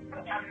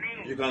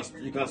 You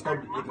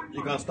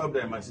can stop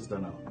there, my sister,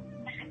 now.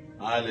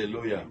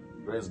 Hallelujah.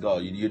 Praise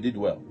God. You did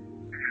well.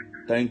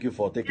 Thank you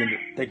for taking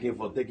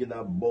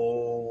that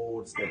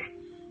bold step.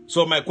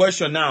 So my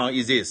question now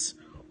is this: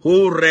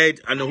 who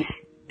read and who,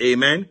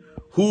 amen?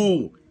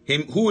 Who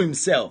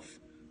himself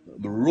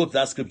wrote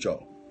that scripture?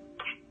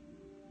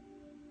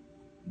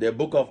 The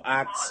book of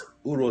Acts,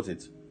 who wrote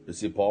it? You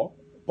see, Paul?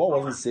 Paul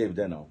wasn't saved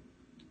then now.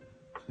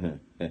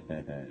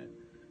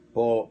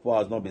 Paul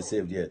has not been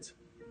saved yet.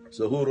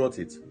 So who wrote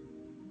it?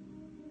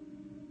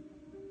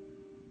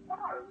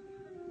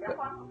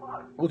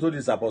 Who told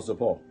this Apostle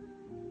Paul?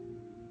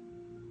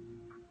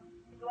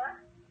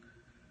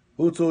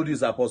 Who told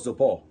this Apostle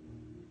Paul?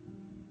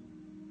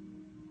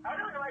 I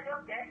don't know, I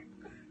don't get.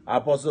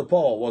 Apostle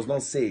Paul was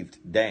not saved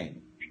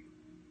then.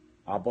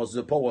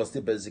 Apostle Paul was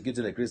still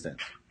persecuting the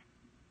Christians.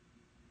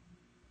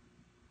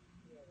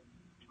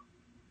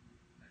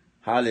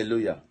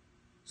 Hallelujah.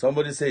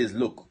 Somebody says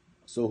Luke.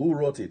 So who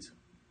wrote it?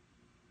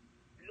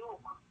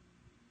 Luke.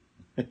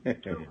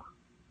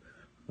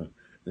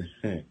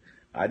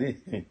 I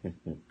didn't.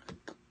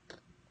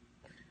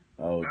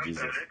 Oh,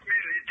 Jesus. Let me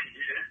read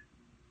here.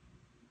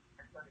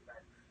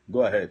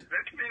 Go ahead.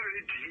 Let me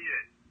read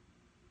here.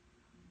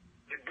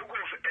 The book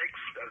of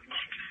Acts does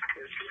not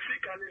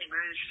specifically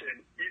mention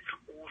its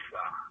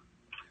author.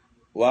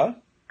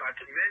 What? But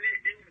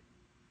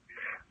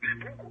the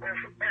book of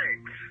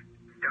Acts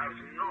does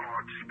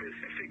not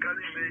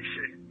specifically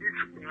mention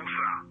its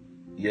author.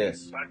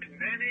 Yes. But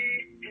many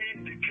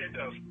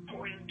indicators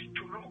point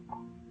to Luke.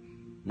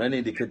 Many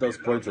indicators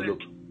point to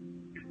Luke.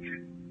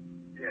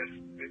 Yes,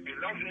 the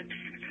beloved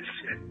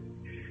physician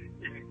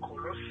in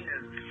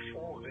Colossians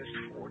 4 verse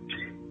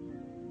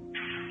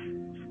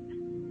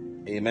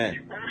 14. Amen.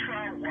 The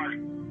author was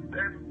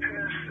that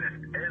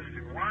person as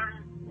the one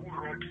who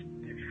wrote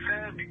the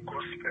third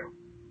gospel,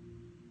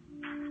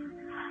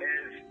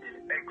 as in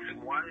Acts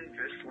 1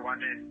 verse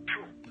 1 and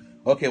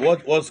 2. Okay,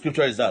 what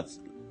scripture is that?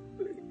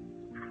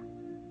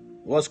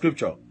 What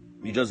scripture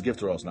you just gave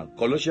to us now?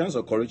 Colossians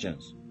or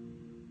Corinthians?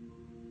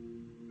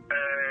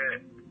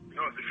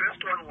 No, the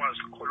first one was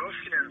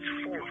Colossians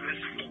 4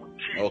 verse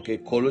 14. Okay,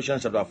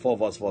 Colossians chapter 4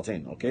 verse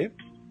 14. Okay.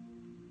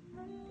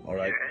 All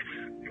right. Yes,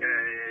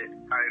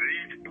 I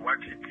read what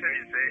it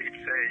says there. It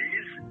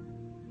says,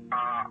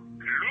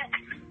 Luke,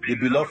 the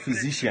beloved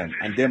physician,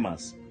 and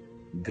Demas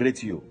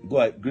greet you. Go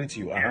ahead, greet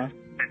you. And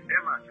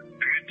Demas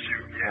greet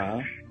you.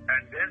 Yes.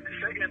 And then the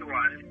second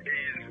one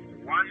is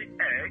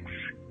 1X,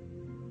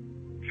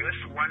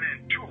 verse 1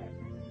 and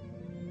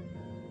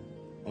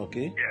 2.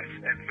 Okay. Yes,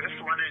 and verse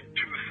 1 and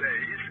 2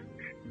 says,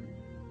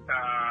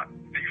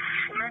 the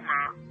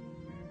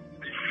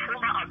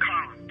former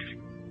account.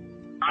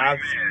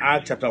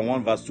 Acts chapter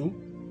 1, verse 2.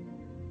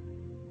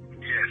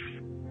 Yes,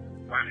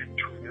 1 and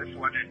 2. Verse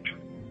 1 and 2.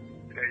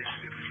 There is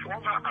the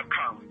former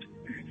account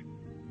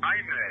I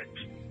made,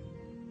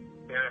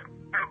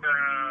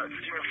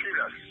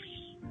 Theophilus,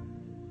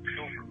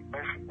 of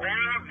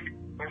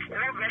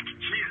all that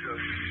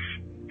Jesus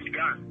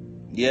began.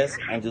 Yes,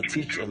 and to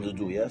teach and to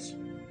do, yes.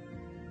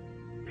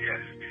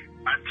 Yes,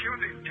 until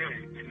the day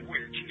in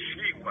which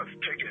he was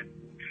taken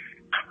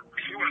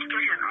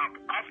up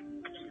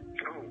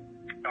after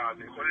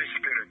the Holy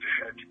Spirit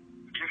had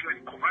given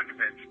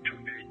commandments to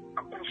the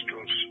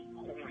apostles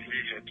whom he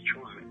had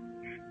chosen.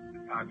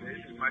 There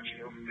is much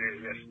of there,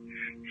 yes.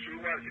 He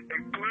was a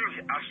close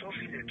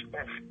associate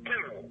of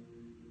Paul,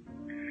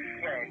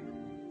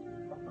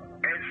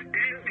 as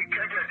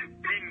indicated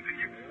in the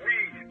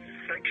weed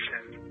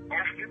section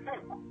of the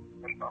book.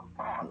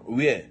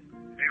 Where?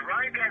 The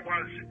writer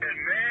was a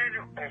man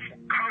of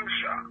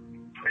culture,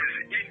 as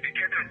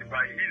indicated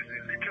by his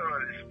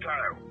literary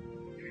style.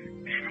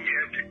 He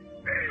had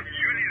a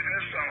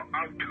universal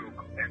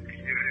outlook, and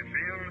he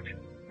revealed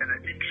an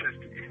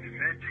interest in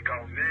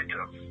medical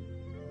matters.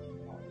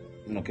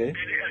 Okay. In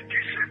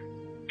addition,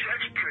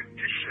 church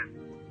tradition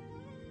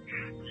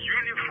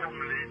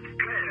uniformly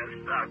declares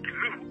that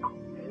Luke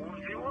was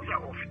the author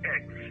of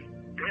Acts.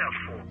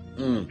 Therefore,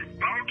 the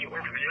bulk of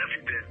the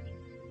evidence,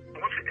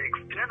 both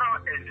external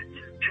and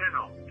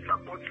internal,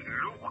 supports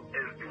Luke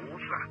as the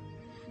author.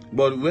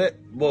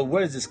 But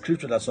where is the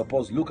scripture that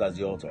supports Luke as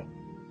the author?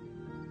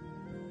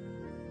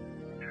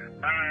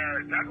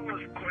 That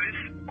was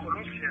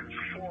Colossians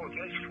 4,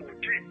 verse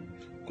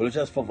 14.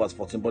 Colossians 4, verse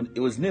 14. But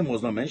his name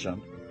was not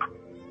mentioned.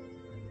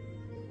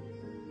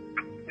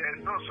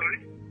 No, sorry.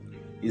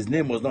 His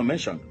name was not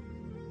mentioned.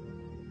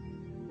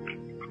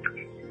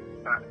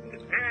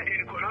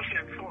 In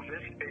Colossians 4,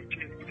 verse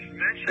 18, it's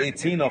mentioned.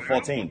 18 or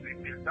 14?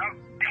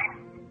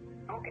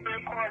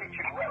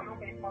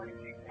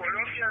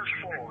 Colossians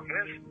 4,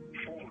 verse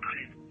 14.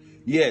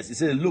 Yes, it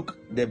says, look,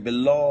 the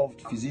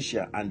beloved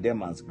physician and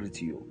Demas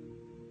greet you.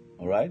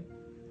 All right?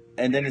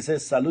 And then it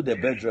says, salute the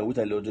brethren with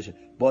a salutation.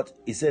 But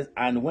it says,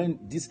 and when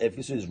this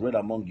epistle is read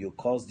among you,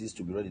 cause this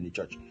to be read in the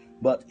church.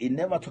 But it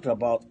never talked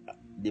about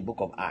the book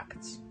of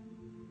Acts.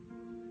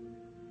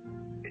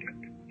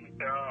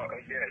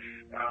 Yes.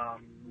 Here I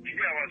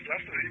was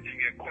just reading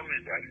a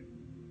commentary.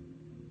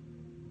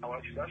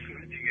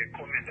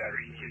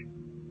 Here.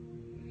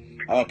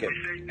 Okay.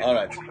 All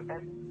right.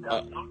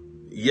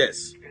 Yes.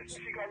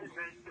 Specifically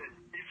mentioned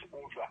this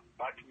author,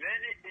 but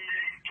many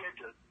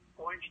illustrators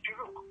point to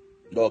Luke.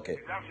 Okay.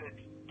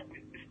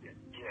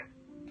 Yeah.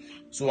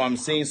 So I'm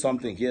saying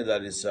something here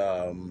that is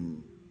so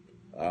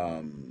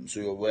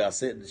we are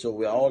saying, so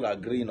we are all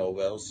agreeing, or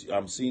well,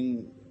 I'm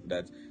seeing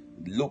that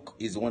Luke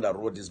is the one that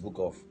wrote this book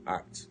of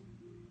Acts.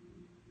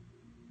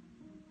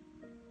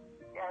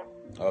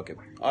 Okay.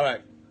 All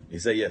right. He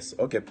said yes.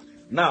 Okay.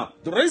 Now,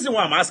 the reason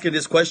why I'm asking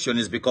this question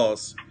is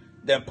because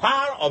the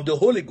power of the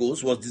Holy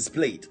Ghost was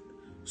displayed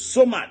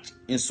so much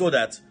in so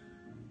that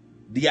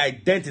the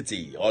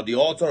identity or the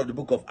author of the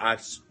book of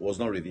Acts was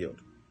not revealed.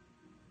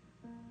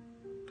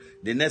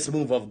 The next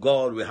move of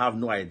God, we have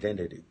no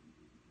identity.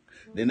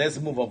 The next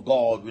move of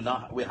God,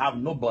 we have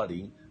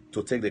nobody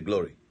to take the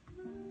glory.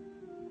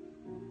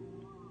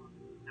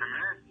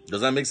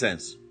 Does that make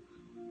sense?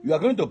 You are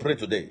going to pray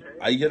today.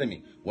 Are you hearing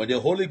me? When the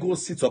Holy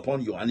Ghost sits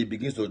upon you and it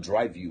begins to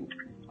drive you,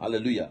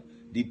 hallelujah,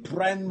 the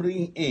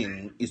primary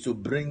aim is to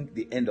bring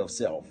the end of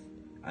self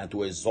and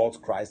to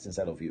exalt Christ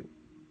inside of you.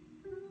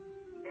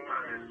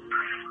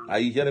 Are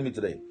you hearing me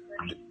today?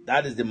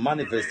 That is the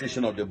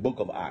manifestation of the book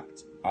of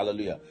Acts.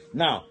 Hallelujah.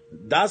 Now,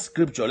 that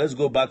scripture, let's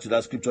go back to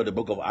that scripture, the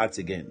book of Acts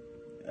again.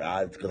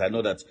 Because I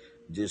know that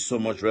there's so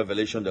much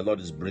revelation the Lord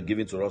is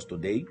giving to us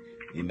today.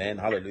 Amen.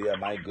 Hallelujah.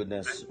 My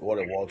goodness, what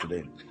a word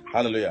today.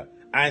 Hallelujah.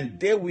 And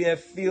they were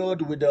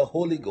filled with the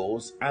Holy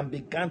Ghost and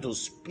began to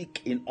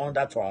speak in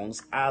other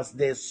tongues as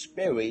the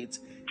Spirit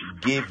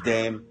gave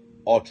them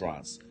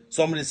utterance.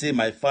 Somebody say,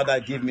 my Father,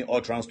 give me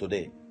utterance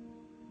today.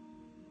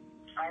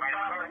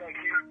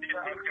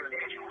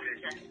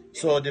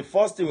 So the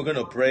first thing we're going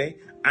to pray,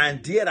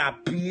 and there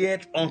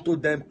appeared unto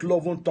them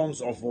cloven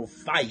tongues of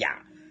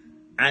fire,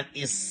 and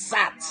it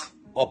sat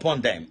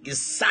upon them. It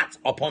sat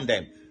upon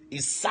them.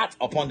 It sat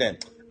upon them.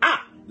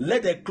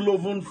 Let the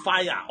cloven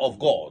fire of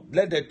God,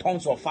 let the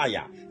tongues of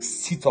fire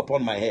sit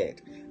upon my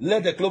head.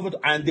 Let the cloven,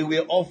 and they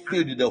were all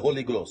filled with the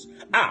Holy Ghost.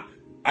 Are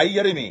you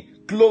hearing me?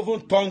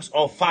 Cloven tongues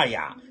of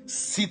fire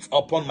sit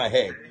upon my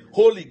head.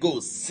 Holy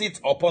Ghost, sit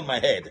upon my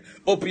head.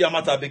 Open your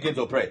mouth and begin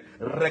to pray.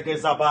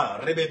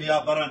 Regezaba,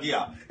 rebebia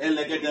barandia,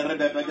 elegede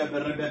rebebega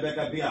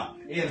rebebega bia,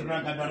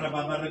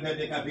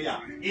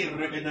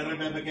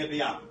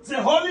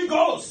 say, Holy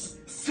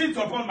Ghost, sit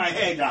upon my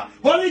head.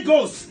 Holy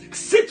Ghost,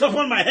 sit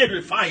upon my head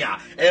with fire.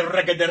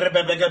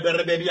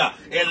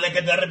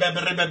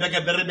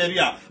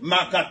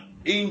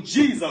 In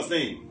Jesus'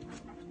 name.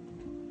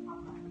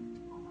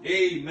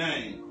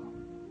 Amen.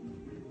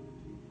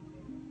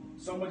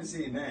 Somebody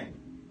say amen.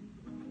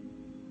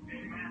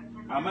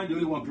 Am I the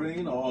only one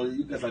praying, or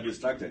you guys are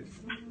distracted?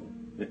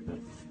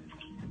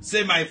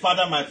 Say, my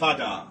Father, my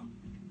Father.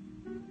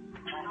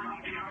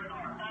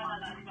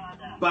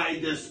 By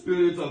the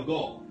Spirit of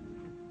God.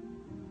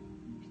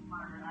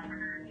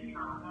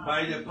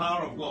 By the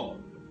power of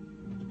God.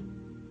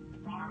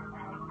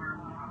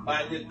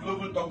 By the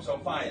cloven tongues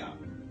of fire.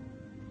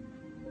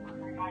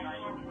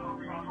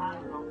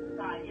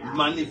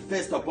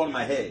 Manifest upon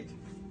my head.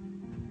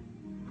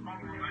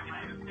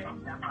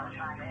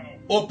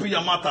 Open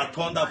your mouth and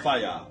thunder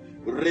fire.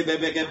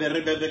 Rebebeke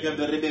rebebeke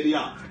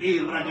rebebia.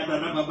 Iragada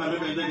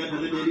rebebeke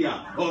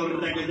rebebia. Or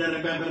regada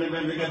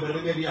rebebeke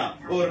rebebia.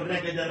 Or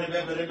regada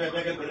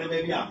rebebeke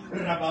rebebia.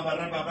 Rababa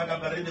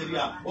rababa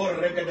rebebia. Or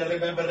regada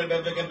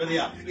rebebeke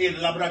rebebia.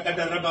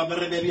 Ilabragada rababa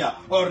rebebia.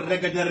 Or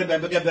regada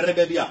rebebeke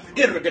rebebia.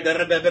 Iragada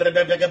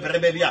rebebeke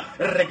rebebia.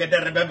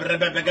 Regada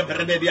rebebeke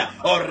rebebia.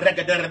 Or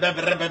regada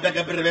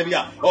rebebeke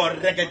rebebia. Or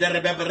regada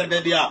rebebeke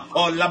rebebia.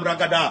 Or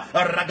labragada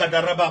ragada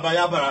rababa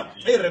yabra.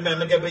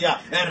 Irememeke bia.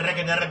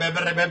 Regada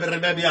rebebeke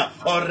rebebia,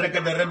 or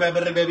regada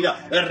rebebia,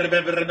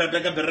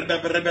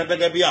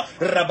 rebebia,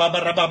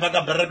 rababa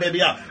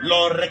rebebia,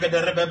 Lord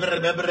regada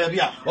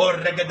rebebia, or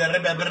regada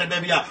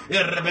rebebia,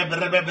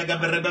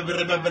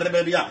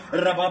 rebebia,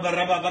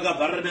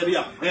 rababa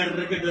rebebia, regada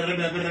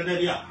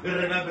rebebia,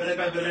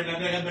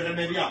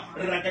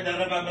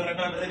 regada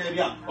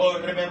rebebia, or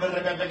rebebia,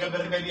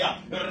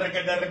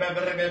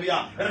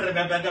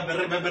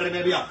 regada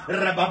rebebia,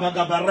 rababa.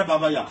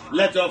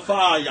 Let your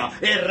fire,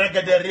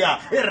 irregadaria,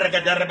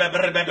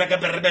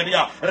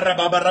 rebebia,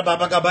 rababa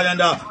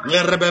bayanda,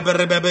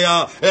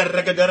 rebebia,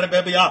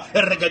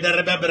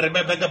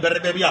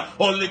 rebebia,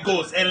 Holy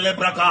Ghost,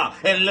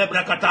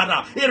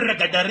 elebrakatana,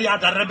 irregadaria,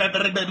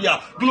 rebebia,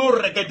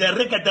 glory,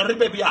 rebebia,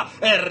 rebebia,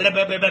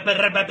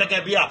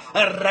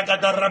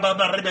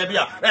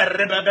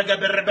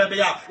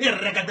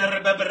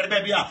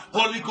 rebebia,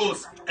 Holy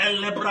Ghost,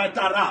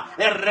 elebratara,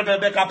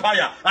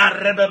 rebebia,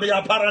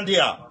 rebebia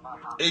parandia.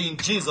 In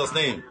Jesus'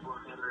 name.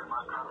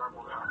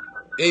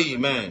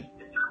 Amen.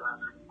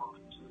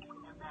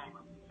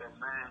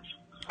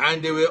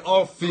 And they were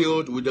all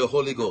filled with the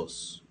Holy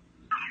Ghost.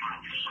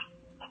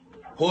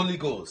 Holy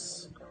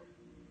Ghost.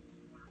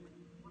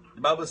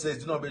 The Bible says,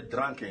 do not be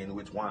drunken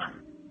with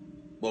wine,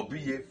 but be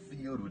ye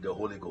filled with the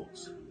Holy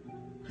Ghost.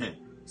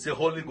 Say,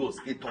 Holy Ghost,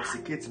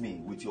 intoxicate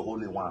me with your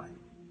holy wine.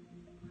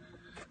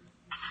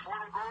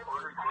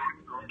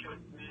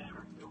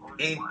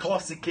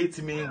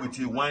 Intoxicate me with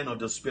the wine of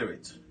the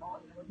Spirit.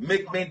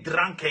 Make me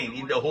drunken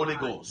in the Holy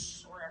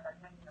Ghost.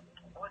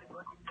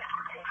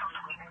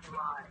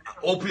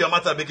 Open your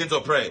mouth and begin to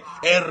pray.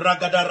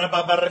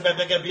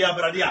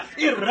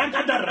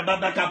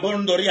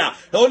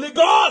 Holy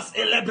Ghost,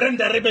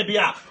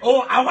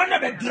 oh, I want to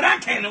be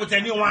drunken with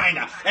a new wine.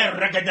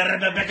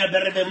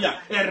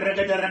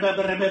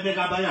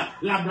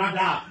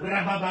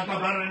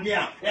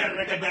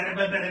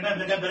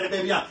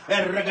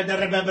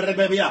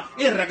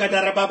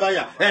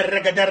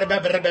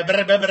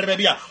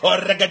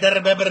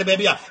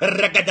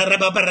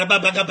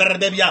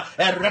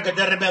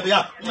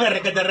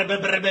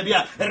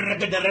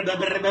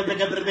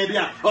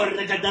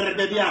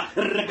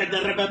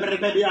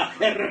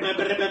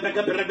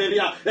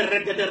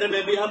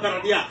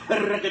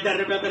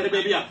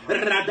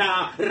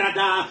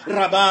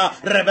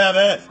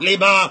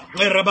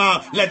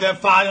 Let the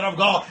fire of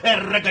God,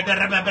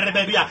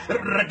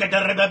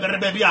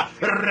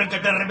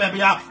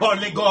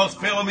 Holy Ghost,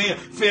 fill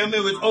me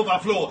with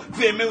overflow,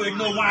 fill me with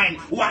new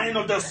wine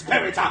of the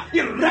Spirit.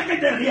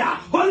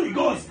 Holy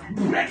Ghost,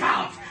 break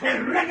out.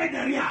 Holy Ghost,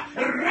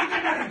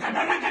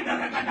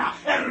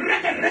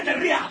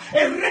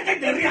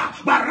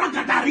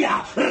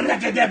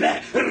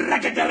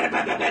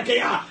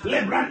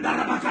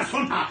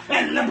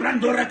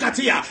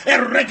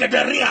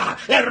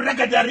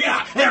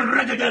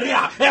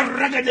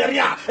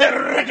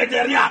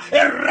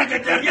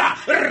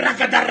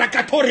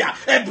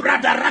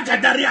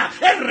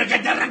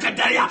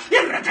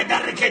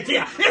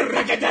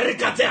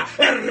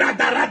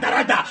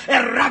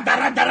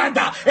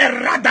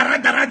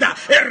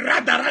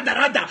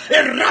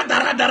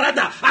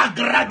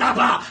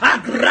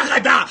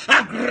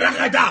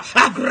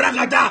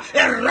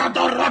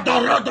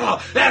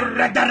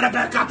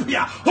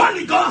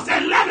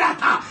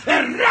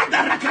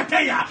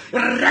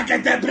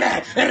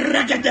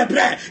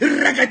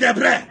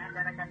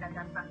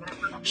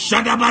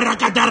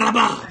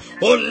 Shadabarakadaraba,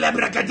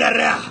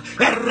 Olebregaderia,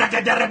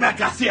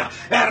 Erregaderebecasia,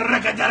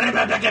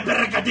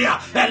 Erregaderebecadia,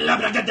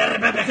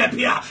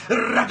 Elabregaderebecapia,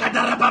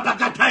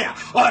 Ragadarabacataya,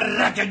 or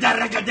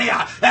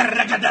Regaderegadea,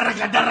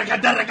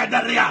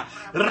 Erregaderegaderegaderegaderia,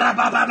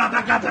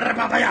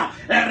 Rabababacapaya,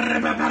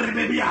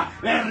 Errebabarbia,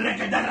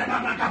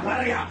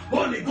 Erregaderebacaparia,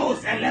 Holy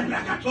Ghost,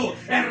 Elebragato,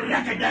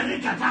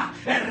 Erregadericata,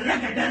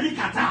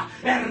 Erregadericata,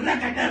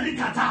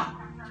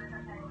 Erregadericata,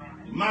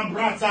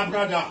 Mambrata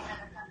brother.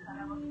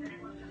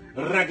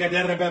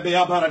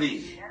 Regaderebebea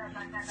baradi.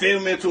 Fill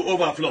me to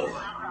overflow.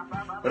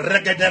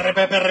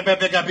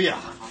 Regaderebebebegabia.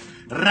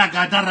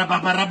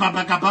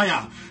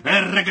 Ragadarababababagabaya.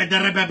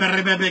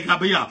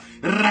 Regaderebebebegabia.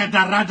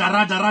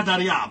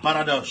 Radaradaradaradia.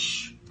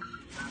 Paradosh.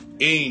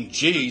 In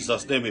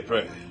Jesus' name we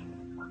pray.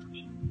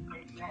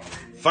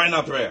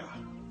 Final prayer.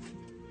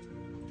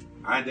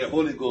 And the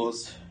Holy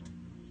Ghost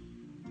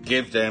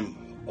gave them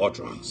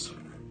utterance.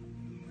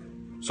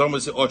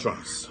 Somebody say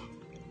utterance.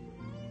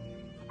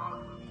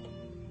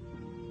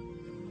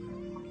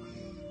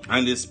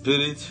 And the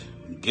Spirit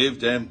gave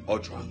them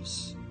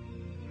utterance.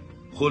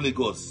 Holy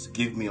Ghost,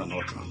 give me an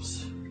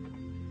utterance.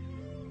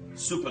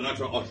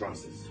 Supernatural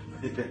utterances.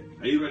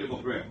 Are you ready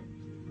for prayer?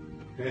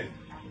 Okay.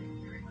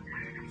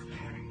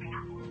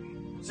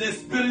 Say,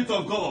 Spirit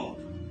of God,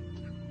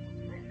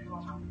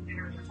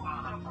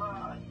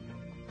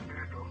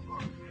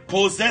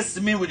 possess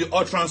me with the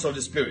utterance of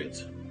the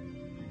Spirit.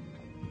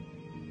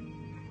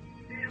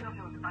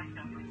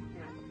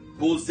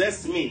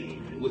 Possess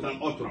me with an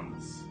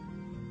utterance.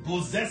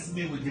 Possess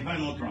me with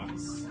divine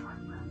utterance.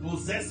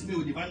 Possess me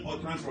with divine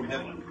utterance from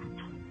heaven.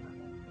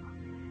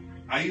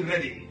 Are you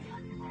ready?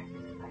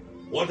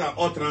 What are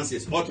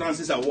utterances?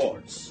 Utterances are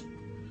words.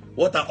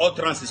 What are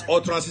utterances?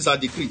 Utterances are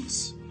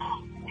decrees.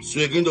 So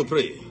you're going to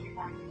pray.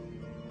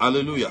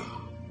 Hallelujah.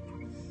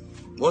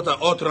 What are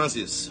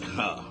utterances?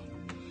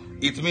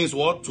 It means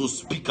what? To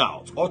speak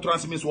out.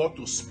 Utterance means what?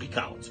 To speak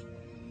out.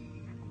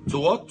 To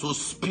what? To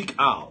speak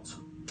out.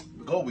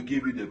 God will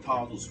give you the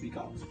power to speak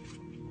out.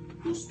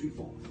 To speak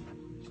forth.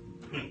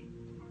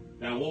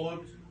 That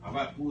word have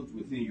I put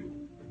within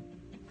you.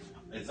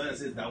 Isaiah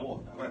says, that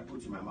word have I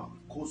put in my mouth.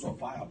 Coals of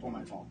fire upon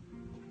my tongue.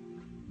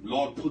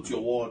 Lord, put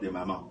your word in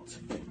my mouth.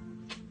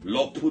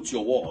 Lord, put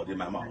your word in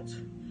my mouth.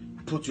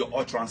 Put your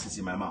utterances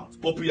in my mouth.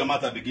 Open your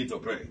mouth and begin to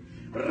pray.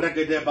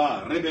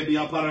 Regedeba,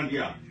 rebedia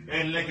parandia.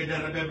 Elegede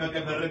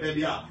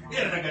rebebia.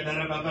 Irregede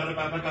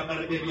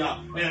rebebia.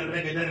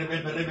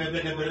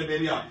 Irregede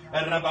rebebia.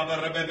 Rababa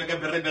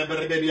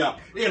rebebia.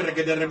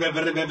 Irregede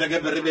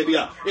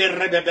rebebia.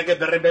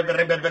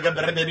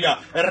 Irregede rebebia.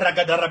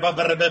 Ragada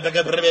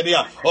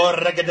rebebia. Or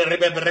regede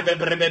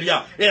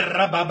rebebia.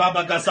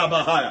 Irababa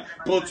kasabahaya.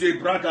 Put your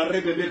brother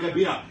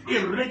rebebia.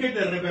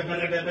 Irregede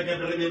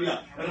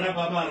rebebia.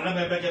 Rababa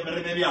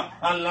rebebia.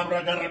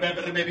 Alabraga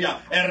rebebia.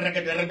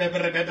 Irregede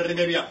rebebia.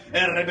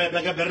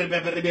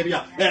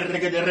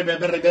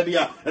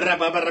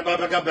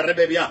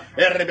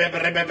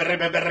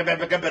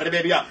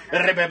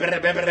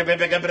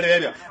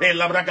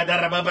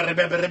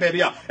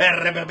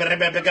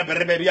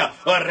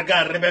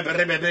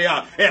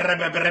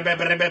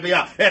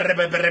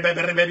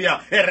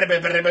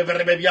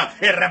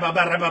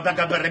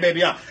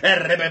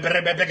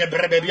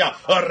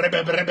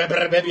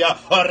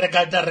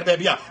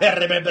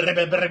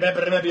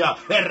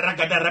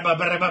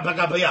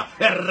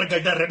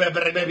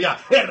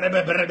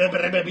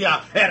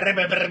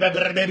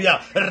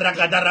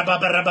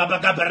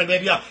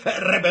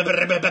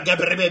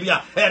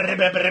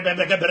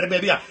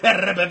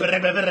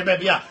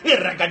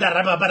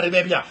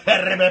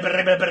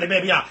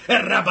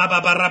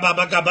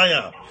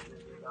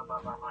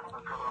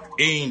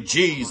 In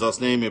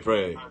Jesus' name we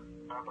pray.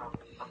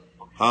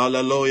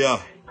 Hallelujah.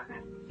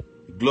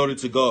 Glory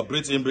to God.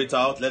 Breathe in, breathe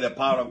out. Let the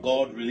power of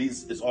God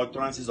release its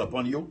utterances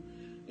upon you.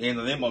 In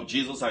the name of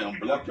Jesus, I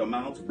unblock your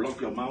mouth. Block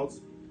your mouth.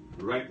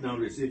 Right now,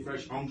 receive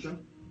fresh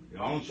unction.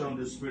 The unction of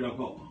the Spirit of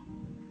God.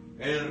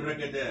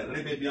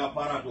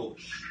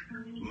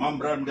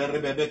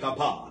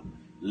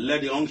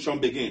 Let the unction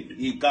begin.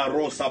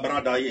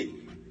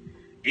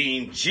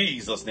 In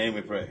Jesus' name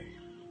we pray.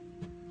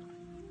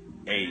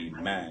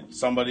 Amen.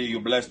 Somebody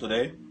you blessed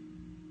today?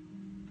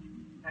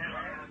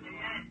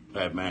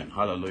 Amen.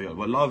 Hallelujah.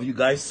 We love you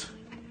guys.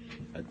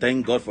 I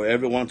thank God for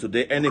everyone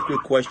today. Any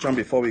quick question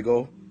before we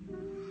go?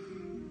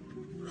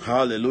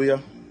 Hallelujah.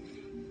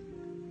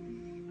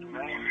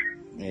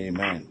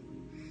 Amen.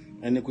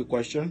 Any quick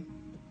question?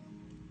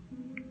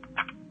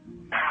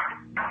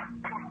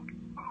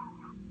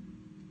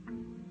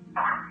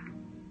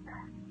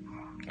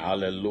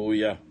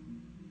 Hallelujah.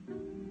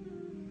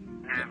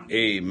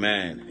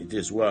 Amen. It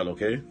is well,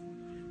 okay?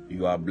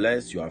 You are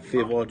blessed, you are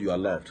favored, you are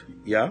loved.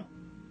 Yeah?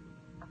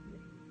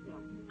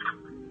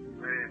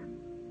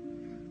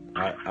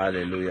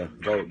 Hallelujah.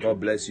 God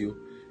bless you.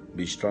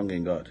 Be strong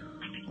in God.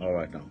 All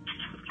right now.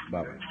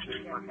 Bye-bye.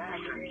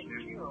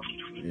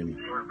 Amen.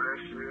 God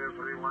bless you,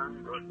 everyone.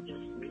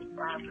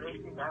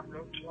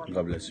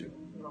 God bless you.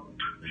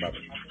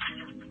 Bye-bye.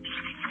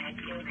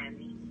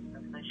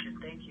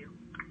 Thank you.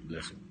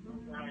 Bless you.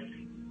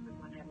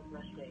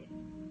 blessed day.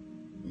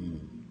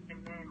 Amen.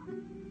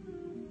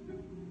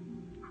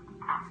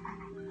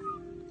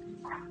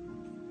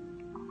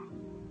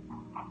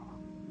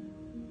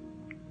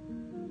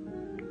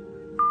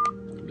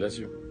 Bless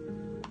you.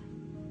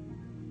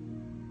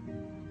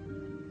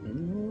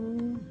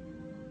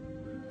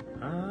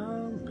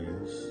 I'm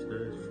being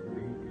set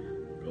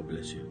free. God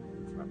bless you.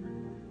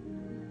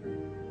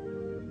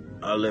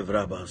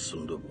 Alevraba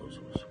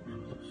Sundobosos.